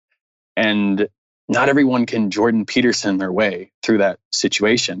back. And not everyone can Jordan Peterson their way through that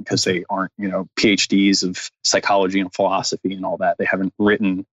situation, because they aren't, PhDs of psychology and philosophy and all that. They haven't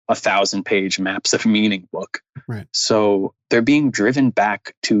written 1,000-page maps of meaning book. Right. So they're being driven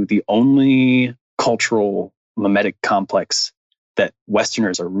back to the only cultural mimetic complex that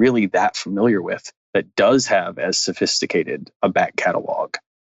Westerners are really that familiar with, that does have as sophisticated a back catalog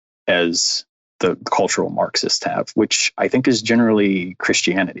as the cultural Marxists have, which I think is generally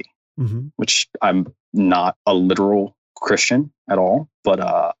Christianity, which I'm not a literal Christian at all, but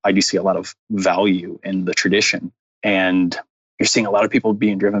I do see a lot of value in the tradition. And you're seeing a lot of people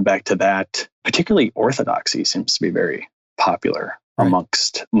being driven back to that. Particularly orthodoxy seems to be very popular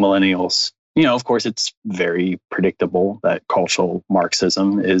amongst millennials. Of course, it's very predictable that cultural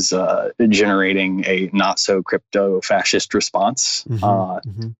Marxism is generating a not so crypto fascist response.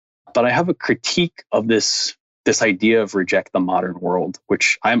 But I have a critique of this idea of reject the modern world,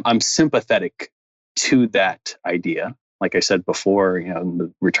 which I'm sympathetic to that idea. Like I said before,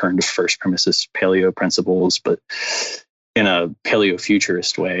 the return to first premises paleo principles, but in a paleo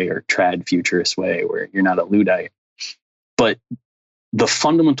futurist way or trad futurist way where you're not a Luddite. But the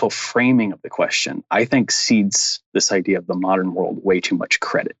fundamental framing of the question, I think, cedes this idea of the modern world way too much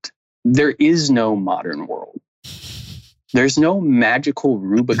credit. There is no modern world. There's no magical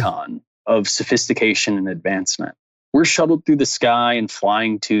Rubicon of sophistication and advancement. We're shuttled through the sky in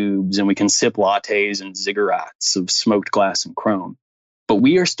flying tubes, and we can sip lattes and ziggurats of smoked glass and chrome. But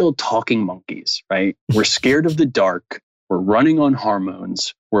we are still talking monkeys, right? We're scared of the dark. We're running on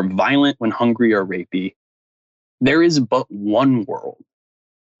hormones. We're violent when hungry or rapey. There is but one world,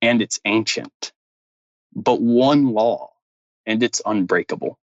 and it's ancient. But one law, and it's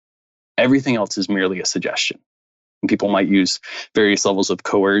unbreakable. Everything else is merely a suggestion. And people might use various levels of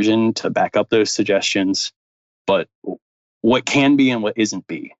coercion to back up those suggestions. But what can be and what isn't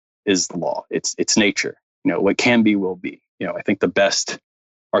be is the law. It's nature. What can be will be. I think the best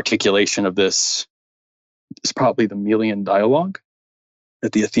articulation of this is probably the Melian dialogue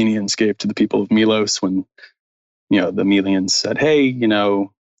that the Athenians gave to the people of Melos when, the Melians said, hey,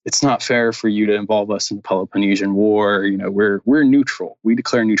 it's not fair for you to involve us in the Peloponnesian War. We're neutral. We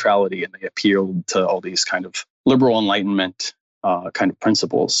declare neutrality, and they appealed to all these kind of liberal Enlightenment kind of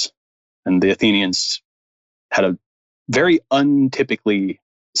principles. And the Athenians had a very untypically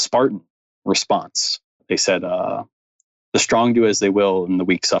Spartan response. They said, "The strong do as they will, and the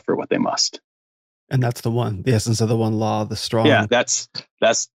weak suffer what they must." And that's the essence of the one law. The strong, Yeah, that's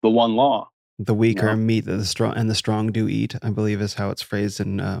the one law. The weak are meat that the strong do eat, I believe is how it's phrased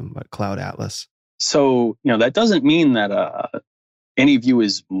in Cloud Atlas. So, that doesn't mean that any view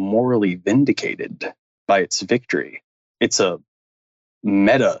is morally vindicated by its victory. It's a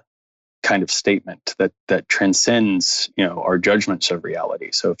meta kind of statement that transcends, our judgments of reality.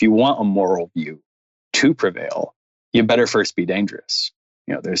 So if you want a moral view to prevail, you better first be dangerous.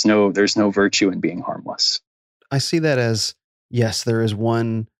 There's no virtue in being harmless. I see that as, yes, there is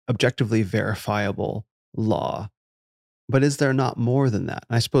one objectively verifiable law, but is there not more than that?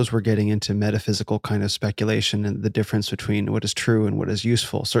 I suppose we're getting into metaphysical kind of speculation and the difference between what is true and what is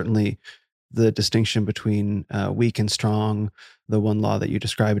useful. Certainly the distinction between weak and strong, the one law that you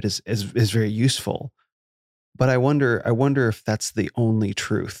described is very useful. But I wonder if that's the only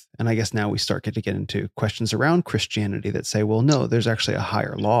truth. And I guess now we start to get into questions around Christianity that say, well, no, there's actually a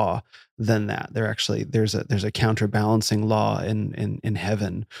higher law than that. There's a counterbalancing law in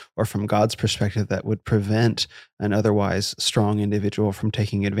heaven, or from God's perspective, that would prevent an otherwise strong individual from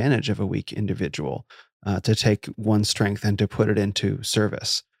taking advantage of a weak individual, to take one's strength and to put it into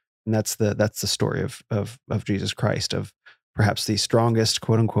service. And that's the story of Jesus Christ, of perhaps the strongest,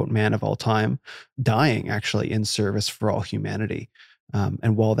 quote unquote, man of all time, dying actually in service for all humanity.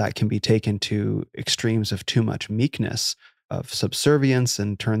 And while that can be taken to extremes of too much meekness, of subservience,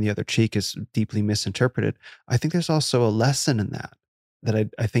 and turn the other cheek is deeply misinterpreted, I think there's also a lesson in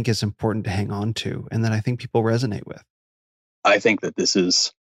that I think is important to hang on to, and that I think people resonate with. I think that this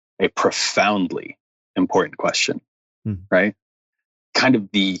is a profoundly important question, right? Kind of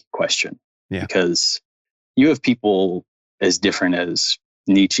the question. Yeah. Because you have people as different as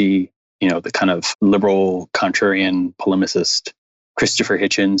Nietzsche, the kind of liberal contrarian polemicist, Christopher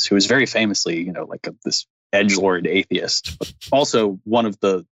Hitchens, who was very famously, this edgelord atheist, but also one of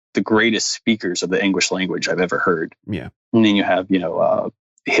the greatest speakers of the English language I've ever heard. Yeah. And then you have,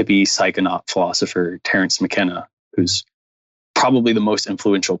 hippie psychonaut philosopher Terence McKenna, who's probably the most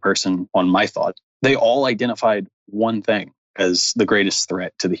influential person on my thought. They all identified one thing as the greatest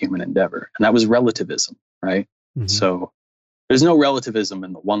threat to the human endeavor, and that was relativism, right? Mm-hmm. So there's no relativism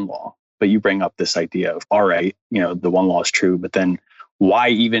in the one law, but you bring up this idea of, all right, the one law is true, but then why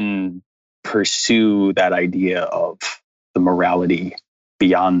even pursue that idea of the morality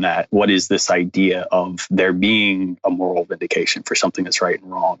beyond that? What is this idea of there being a moral vindication for something that's right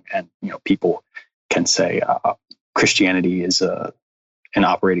and wrong? And, people can say Christianity is an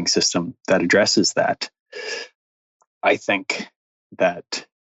operating system that addresses that. I think that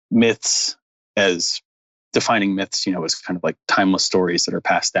myths, as defining myths, is kind of like timeless stories that are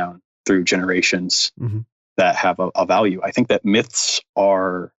passed down through generations that have a value. I think that myths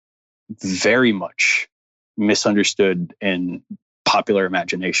are very much misunderstood in popular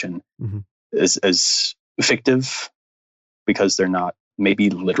imagination as fictive, because they're not maybe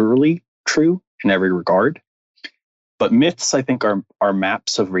literally true in every regard. But myths, I think, are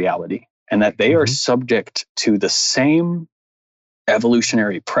maps of reality, and that they are subject to the same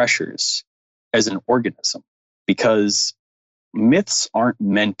evolutionary pressures as an organism, because myths aren't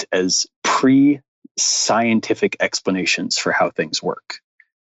meant as pre-scientific explanations for how things work.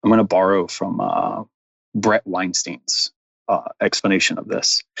 I'm going to borrow from Brett Weinstein's explanation of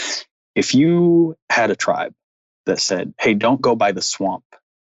this. If you had a tribe that said, hey, don't go by the swamp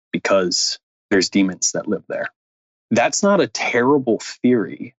because there's demons that live there, that's not a terrible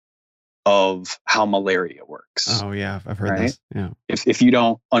theory of how malaria works. Oh, yeah, I've heard this. Yeah. If you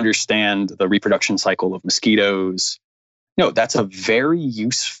don't understand the reproduction cycle of mosquitoes, no, that's a very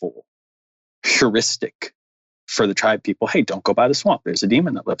useful heuristic for the tribe people. Hey, don't go by the swamp. There's a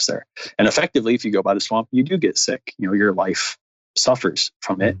demon that lives there. And effectively, if you go by the swamp, you do get sick. Your life suffers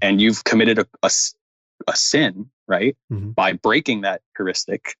from it. And you've committed a sin, right? By breaking that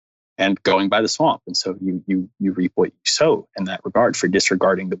heuristic and going by the swamp. And so you reap what you sow in that regard for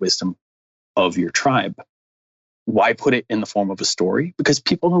disregarding the wisdom of your tribe. Why put it in the form of a story? Because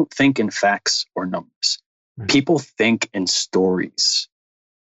people don't think in facts or numbers. People think in stories.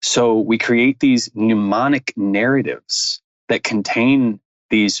 So we create these mnemonic narratives that contain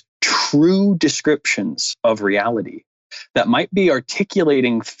these true descriptions of reality that might be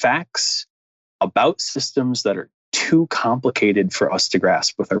articulating facts about systems that are too complicated for us to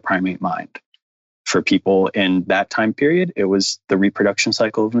grasp with our primate mind. For people in that time period, it was the reproduction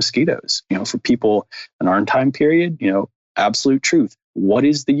cycle of mosquitoes. For people in our time period, absolute truth. What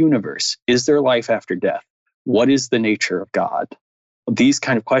is the universe? Is there life after death? What is the nature of God? These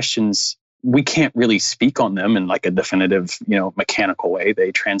kind of questions, we can't really speak on them in like a definitive, mechanical way.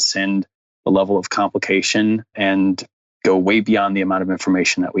 They transcend the level of complication and go way beyond the amount of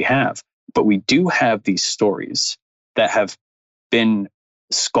information that we have. But we do have these stories that have been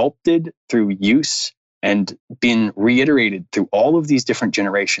sculpted through use and been reiterated through all of these different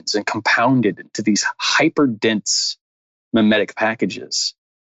generations and compounded into these hyper dense mimetic packages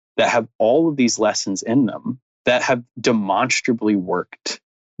that have all of these lessons in them that have demonstrably worked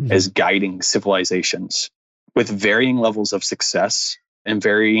as guiding civilizations with varying levels of success and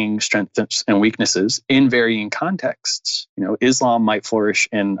varying strengths and weaknesses in varying contexts. Islam might flourish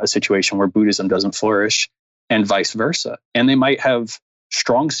in a situation where Buddhism doesn't flourish, and vice versa. And they might have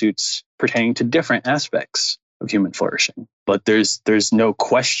strong suits pertaining to different aspects of human flourishing. But there's no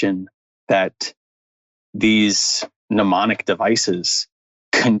question that these mnemonic devices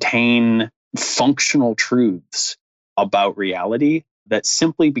contain functional truths about reality that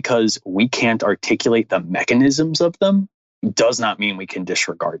simply because we can't articulate the mechanisms of them does not mean we can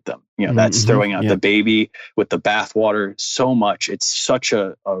disregard them. That's throwing out the baby with the bathwater so much. It's such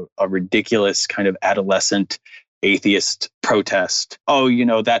a ridiculous kind of adolescent atheist protest. Oh,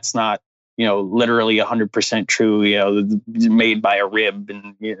 that's not, literally 100% true, made by a rib.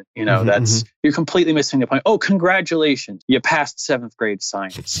 And, that's, you're completely missing the point. Oh, congratulations. You passed 7th grade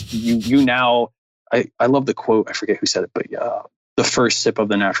science. You now, I love the quote. I forget who said it, but the first sip of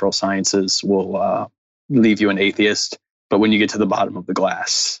the natural sciences will leave you an atheist. But when you get to the bottom of the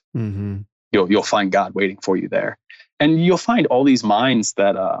glass, you'll find God waiting for you there. And you'll find all these minds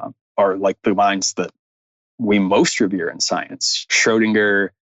that are like the minds that we most revere in science. Schrodinger,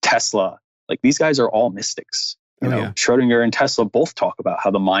 Tesla, like these guys are all mystics. Schrodinger and Tesla both talk about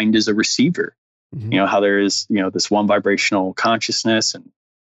how the mind is a receiver. How there is, this one vibrational consciousness, and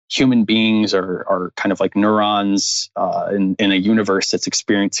human beings are kind of like neurons in a universe that's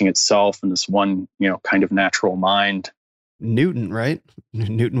experiencing itself in this one, kind of natural mind. Newton, right?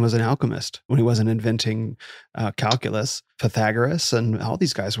 Newton was an alchemist when he wasn't inventing calculus. Pythagoras and all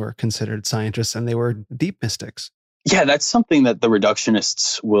these guys were considered scientists, and they were deep mystics. Yeah, that's something that the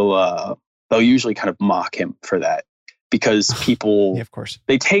reductionists will, they'll usually kind of mock him for that, because people, yeah, of course,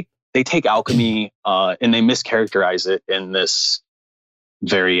 they take alchemy and they mischaracterize it in this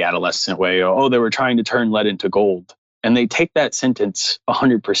very adolescent way. Oh, they were trying to turn lead into gold. And they take that sentence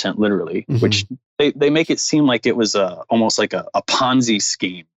 100% literally, which they make it seem like it was almost like a Ponzi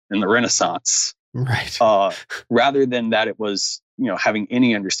scheme in the Renaissance. Right. Rather than that it was, having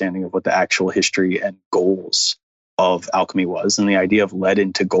any understanding of what the actual history and goals of alchemy was. And the idea of lead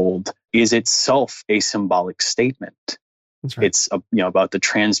into gold is itself a symbolic statement. That's right. It's about the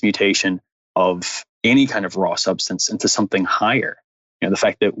transmutation of any kind of raw substance into something higher. The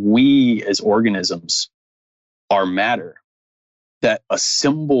fact that we as organisms are matter that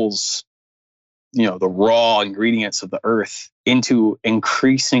assembles, the raw ingredients of the earth into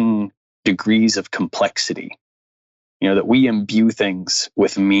increasing degrees of complexity. That we imbue things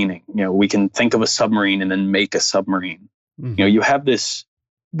with meaning. We can think of a submarine and then make a submarine. You have the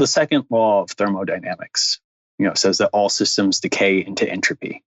second law of thermodynamics, says that all systems decay into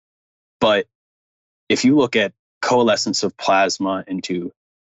entropy. But if you look at coalescence of plasma into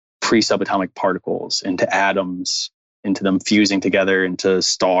pre-subatomic particles, into atoms, into them fusing together into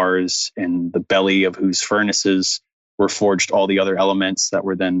stars, in the belly of whose furnaces were forged all the other elements that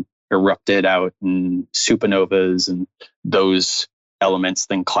were then erupted out in supernovas, and those elements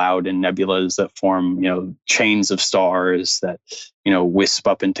then cloud in nebulas that form, chains of stars that, wisp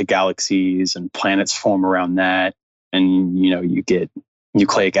up into galaxies, and planets form around that. And, you get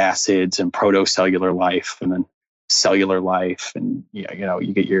nucleic acids and protocellular life, and then cellular life. And, you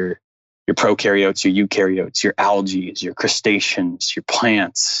get your prokaryotes, your eukaryotes, your algae, your crustaceans, your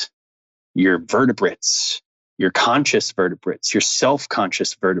plants, your vertebrates, your conscious vertebrates, your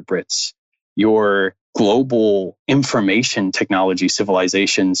self-conscious vertebrates, your global information technology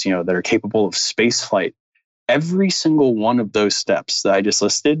civilizations, that are capable of space flight. Every single one of those steps that I just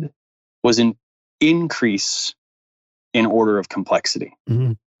listed was an increase in order of complexity,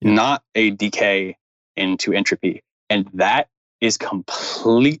 not a decay into entropy. And that is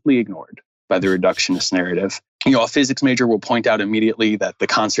completely ignored by the reductionist narrative. A physics major will point out immediately that the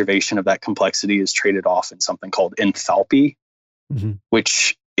conservation of that complexity is traded off in something called enthalpy,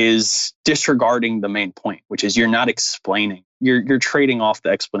 which is disregarding the main point, which is you're not explaining. You're trading off the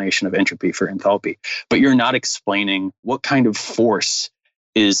explanation of entropy for enthalpy, but you're not explaining what kind of force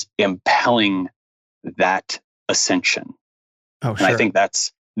is impelling that ascension? Oh, And sure. I think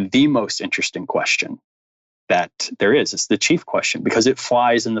that's the most interesting question that there is. It's the chief question because it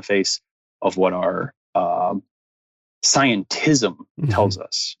flies in the face of what our scientism tells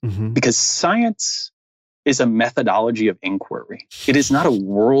us. Because science is a methodology of inquiry. It is not a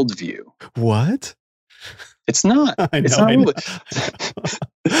worldview. What? It's not. It's not. I know.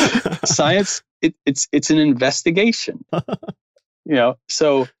 Science. It's an investigation.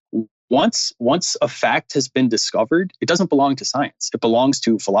 So once a fact has been discovered, it doesn't belong to science. It belongs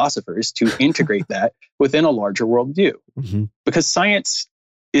to philosophers to integrate that within a larger worldview. Because science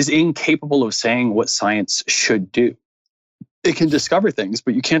is incapable of saying what science should do. It can discover things,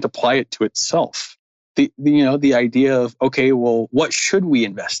 but you can't apply it to itself. The idea of, okay, well, what should we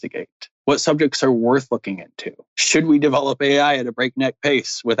investigate? What subjects are worth looking into? Should we develop AI at a breakneck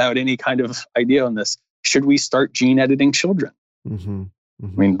pace without any kind of idea on this? Should we start gene editing children? I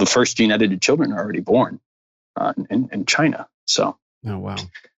mean, the first gene edited children are already born in China. So, oh, wow.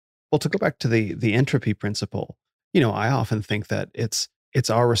 Well, to go back to the entropy principle, I often think that it's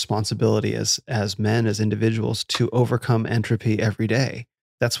our responsibility as men, as individuals, to overcome entropy every day.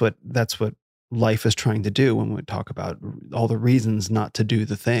 That's what life is trying to do when we talk about all the reasons not to do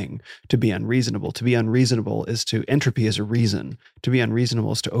the thing, to be unreasonable. To be unreasonable entropy is a reason. To be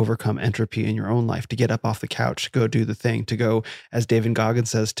unreasonable is to overcome entropy in your own life, to get up off the couch, to go do the thing, to go, as David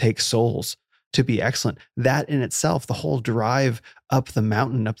Goggins says, take souls, to be excellent. That in itself, the whole drive up the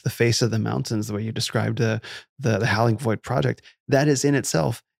mountain, up the face of the mountains, the way you described the Howling Void project, that is in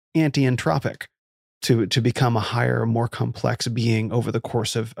itself anti-entropic. To become a higher, more complex being over the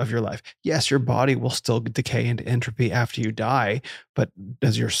course of your life. Yes, your body will still decay into entropy after you die, but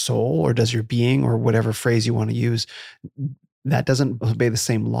does your soul or does your being, or whatever phrase you want to use, that doesn't obey the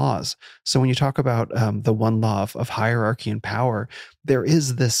same laws. So when you talk about the one law of hierarchy and power, there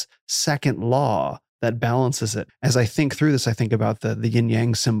is this second law that balances it. As I think through this, I think about the yin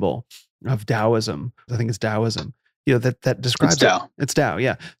yang symbol of Taoism. I think it's Taoism. That describes it's Tao. It's Tao,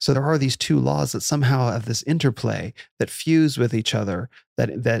 yeah. So there are these two laws that somehow have this interplay that fuse with each other,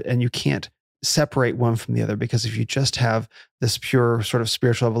 and you can't separate one from the other, because if you just have this pure sort of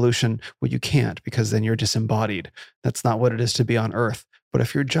spiritual evolution, well, you can't, because then you're disembodied. That's not what it is to be on earth. But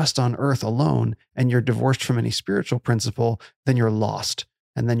if you're just on earth alone and you're divorced from any spiritual principle, then you're lost.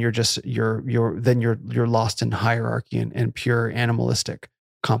 And then you're lost in hierarchy and pure animalistic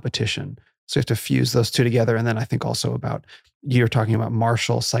competition. So you have to fuse those two together. And then I think also about, you're talking about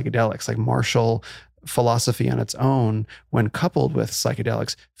martial psychedelics, like martial philosophy on its own, when coupled with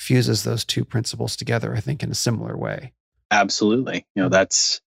psychedelics, fuses those two principles together, I think, in a similar way. Absolutely.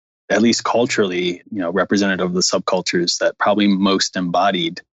 That's at least culturally, representative of the subcultures that probably most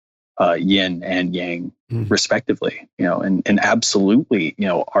embodied yin and yang, respectively, and absolutely,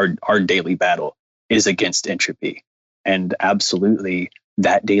 our daily battle is against entropy. And absolutely,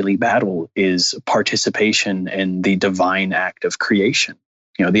 that daily battle is participation in the divine act of creation.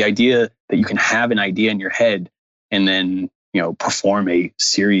 The idea that you can have an idea in your head and then, perform a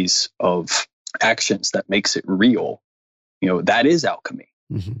series of actions that makes it real, that is alchemy.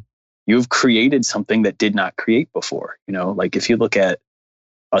 You've created something that did not create before. Like if you look at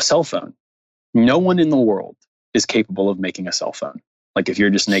a cell phone, no one in the world is capable of making a cell phone. Like if you're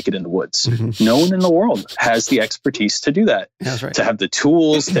just naked in the woods, no one in the world has the expertise to do that. That's right. To have the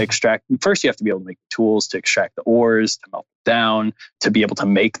tools to extract. First, you have to be able to make the tools to extract the ores, to melt them down, to be able to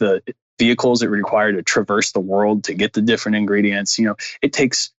make the vehicles that require to traverse the world to get the different ingredients. It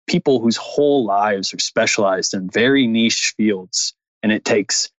takes people whose whole lives are specialized in very niche fields, and it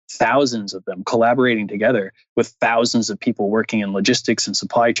takes thousands of them collaborating together with thousands of people working in logistics and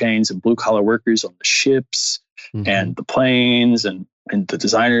supply chains and blue collar workers on the ships and the planes and the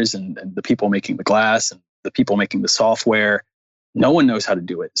designers and the people making the glass and the people making the software. No one knows how to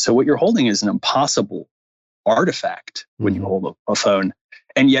do it. So what you're holding is an impossible artifact when you hold a phone,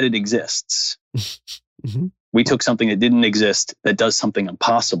 and yet it exists. We took something that didn't exist that does something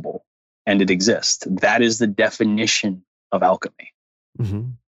impossible, and it exists. That is the definition of alchemy.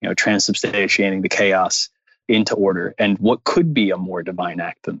 Transubstantiating the chaos into order. And what could be a more divine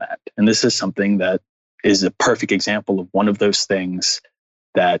act than that? And this is something that is a perfect example of one of those things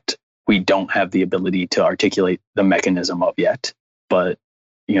that we don't have the ability to articulate the mechanism of yet. But,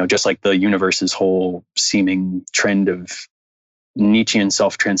 just like the universe's whole seeming trend of Nietzschean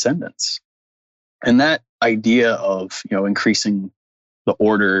self-transcendence. And that idea of, increasing the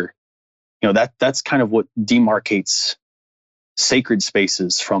order, that's kind of what demarcates sacred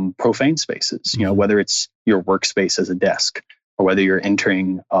spaces from profane spaces, whether it's your workspace as a desk, or whether you're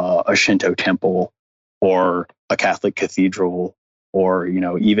entering a Shinto temple or a Catholic cathedral, or,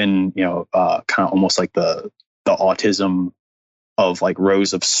 even, kind of almost like the autism of like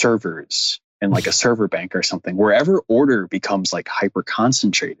rows of servers and like a server bank or something, wherever order becomes like hyper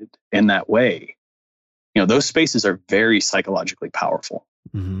concentrated in that way, those spaces are very psychologically powerful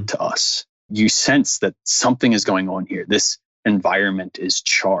to us. You sense that something is going on here. This environment is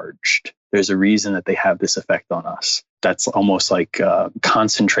charged. There's a reason that they have this effect on us. That's almost like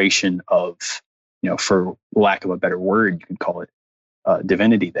concentration of, for lack of a better word, you could call it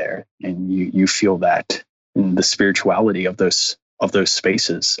divinity there. And you feel that in the spirituality of those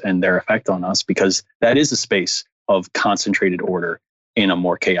spaces and their effect on us, because that is a space of concentrated order in a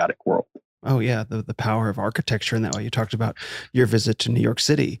more chaotic world. Oh yeah, the power of architecture in that way. You talked about your visit to New York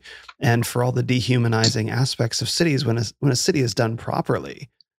City, and for all the dehumanizing aspects of cities, when a city is done properly,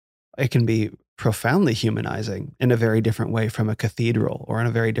 it can be profoundly humanizing in a very different way from a cathedral, or in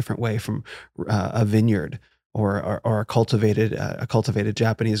a very different way from a vineyard, or a cultivated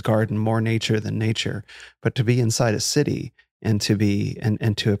Japanese garden, more nature than nature. But to be inside a city and to be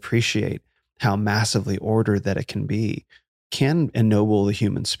and to appreciate how massively ordered that it can ennoble the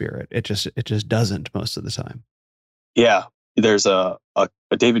human spirit. It just doesn't most of the time. Yeah, there's a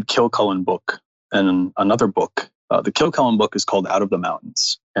David Kilcullen book and another book. The Kilcullen book is called Out of the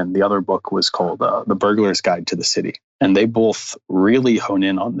Mountains, and the other book was called The Burglar's Guide to the City. And they both really hone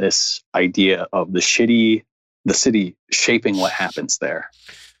in on this idea of the city shaping what happens there.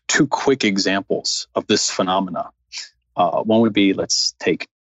 Two quick examples of this phenomena. One would be, let's take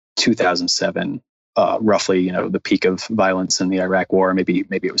 2007. Roughly, the peak of violence in the Iraq War. Maybe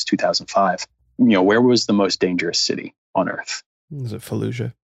it was 2005. Where was the most dangerous city on earth? Was it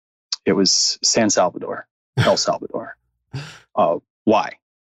Fallujah? It was San Salvador, El Salvador. Why?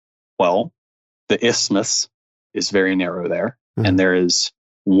 Well, the isthmus is very narrow there, and there is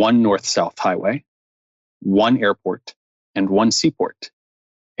one north-south highway, one airport, and one seaport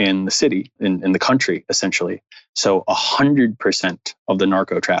in the city, in the country, essentially. So 100% of the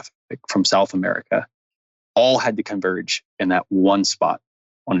narco traffic from South America all had to converge in that one spot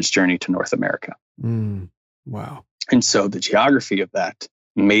on its journey to North America. Wow. And so the geography of that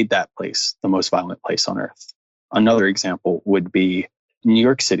made that place the most violent place on earth. Another example would be New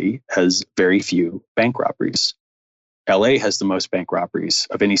York City has very few bank robberies. LA has the most bank robberies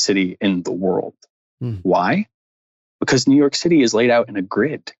of any city in the world. Why? Because New York City is laid out in a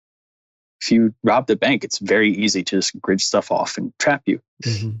grid. If you rob the bank, it's very easy to just grid stuff off and trap you.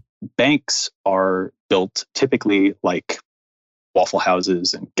 Banks are built typically like Waffle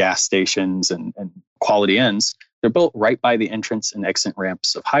Houses and gas stations and Quality Inns. They're built right by the entrance and exit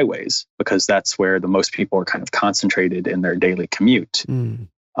ramps of highways, because that's where the most people are kind of concentrated in their daily commute,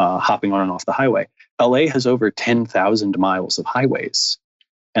 hopping on and off the highway. LA has over 10,000 miles of highways,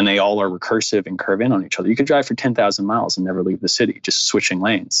 and they all are recursive and curve in on each other. You could drive for 10,000 miles and never leave the city, just switching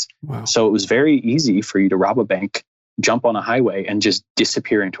lanes. Wow. So it was very easy for you to rob a bank, jump on a highway, and just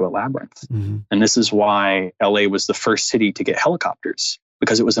disappear into a labyrinth. And this is why LA was the first city to get helicopters,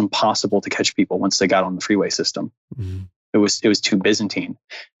 because it was impossible to catch people once they got on the freeway system. It was too Byzantine.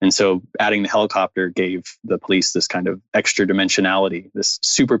 And so adding the helicopter gave the police this kind of extra dimensionality, this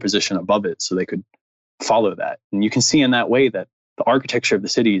superposition above it, so they could follow that. And you can see in that way that the architecture of the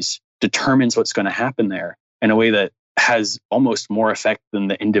cities determines what's going to happen there in a way that has almost more effect than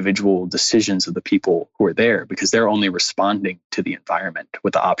the individual decisions of the people who are there, because they're only responding to the environment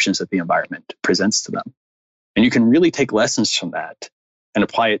with the options that the environment presents to them. And you can really take lessons from that and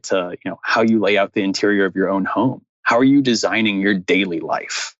apply it to, how you lay out the interior of your own home. How are you designing your daily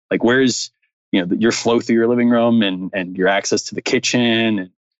life? Like, where's, your flow through your living room and your access to the kitchen and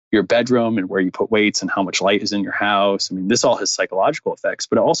your bedroom, and where you put weights and how much light is in your house. I mean, this all has psychological effects,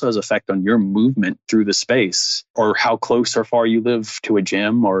 but it also has effect on your movement through the space, or how close or far you live to a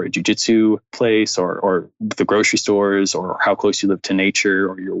gym or a jiu-jitsu place or the grocery stores, or how close you live to nature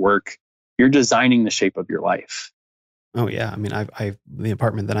or your work. You're designing the shape of your life. Oh yeah. I mean, the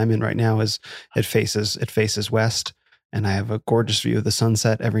apartment that I'm in right now it faces west, and I have a gorgeous view of the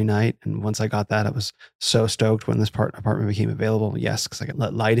sunset every night. And once I got that, I was so stoked when this apartment became available. Yes, because I could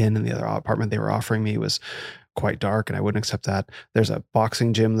let light in, and the other apartment they were offering me was quite dark, and I wouldn't accept that. There's a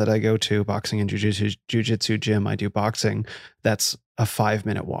boxing gym that I go to, boxing and jiu-jitsu gym. I do boxing. That's a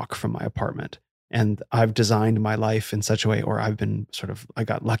 5-minute walk from my apartment. And I've designed my life in such a way, or I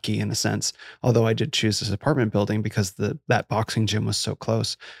got lucky in a sense, although I did choose this apartment building because that boxing gym was so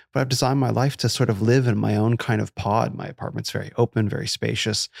close. But I've designed my life to sort of live in my own kind of pod. My apartment's very open, very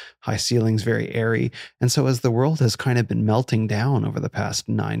spacious, high ceilings, very airy. And so as the world has kind of been melting down over the past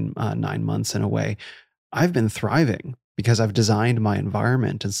 9 months in a way, I've been thriving because I've designed my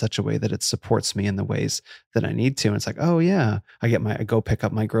environment in such a way that it supports me in the ways that I need to. And it's like, oh yeah, I go pick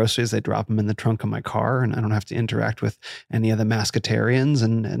up my groceries, they drop them in the trunk of my car, and I don't have to interact with any of the mascotarians.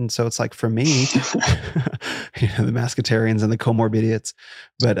 And so it's like, for me, the mascotarians and the comorbidities.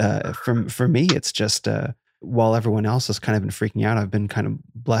 But for me, it's just, while everyone else has kind of been freaking out, I've been kind of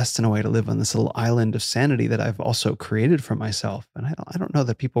blessed in a way to live on this little island of sanity that I've also created for myself. And I don't know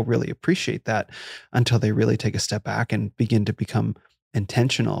that people really appreciate that until they really take a step back and begin to become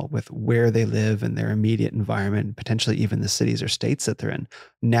intentional with where they live and their immediate environment, potentially even the cities or states that they're in.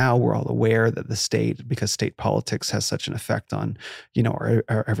 Now we're all aware that the state, because state politics has such an effect on,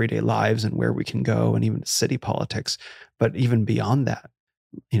 our everyday lives and where we can go, and even city politics. But even beyond that,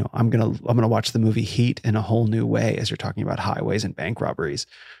 I'm gonna watch the movie Heat in a whole new way, as you're talking about highways and bank robberies,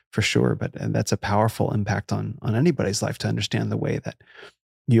 for sure. And that's a powerful impact on anybody's life, to understand the way that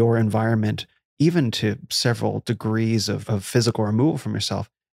your environment, even to several degrees of physical removal from yourself,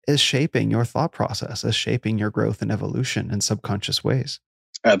 is shaping your thought process, is shaping your growth and evolution in subconscious ways.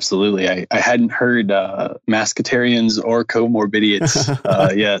 Absolutely. I hadn't heard mascotarians or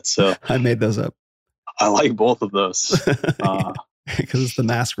comorbidities yet, so I made those up. I like both of those. Because it's the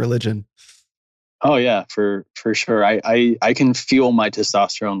mask religion. Oh yeah, for sure. I can feel my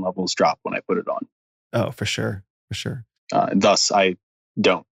testosterone levels drop when I put it on. Oh, for sure. Thus, I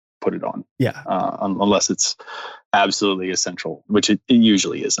don't put it on. Yeah. Unless it's absolutely essential, which it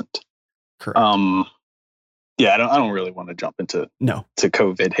usually isn't. Correct. Yeah, I don't really want to jump into to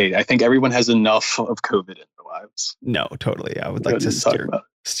COVID hate. I think everyone has enough of COVID in their lives. No, totally. I would like to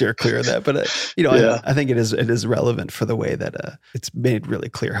steer clear of that, but I think it is relevant for the way that it's made really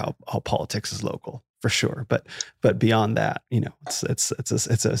clear how politics is local, for sure. But beyond that, it's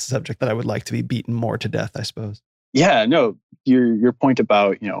a subject that I would like to be beaten more to death, I suppose. Yeah, no, your point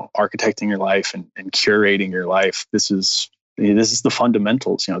about architecting your life and curating your life. This is the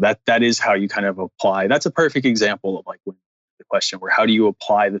fundamentals. That is how you kind of apply. That's a perfect example of the question where how do you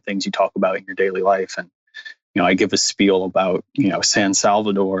apply the things you talk about in your daily life. And I give a spiel about San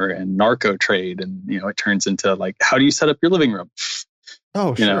Salvador and narco trade, and it turns into how do you set up your living room?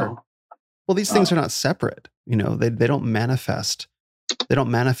 Oh, sure. Well, these things are not separate. They don't manifest. They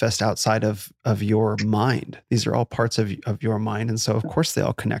don't manifest outside of your mind. These are all parts of your mind, and so of course they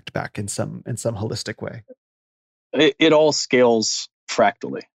all connect back in some holistic way. It all scales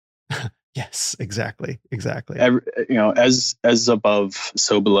fractally. Yes, exactly. As above,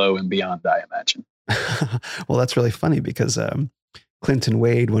 so below and beyond, I imagine. Well, that's really funny because Clinton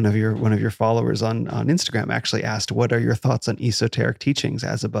Wade, one of your followers on Instagram, actually asked, "What are your thoughts on esoteric teachings,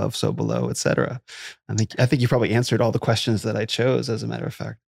 as above, so below, etc.?" I think you probably answered all the questions that I chose, as a matter of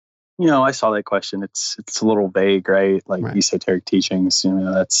fact. I saw that question. It's a little vague, right? Right. Esoteric teachings.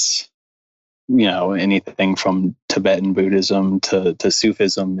 That's anything from Tibetan Buddhism to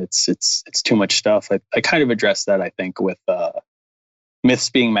Sufism. It's too much stuff. I kind of addressed that, I think, with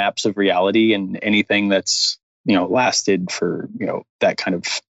myths being maps of reality, and anything that's lasted for that kind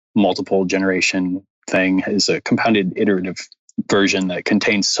of multiple generation thing is a compounded iterative version that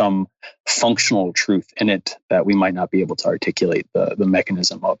contains some functional truth in it that we might not be able to articulate the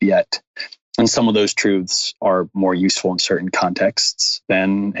mechanism of yet. And some of those truths are more useful in certain contexts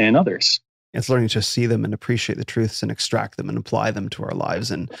than in others. It's learning to see them and appreciate the truths and extract them and apply them to our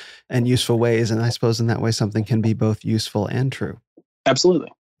lives in useful ways. And I suppose in that way, something can be both useful and true.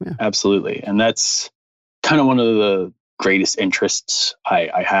 Absolutely. Yeah. Absolutely. And that's kind of one of the greatest interests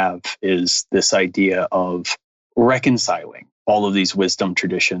I have, is this idea of reconciling all of these wisdom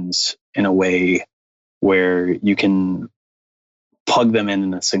traditions in a way where you can plug them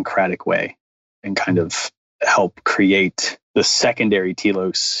in a syncretic way and kind of help create the secondary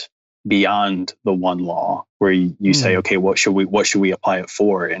telos beyond the one law, where you say, okay, what should we apply it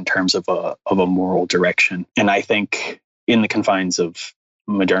for in terms of a moral direction? And I think in the confines of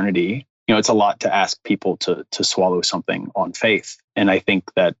modernity, it's a lot to ask people to swallow something on faith. And I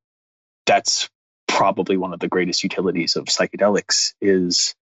think that that's probably one of the greatest utilities of psychedelics,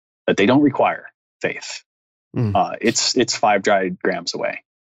 is that they don't require faith. It's 5 dry grams away.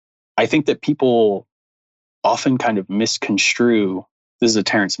 I think that people often kind of misconstrue. This is a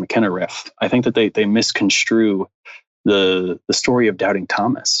Terence McKenna riff. I think that they misconstrue the story of doubting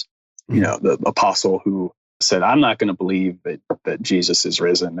Thomas, the apostle who said, "I'm not going to believe that Jesus is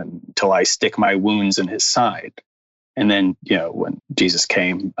risen until I stick my wounds in his side." And then, when Jesus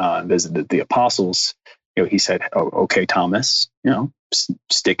came and visited the apostles, he said, "Oh, okay, Thomas,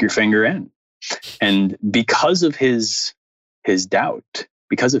 stick your finger in." And because of his doubt,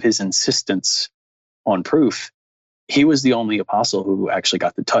 because of his insistence on proof, he was the only apostle who actually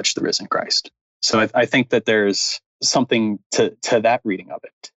got to touch the risen Christ. So I think that there's something to that reading of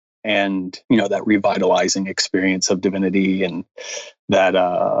it. And, that revitalizing experience of divinity and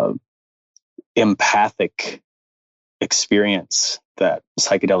that empathic experience that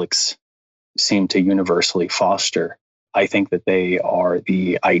psychedelics seem to universally foster. I think that they are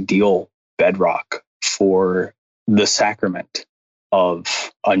the ideal bedrock for the sacrament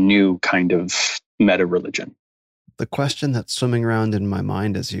of a new kind of meta religion. The question that's swimming around in my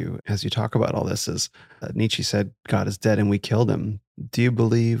mind as you talk about all this is, Nietzsche said, God is dead and we killed him. Do you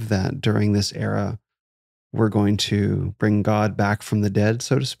believe that during this era, we're going to bring God back from the dead,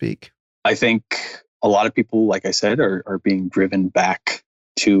 so to speak? I think a lot of people, like I said, are being driven back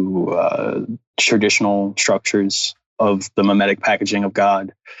to traditional structures of the mimetic packaging of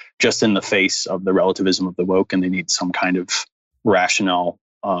God, just in the face of the relativism of the woke, and they need some kind of rational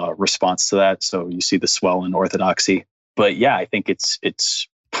response to that. So you see the swell in orthodoxy. But yeah, I think it's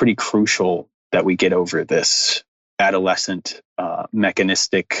pretty crucial that we get over this adolescent,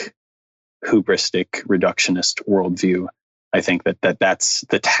 mechanistic, hubristic, reductionist worldview. I think that's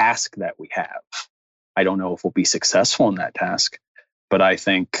the task that we have. I don't know if we'll be successful in that task, but I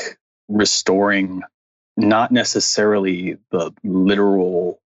think restoring not necessarily the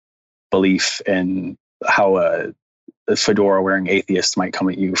literal belief in how a fedora wearing atheist might come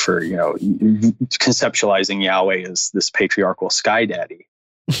at you for, conceptualizing Yahweh as this patriarchal sky daddy.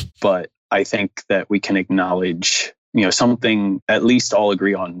 But I think that we can acknowledge, something at least all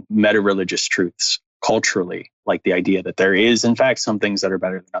agree on, meta-religious truths culturally, like the idea that there is, in fact, some things that are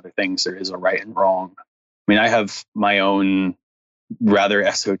better than other things. There is a right and wrong. I mean, I have my own rather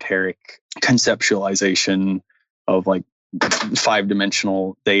esoteric conceptualization of like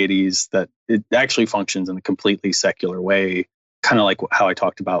 5-dimensional deities that it actually functions in a completely secular way, kind of like how I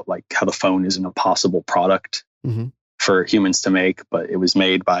talked about, like how the phone is an impossible product for humans to make, but it was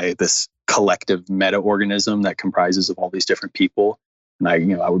made by this collective meta-organism that comprises of all these different people. And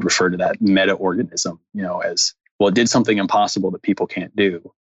I would refer to that meta-organism, as, well, it did something impossible that people can't do.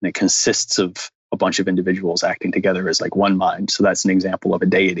 And it consists of a bunch of individuals acting together as like one mind. So that's an example of a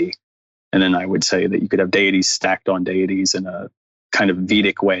deity. And then I would say that you could have deities stacked on deities in a kind of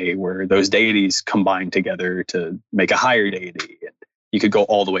Vedic way where those deities combine together to make a higher deity. And you could go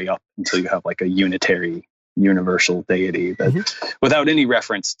all the way up until you have like a unitary, universal deity that without any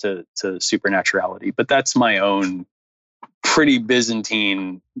reference to supernaturality. But that's my own pretty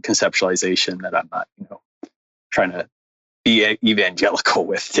Byzantine conceptualization that I'm not, trying to be evangelical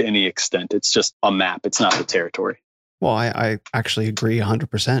with to any extent. It's just a map. It's not the territory. Well, I actually agree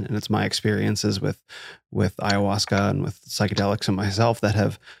 100%. And it's my experiences with ayahuasca and with psychedelics and myself that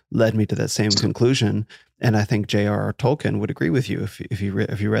have led me to that same conclusion. And I think J.R.R. Tolkien would agree with you if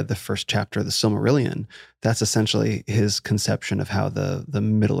you read the first chapter of the Silmarillion. That's essentially his conception of how the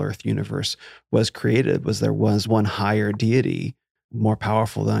Middle-earth universe was created. Was there was one higher deity, more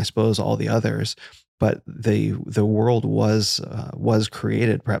powerful than I suppose all the others, but the world was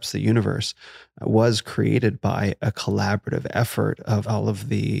created. Perhaps the universe was created by a collaborative effort of all of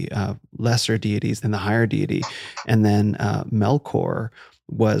the lesser deities and the higher deity, and then Melkor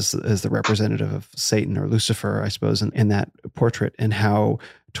is the representative of Satan or Lucifer, I suppose, in that portrait, and how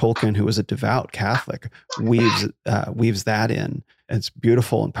Tolkien, who was a devout Catholic, weaves that in. It's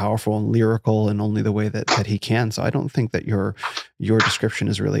beautiful and powerful and lyrical in only the way that he can. So I don't think that your description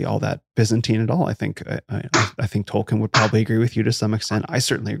is really all that Byzantine at all. I think Tolkien would probably agree with you to some extent. I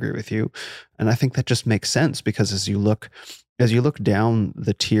certainly agree with you, and I think that just makes sense because as you look down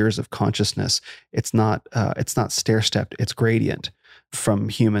the tiers of consciousness, it's not stair-stepped, it's gradient from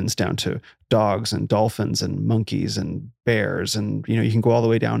humans down to dogs and dolphins and monkeys and bears, and you can go all the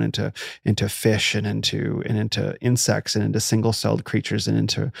way down into fish and into insects and into single-celled creatures and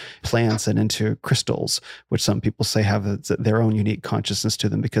into plants and into crystals, which some people say have their own unique consciousness to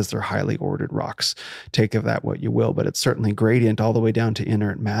them because they're highly ordered rocks. Take of that what you will, but it's certainly gradient all the way down to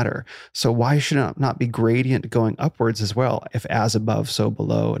inert matter. So why should it not be gradient going upwards as well? If as above, so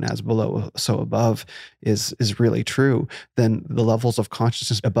below, and as below, so above is really true, then the levels of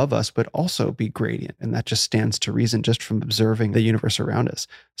consciousness above us would also be gradient, and that just stands to reason just from observing the universe around us.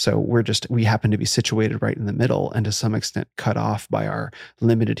 So we happen to be situated right in the middle, and to some extent cut off by our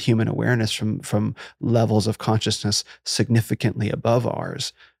limited human awareness from levels of consciousness significantly above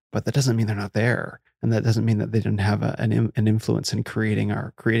ours. But that doesn't mean they're not there, and that doesn't mean that they didn't have an influence in creating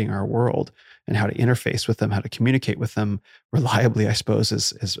our world, and how to interface with them, how to communicate with them reliably, I suppose,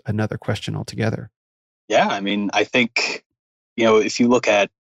 is another question altogether. Yeah, I mean, I think if you look at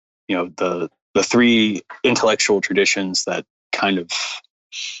the three intellectual traditions that kind of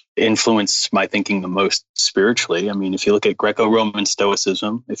influenced my thinking the most spiritually. I mean, if you look at Greco-Roman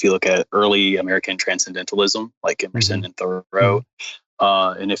Stoicism, if you look at early American Transcendentalism, like Emerson and Thoreau,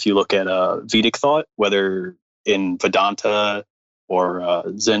 and if you look at Vedic thought, whether in Vedanta or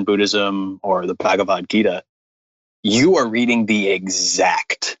Zen Buddhism or the Bhagavad Gita, you are reading the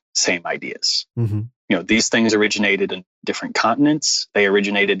exact same ideas. These things originated in different continents. They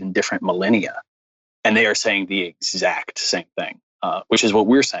originated in different millennia, and they are saying the exact same thing, which is what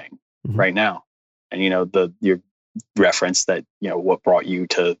we're saying right now. And, your reference that, what brought you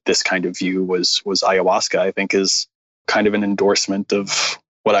to this kind of view was ayahuasca, I think is kind of an endorsement of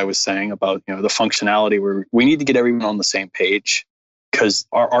what I was saying about, the functionality where we need to get everyone on the same page, because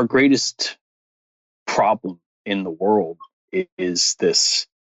our greatest problem in the world is this,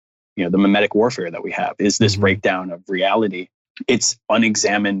 the mimetic warfare that we have, is this breakdown of reality. It's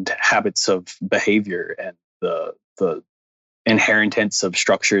unexamined habits of behavior and the inheritance of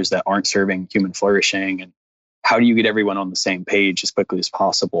structures that aren't serving human flourishing. And how do you get everyone on the same page as quickly as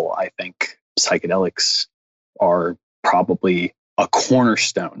possible? I think psychedelics are probably a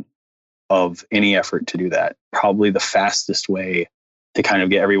cornerstone of any effort to do that. Probably the fastest way to kind of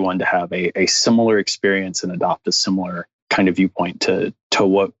get everyone to have a similar experience and adopt a similar kind of viewpoint to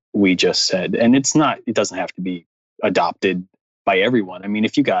what we just said. And it doesn't have to be adopted by everyone. I mean,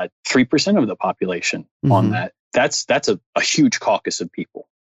 if you got 3% of the population on that's a huge caucus of people.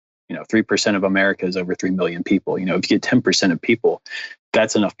 3% of America is over 3 million people. If you get 10% of people,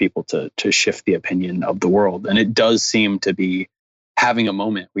 that's enough people to shift the opinion of the world. And it does seem to be having a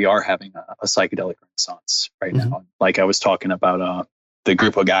moment. We are having a psychedelic renaissance right now. Like I was talking about the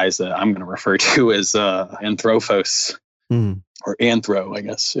group of guys that I'm going to refer to as Anthropos, or Anthro, I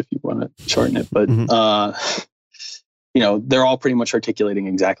guess, if you want to shorten it. But, they're all pretty much articulating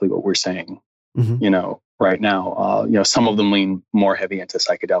exactly what we're saying, right now. Some of them lean more heavy into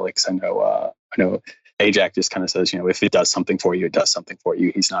psychedelics. I know Ajax just kind of says, if it does something for you, it does something for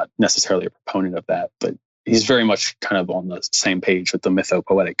you. He's not necessarily a proponent of that, but he's very much kind of on the same page with the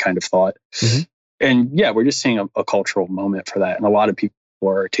mythopoetic kind of thought. And yeah, we're just seeing a cultural moment for that. And a lot of people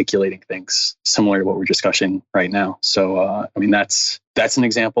are articulating things similar to what we're discussing right now. So, that's an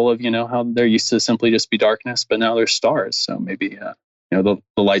example of, how there used to simply just be darkness, but now there's stars. So maybe, the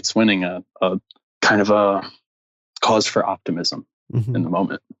light's winning a kind of a cause for optimism in the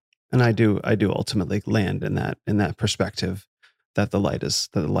moment. And I do ultimately land in that perspective that the light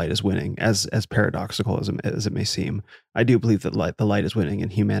is winning, as paradoxical as it may seem. I do believe that the light is winning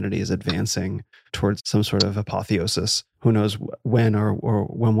and humanity is advancing towards some sort of apotheosis. Who knows when or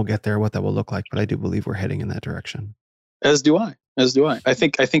when we'll get there, what that will look like, but I do believe we're heading in that direction. As do I. I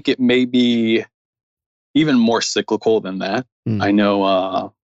think it may be even more cyclical than that. I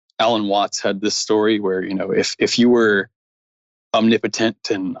know Alan Watts had this story where, if you were omnipotent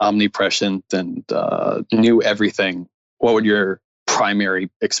and omnipresent and knew everything, what would your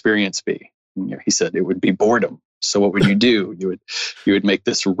primary experience be? He said it would be boredom. So what would you do? You would make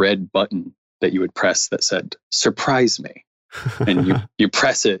this red button that you would press that said, "Surprise me." And you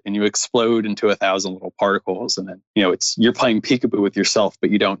press it and you explode into 1,000 little particles. And then, you're playing peekaboo with yourself, but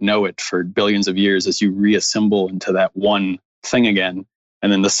you don't know it for billions of years as you reassemble into that one thing again.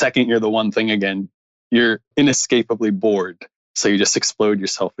 And then the second you're the one thing again, you're inescapably bored. So you just explode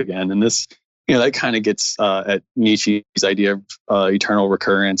yourself again. And this, that kind of gets at Nietzsche's idea of eternal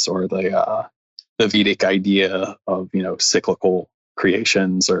recurrence, or the Vedic idea of, cyclical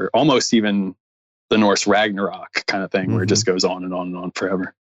creations, or almost even the Norse Ragnarok kind of thing, where it just goes on and on and on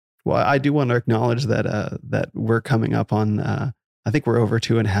forever. Well, I do want to acknowledge that we're coming up on, I think we're over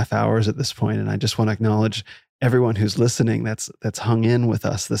 2.5 hours at this point, and I just want to acknowledge everyone who's listening that's hung in with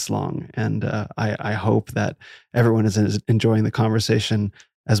us this long. And I hope that everyone is enjoying the conversation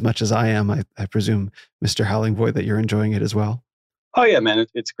as much as I am. I presume, Mr. Howling Void, that you're enjoying it as well. Oh yeah, man.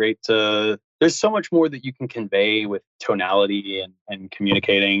 It's great. There's so much more that you can convey with tonality and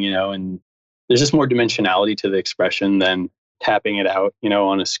communicating, and there's just more dimensionality to the expression than tapping it out,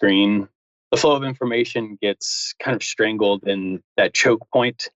 on a screen. The flow of information gets kind of strangled in that choke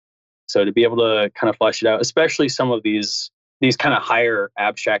point. So to be able to kind of flesh it out, especially some of these kind of higher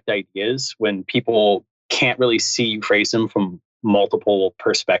abstract ideas, when people can't really see you phrase them from multiple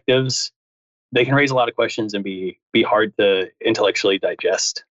perspectives, they can raise a lot of questions and be hard to intellectually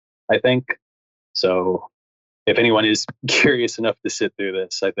digest, I think. So if anyone is curious enough to sit through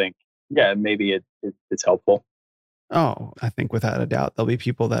this, I think, yeah, maybe it's helpful. Oh, I think without a doubt there'll be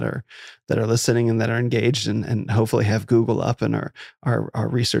people that are listening and that are engaged and hopefully have Google up and are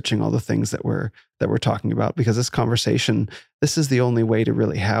researching all the things that we're talking about, because this is the only way to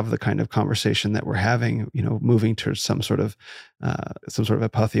really have the kind of conversation that we're having, moving towards some sort of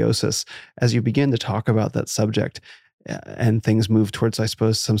apotheosis. As you begin to talk about that subject, and things move towards, I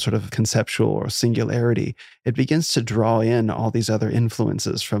suppose, some sort of conceptual or singularity, it begins to draw in all these other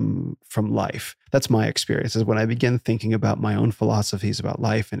influences from life. That's my experience, is when I begin thinking about my own philosophies about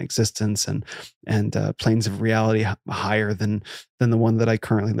life and existence and planes of reality higher than the one that I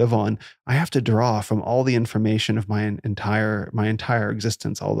currently live on. I have to draw from all the information of my entire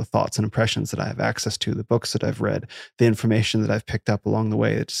existence, all the thoughts and impressions that I have access to, the books that I've read, the information that I've picked up along the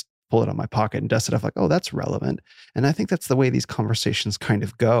way. It's pull it out of my pocket and dust it off like, oh, that's relevant. And I think that's the way these conversations kind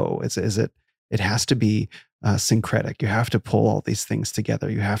of go. It has to be syncretic. You have to pull all these things together.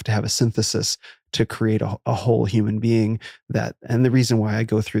 You have to have a synthesis to create a whole human being. And the reason why I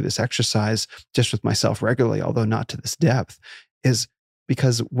go through this exercise just with myself regularly, although not to this depth, is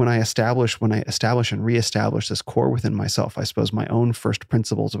because when I establish and reestablish this core within myself, I suppose my own first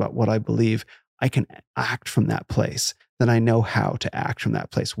principles about what I believe, I can act from that place. Then I know how to act from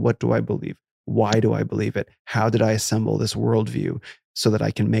that place. What do I believe? Why do I believe it? How did I assemble this worldview so that I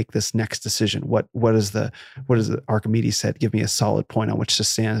can make this next decision? What is the Archimedes said? Give me a solid point on which to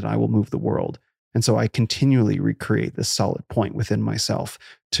stand, and I will move the world. And so I continually recreate this solid point within myself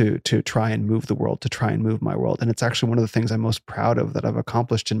to try and move the world, to try and move my world. And it's actually one of the things I'm most proud of that I've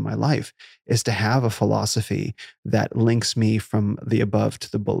accomplished in my life, is to have a philosophy that links me from the above to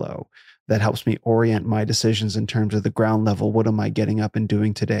the below, that helps me orient my decisions in terms of the ground level. What am I getting up and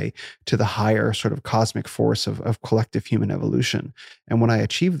doing today, to the higher sort of cosmic force of collective human evolution? And when I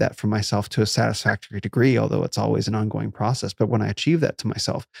achieve that for myself to a satisfactory degree, although it's always an ongoing process, but when I achieved that to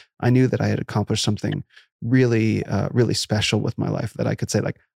myself, I knew that I had accomplished something really, really special with my life, that I could say,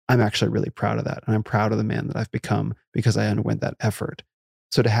 like, I'm actually really proud of that. And I'm proud of the man that I've become because I underwent that effort.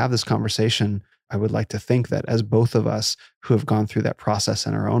 So to have this conversation, I would like to think that as both of us who have gone through that process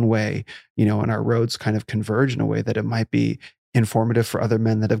in our own way, and our roads kind of converge in a way that it might be informative for other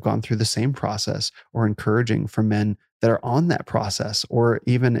men that have gone through the same process, or encouraging for men that are on that process, or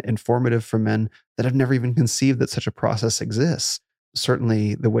even informative for men that have never even conceived that such a process exists.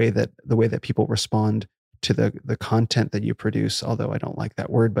 Certainly the way that people respond to the content that you produce, although I don't like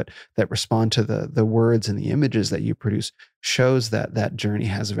that word, but that respond to the words and the images that you produce, shows that that journey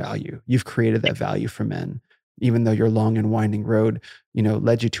has value. You've created that value for men, even though your long and winding road,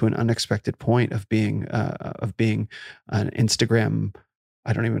 led you to an unexpected point of being an Instagram.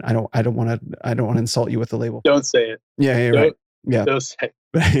 I don't want to insult you with the label. Don't say it. Yeah, you're right. Yeah, don't say it.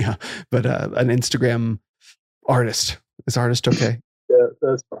 Yeah, but an Instagram artist. Is artist okay? Yeah,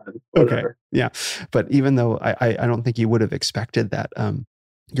 that's fine. Whatever. Okay. Yeah. But even though I don't think you would have expected that,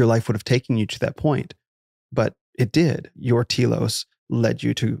 your life would have taken you to that point, but it did. Your telos led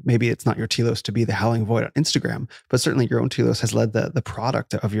you to, maybe it's not your telos to be the Howling Void on Instagram, but certainly your own telos has led the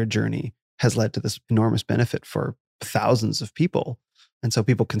product of your journey has led to this enormous benefit for thousands of people. And so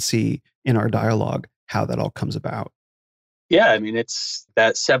people can see in our dialogue how that all comes about. Yeah. I mean, it's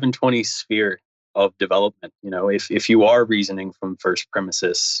that 720 sphere of development. If you are reasoning from first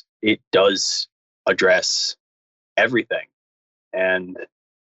premises, it does address everything. And,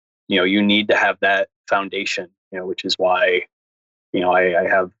 you need to have that foundation, which is why, I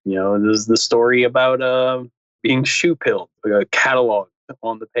have, there's the story about being shoe pilled, a catalog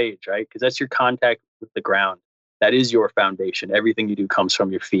on the page, right? Because that's your contact with the ground. That is your foundation. Everything you do comes from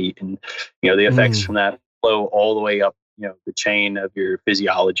your feet, and, the effects from that flow all the way up, the chain of your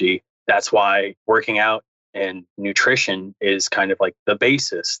physiology. That's why working out and nutrition is kind of like the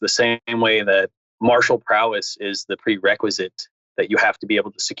basis, the same way that martial prowess is the prerequisite that you have to be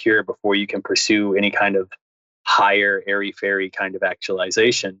able to secure before you can pursue any kind of higher airy-fairy kind of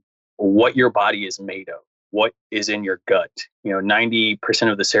actualization. What your body is made of, what is in your gut.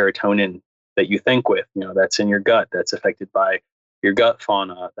 90% of the serotonin that you think with, that's in your gut. That's affected by your gut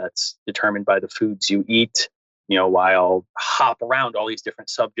fauna. That's determined by the foods you eat. Why I'll hop around all these different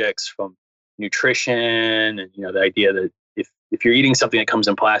subjects from nutrition and, the idea that if you're eating something that comes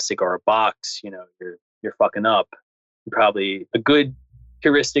in plastic or a box, you're fucking up. Probably a good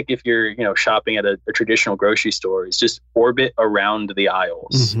heuristic if you're, shopping at a traditional grocery store is just orbit around the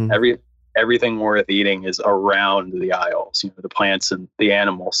aisles. Mm-hmm. Everything worth eating is around the aisles, the plants and the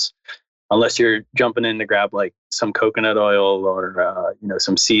animals. Unless you're jumping in to grab like some coconut oil or,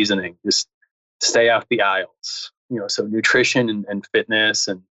 some seasoning, just stay off the aisles. So nutrition and fitness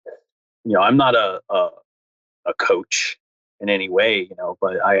and, I'm not a coach in any way,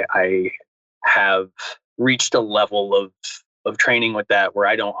 but I have reached a level of training with that where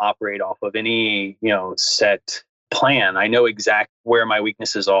I don't operate off of any, set plan. I know exact where my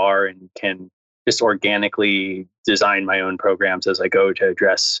weaknesses are and can just organically design my own programs as I go to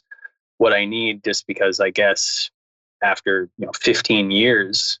address what I need, just because I guess after 15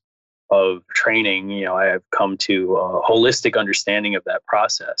 years of training, I have come to a holistic understanding of that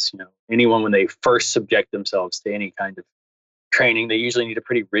process. Anyone, when they first subject themselves to any kind of training, they usually need a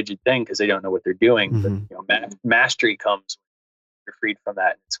pretty rigid thing because they don't know what they're doing. Mm-hmm. But mastery comes when you're freed from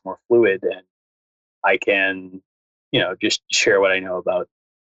that. It's more fluid, and I can, just share what I know about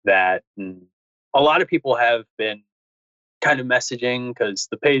that. And a lot of people have been kind of messaging because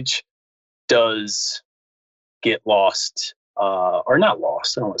the page does get lost, or not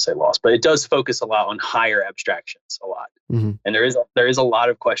lost. I don't want to say lost, but it does focus a lot on higher abstractions a lot. Mm-hmm. And there is a lot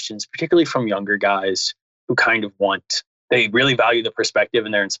of questions, particularly from younger guys who kind of they really value the perspective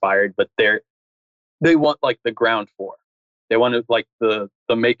and they're inspired, but they want like the ground floor. They want to like the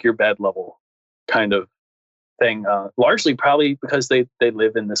make your bed level kind of thing. Largely probably because they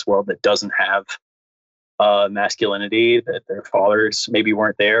live in this world that doesn't have masculinity, that their fathers maybe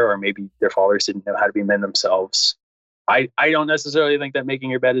weren't there, or maybe their fathers didn't know how to be men themselves. I don't necessarily think that making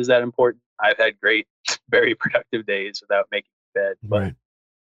your bed is that important. I've had great, very productive days without making a bed, but Right.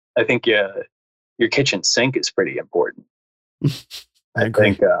 I think your kitchen sink is pretty important. I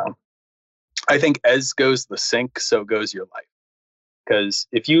agree. I think as goes the sink, so goes your life. Because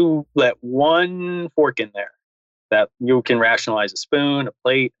if you let one fork in there, that you can rationalize a spoon, a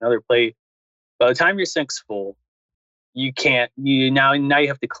plate, another plate. By the time your sink's full, now you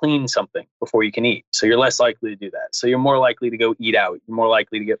have to clean something before you can eat. So you're less likely to do that. So you're more likely to go eat out. You're more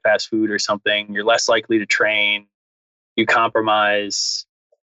likely to get fast food or something. You're less likely to train. You compromise.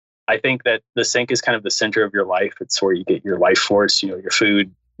 I think that the sink is kind of the center of your life. It's where you get your life force, your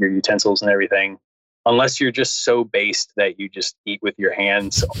food, your utensils and everything. Unless you're just so based that you just eat with your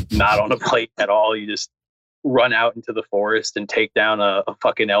hands, not on a plate at all. You just run out into the forest and take down a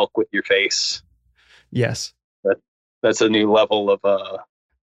fucking elk with your face. Yes. That's a new level of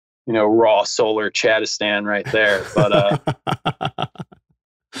raw solar Chadistan right there. But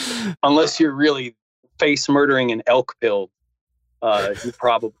unless you're really face murdering an elk pilled, you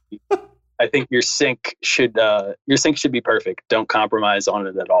probably, I think your sink should be perfect. Don't compromise on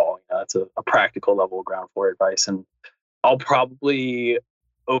it at all. That's a practical level of ground floor advice. And I'll probably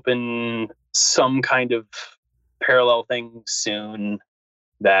open some kind of parallel thing soon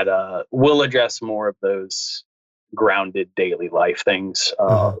that will address more of those grounded daily life things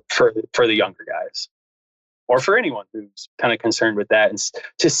for the younger guys, or for anyone who's kind of concerned with that, and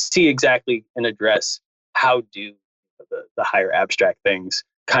to see exactly and address how do the higher abstract things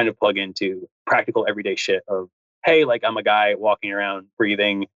kind of plug into practical everyday shit of, hey, like I'm a guy walking around,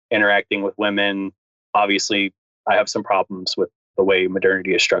 breathing, interacting with women. Obviously, I have some problems with the way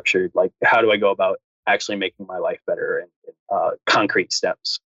modernity is structured. Like, how do I go about actually making my life better in concrete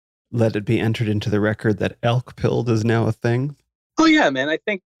steps? Let it be entered into the record that elk pilled is now a thing. Oh yeah, man. I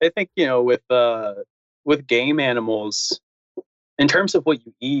think with game animals, in terms of what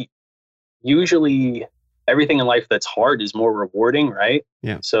you eat, usually everything in life that's hard is more rewarding, right?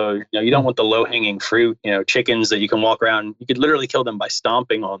 Yeah. So you don't want the low hanging fruit. Chickens that you can walk around. You could literally kill them by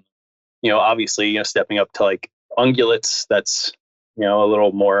stomping on them. Obviously, stepping up to like ungulates, that's a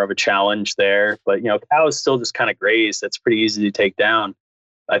little more of a challenge there. But cows still just kind of graze. That's pretty easy to take down.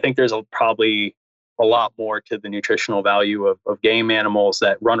 I think there's probably a lot more to the nutritional value of game animals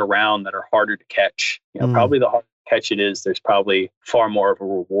that run around that are harder to catch. Probably the harder to catch it is, there's probably far more of a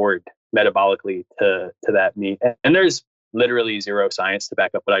reward metabolically to that meat. And there's literally zero science to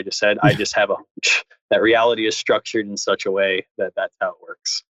back up what I just said. I just have a hunch that reality is structured in such a way that that's how it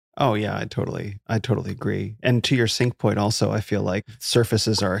works. Oh yeah, I totally agree. And to your sink point also, I feel like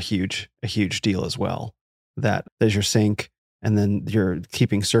surfaces are a huge deal as well. That there's your sink, and then you're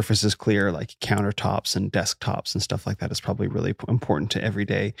keeping surfaces clear, like countertops and desktops and stuff like that, is probably really important to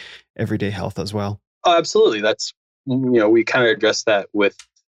everyday health as well. Oh, absolutely. That's, we kind of address that with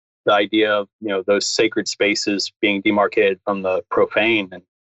the idea of, those sacred spaces being demarcated from the profane. And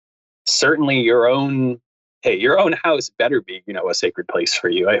certainly your own house better be, a sacred place for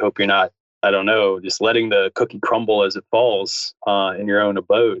you. I hope you're not, I don't know, just letting the cookie crumble as it falls in your own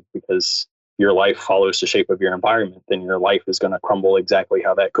abode, because your life follows the shape of your environment, then your life is going to crumble exactly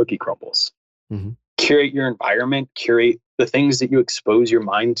how that cookie crumbles. Mm-hmm. Curate your environment, curate the things that you expose your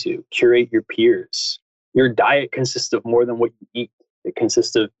mind to, curate your peers. Your diet consists of more than what you eat. It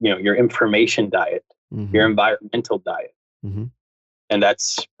consists of, your information diet, mm-hmm. your environmental diet. Mm-hmm. And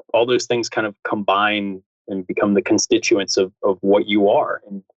that's all those things kind of combine and become the constituents of what you are.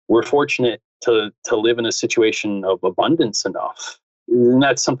 And we're fortunate to live in a situation of abundance enough. And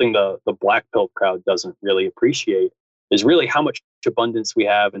that's something the black pill crowd doesn't really appreciate, is really how much abundance we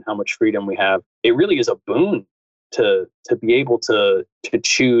have and how much freedom we have. It really is a boon to be able to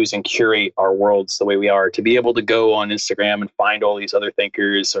choose and curate our worlds the way we are, to be able to go on Instagram and find all these other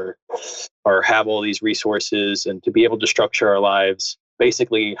thinkers or have all these resources, and to be able to structure our lives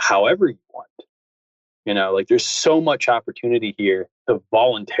basically however you want. Like there's so much opportunity here to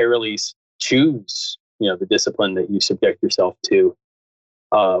voluntarily choose, the discipline that you subject yourself to.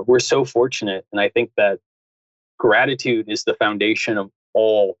 We're so fortunate. And I think that gratitude is the foundation of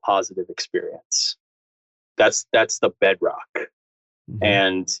all positive experience. That's the bedrock. Mm-hmm.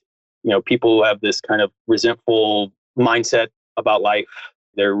 And, people who have this kind of resentful mindset about life,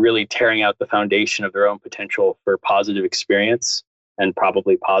 they're really tearing out the foundation of their own potential for positive experience and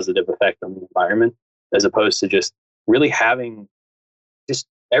probably positive effect on the environment, as opposed to just really having just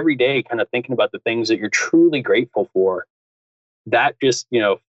every day kind of thinking about the things that you're truly grateful for. That just,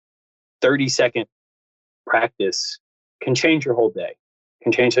 30-second practice can change your whole day,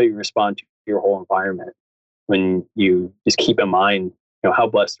 can change how you respond to your whole environment. When you just keep in mind, how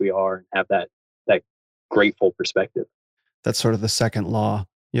blessed we are and have that grateful perspective. That's sort of the second law.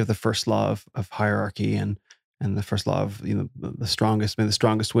 You have the first law of hierarchy and the first law of, the strongest, may the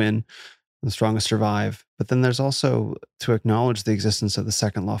strongest win, the strongest survive. But then there's also to acknowledge the existence of the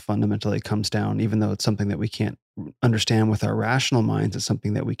second law fundamentally comes down, even though it's something that we can't understand with our rational minds. It's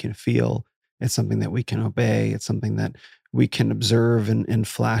something that we can feel. It's something that we can obey. It's something that we can observe in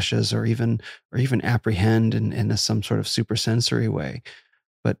flashes or even apprehend in some sort of supersensory way.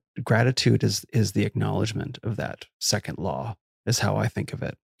 But gratitude is the acknowledgement of that second law, is how I think of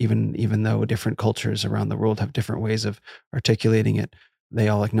it. Even though different cultures around the world have different ways of articulating it, they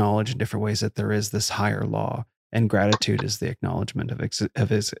all acknowledge in different ways that there is this higher law, and gratitude is the acknowledgement of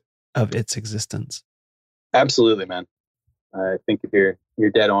its existence. Absolutely, man. I think you're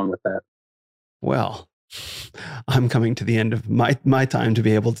dead on with that. Well, I'm coming to the end of my time to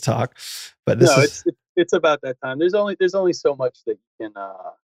be able to talk, but it's about that time. There's only so much that you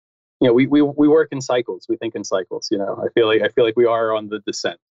can, we work in cycles. We think in cycles. I feel like we are on the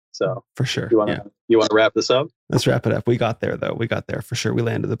descent. So for sure. You want to wrap this up? Let's wrap it up. We got there though. We got there for sure. We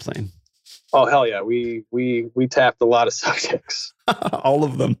landed the plane. Oh hell yeah. We tapped a lot of subjects. All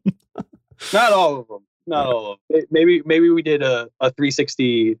of them. Not all of them. Not all of them. Maybe we did a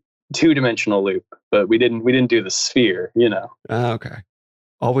 360 2-dimensional loop, but we didn't do the sphere, Okay.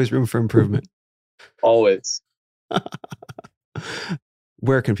 Always room for improvement. Always.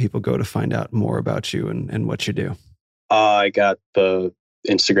 Where can people go to find out more about you and what you do? I got the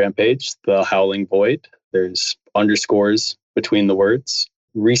Instagram page, the Howling Void. There's underscores between the words.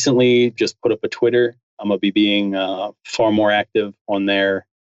 Recently just put up a Twitter. I'm going to be being far more active on there.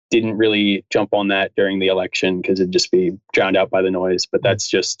 Didn't really jump on that during the election because it'd just be drowned out by the noise. But that's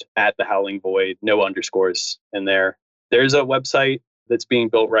just at the Howling Void, no underscores in there. There's a website that's being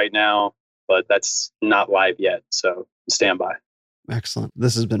built right now, but that's not live yet. So stand by. Excellent.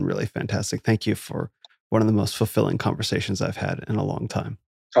 This has been really fantastic. Thank you for one of the most fulfilling conversations I've had in a long time.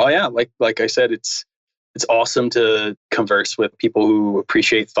 Oh yeah. Like I said, it's awesome to converse with people who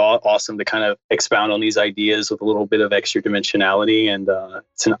appreciate thought. Awesome to kind of expound on these ideas with a little bit of extra dimensionality. And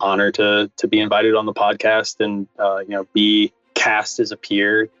it's an honor to be invited on the podcast and be cast as a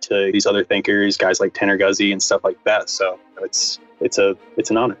peer to these other thinkers, guys like Tanner Guzzi and stuff like that. So it's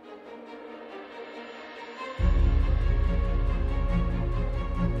an honor.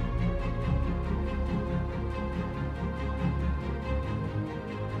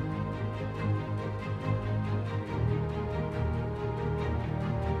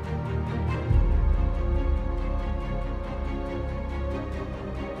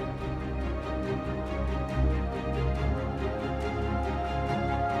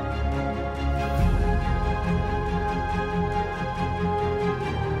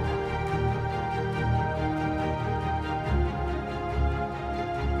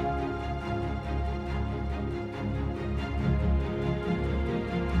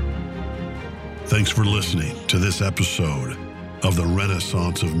 Thanks for listening to this episode of the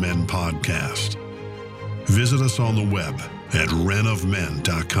Renaissance of Men podcast. Visit us on the web at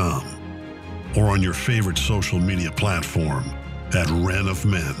renofmen.com or on your favorite social media platform at Ren of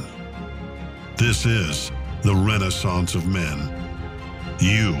Men. This is the Renaissance of Men.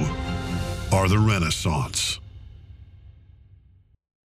 You are the Renaissance.